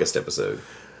our August episode.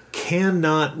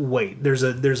 Cannot wait. There's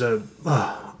a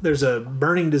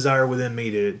burning desire within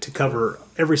me to cover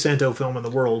every Santo film in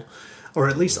the world, or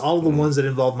at least all of the ones that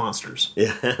involve monsters.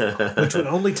 Yeah. Which would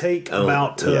only take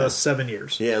about 7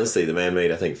 years. Yeah, let's see. The man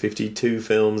made, I think, 52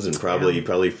 films, and probably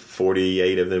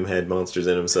 48 of them had monsters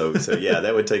in them. So yeah,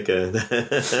 that would take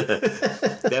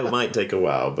that might take a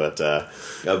while. But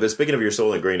speaking of your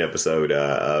Soylent Green episode,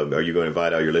 are you going to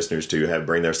invite all your listeners to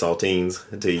bring their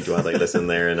saltines to eat while they listen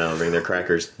there, and bring their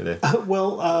crackers?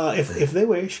 If they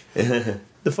wish.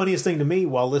 The funniest thing to me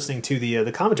while listening to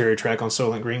the commentary track on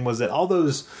Soylent Green was that all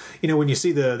those, when you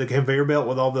see the conveyor belt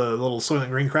with all the little Soylent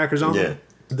Green crackers on them,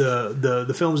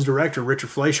 the film's director,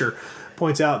 Richard Fleischer,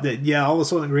 points out that all the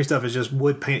Soylent Green stuff is just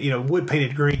wood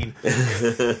painted green. And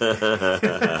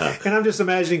I'm just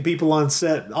imagining people on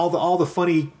set, all the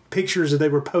funny pictures that they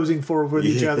were posing for with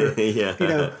each other,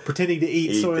 pretending to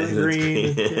eat Soylent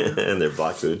Green. And their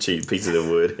blocks of cheap pieces of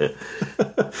wood.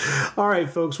 All right,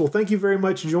 folks. Well, thank you very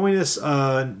much. Join us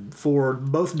for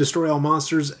both Destroy All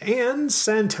Monsters and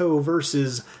Santo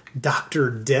versus Dr.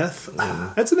 Death.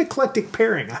 That's an eclectic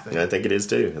pairing, I think. I think it is,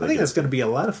 too. I think that's going to be a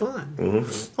lot of fun.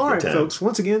 Mm-hmm. All right, folks.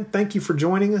 Once again, thank you for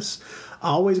joining us.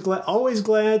 Always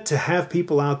glad to have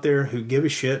people out there who give a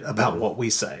shit about what we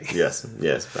say. Yes.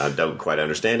 I don't quite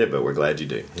understand it, but we're glad you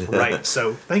do. Right.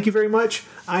 So thank you very much.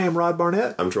 I am Rod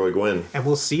Barnett. I'm Troy Gwynn. And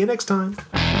we'll see you next time.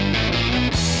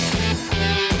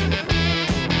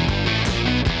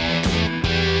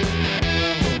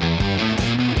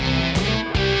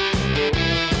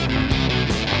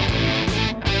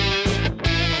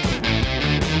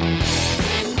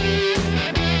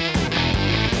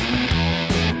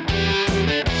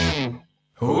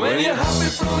 When you're happy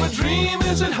from a dream,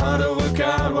 is it hard to work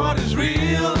out what is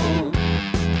real?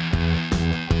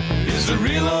 Is the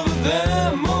real over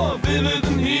there more vivid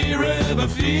than here ever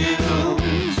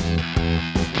feels?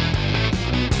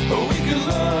 Oh, we could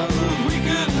love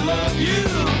you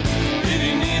if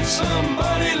you need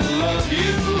somebody to love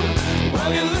you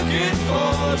while you're looking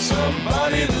for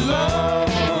somebody to love.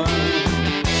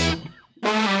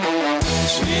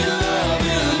 Sweet love,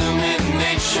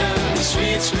 illumination,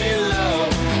 sweet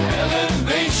love,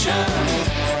 elevation.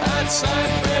 Outside,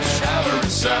 fresh shower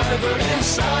inside, but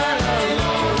inside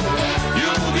alone,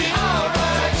 you'll be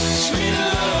alright. Sweet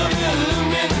love,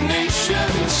 illumination,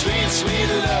 sweet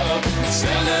love,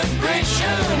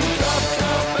 celebration.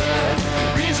 Cup,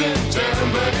 reason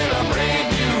turn, but in a brand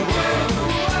new world,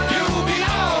 you'll be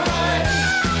alright.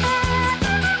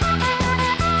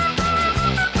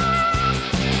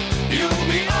 You'll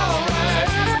be alright.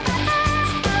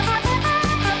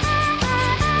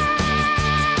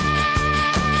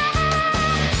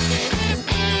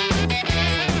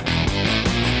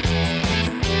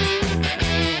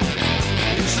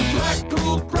 It's a black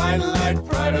pool, bright light,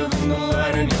 brighter than the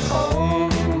light in your home.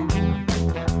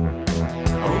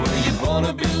 Where you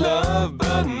wanna be loved,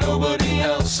 but nobody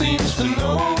else seems to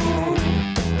know.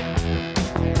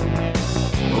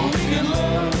 We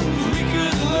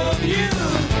could love you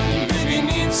if you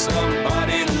need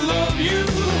somebody to love you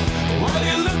while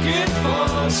you're looking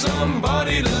for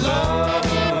somebody to love.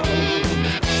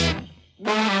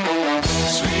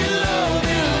 Sweet love,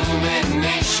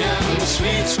 illumination,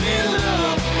 sweet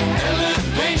love,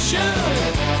 elevation.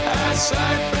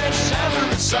 Outside, fresh shower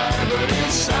inside, but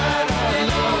inside I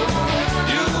know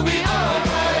you'll be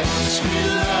alright. Sweet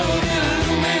love,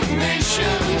 illumination.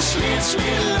 sweet,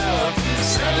 sweet love,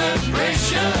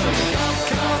 celebration.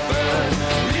 Copper,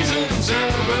 reasons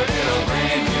are, but in a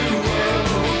brand new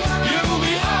world, you'll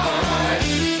be alright.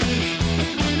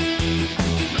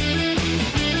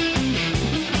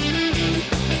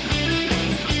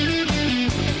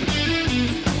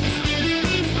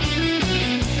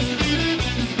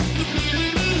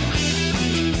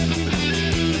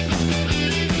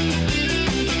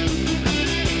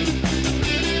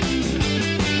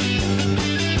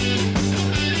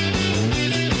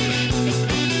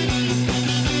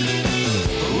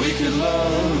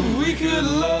 We could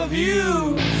love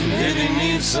you if you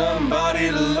need somebody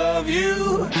to love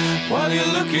you while you're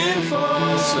looking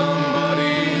for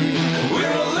somebody.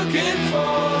 We're all looking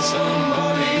for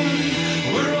somebody.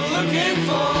 We're all looking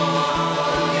for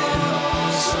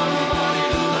somebody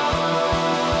to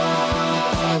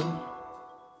love.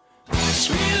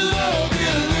 Sweet love,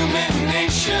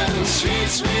 illumination. Sweet,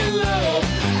 sweet love,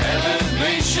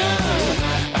 elevation.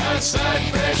 Outside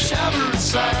fresh,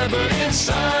 outside, but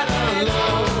inside our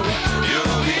love,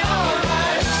 you'll be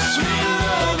alright. Sweet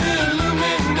love,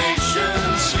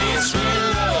 illumination. Sweet, sweet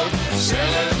love,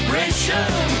 celebration.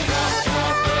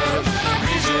 Copper,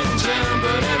 reason turn,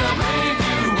 but in a brand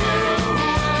new world,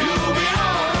 you'll be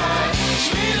alright.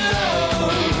 Sweet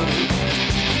love,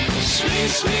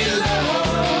 sweet, sweet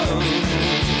love,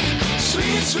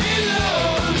 sweet, sweet love.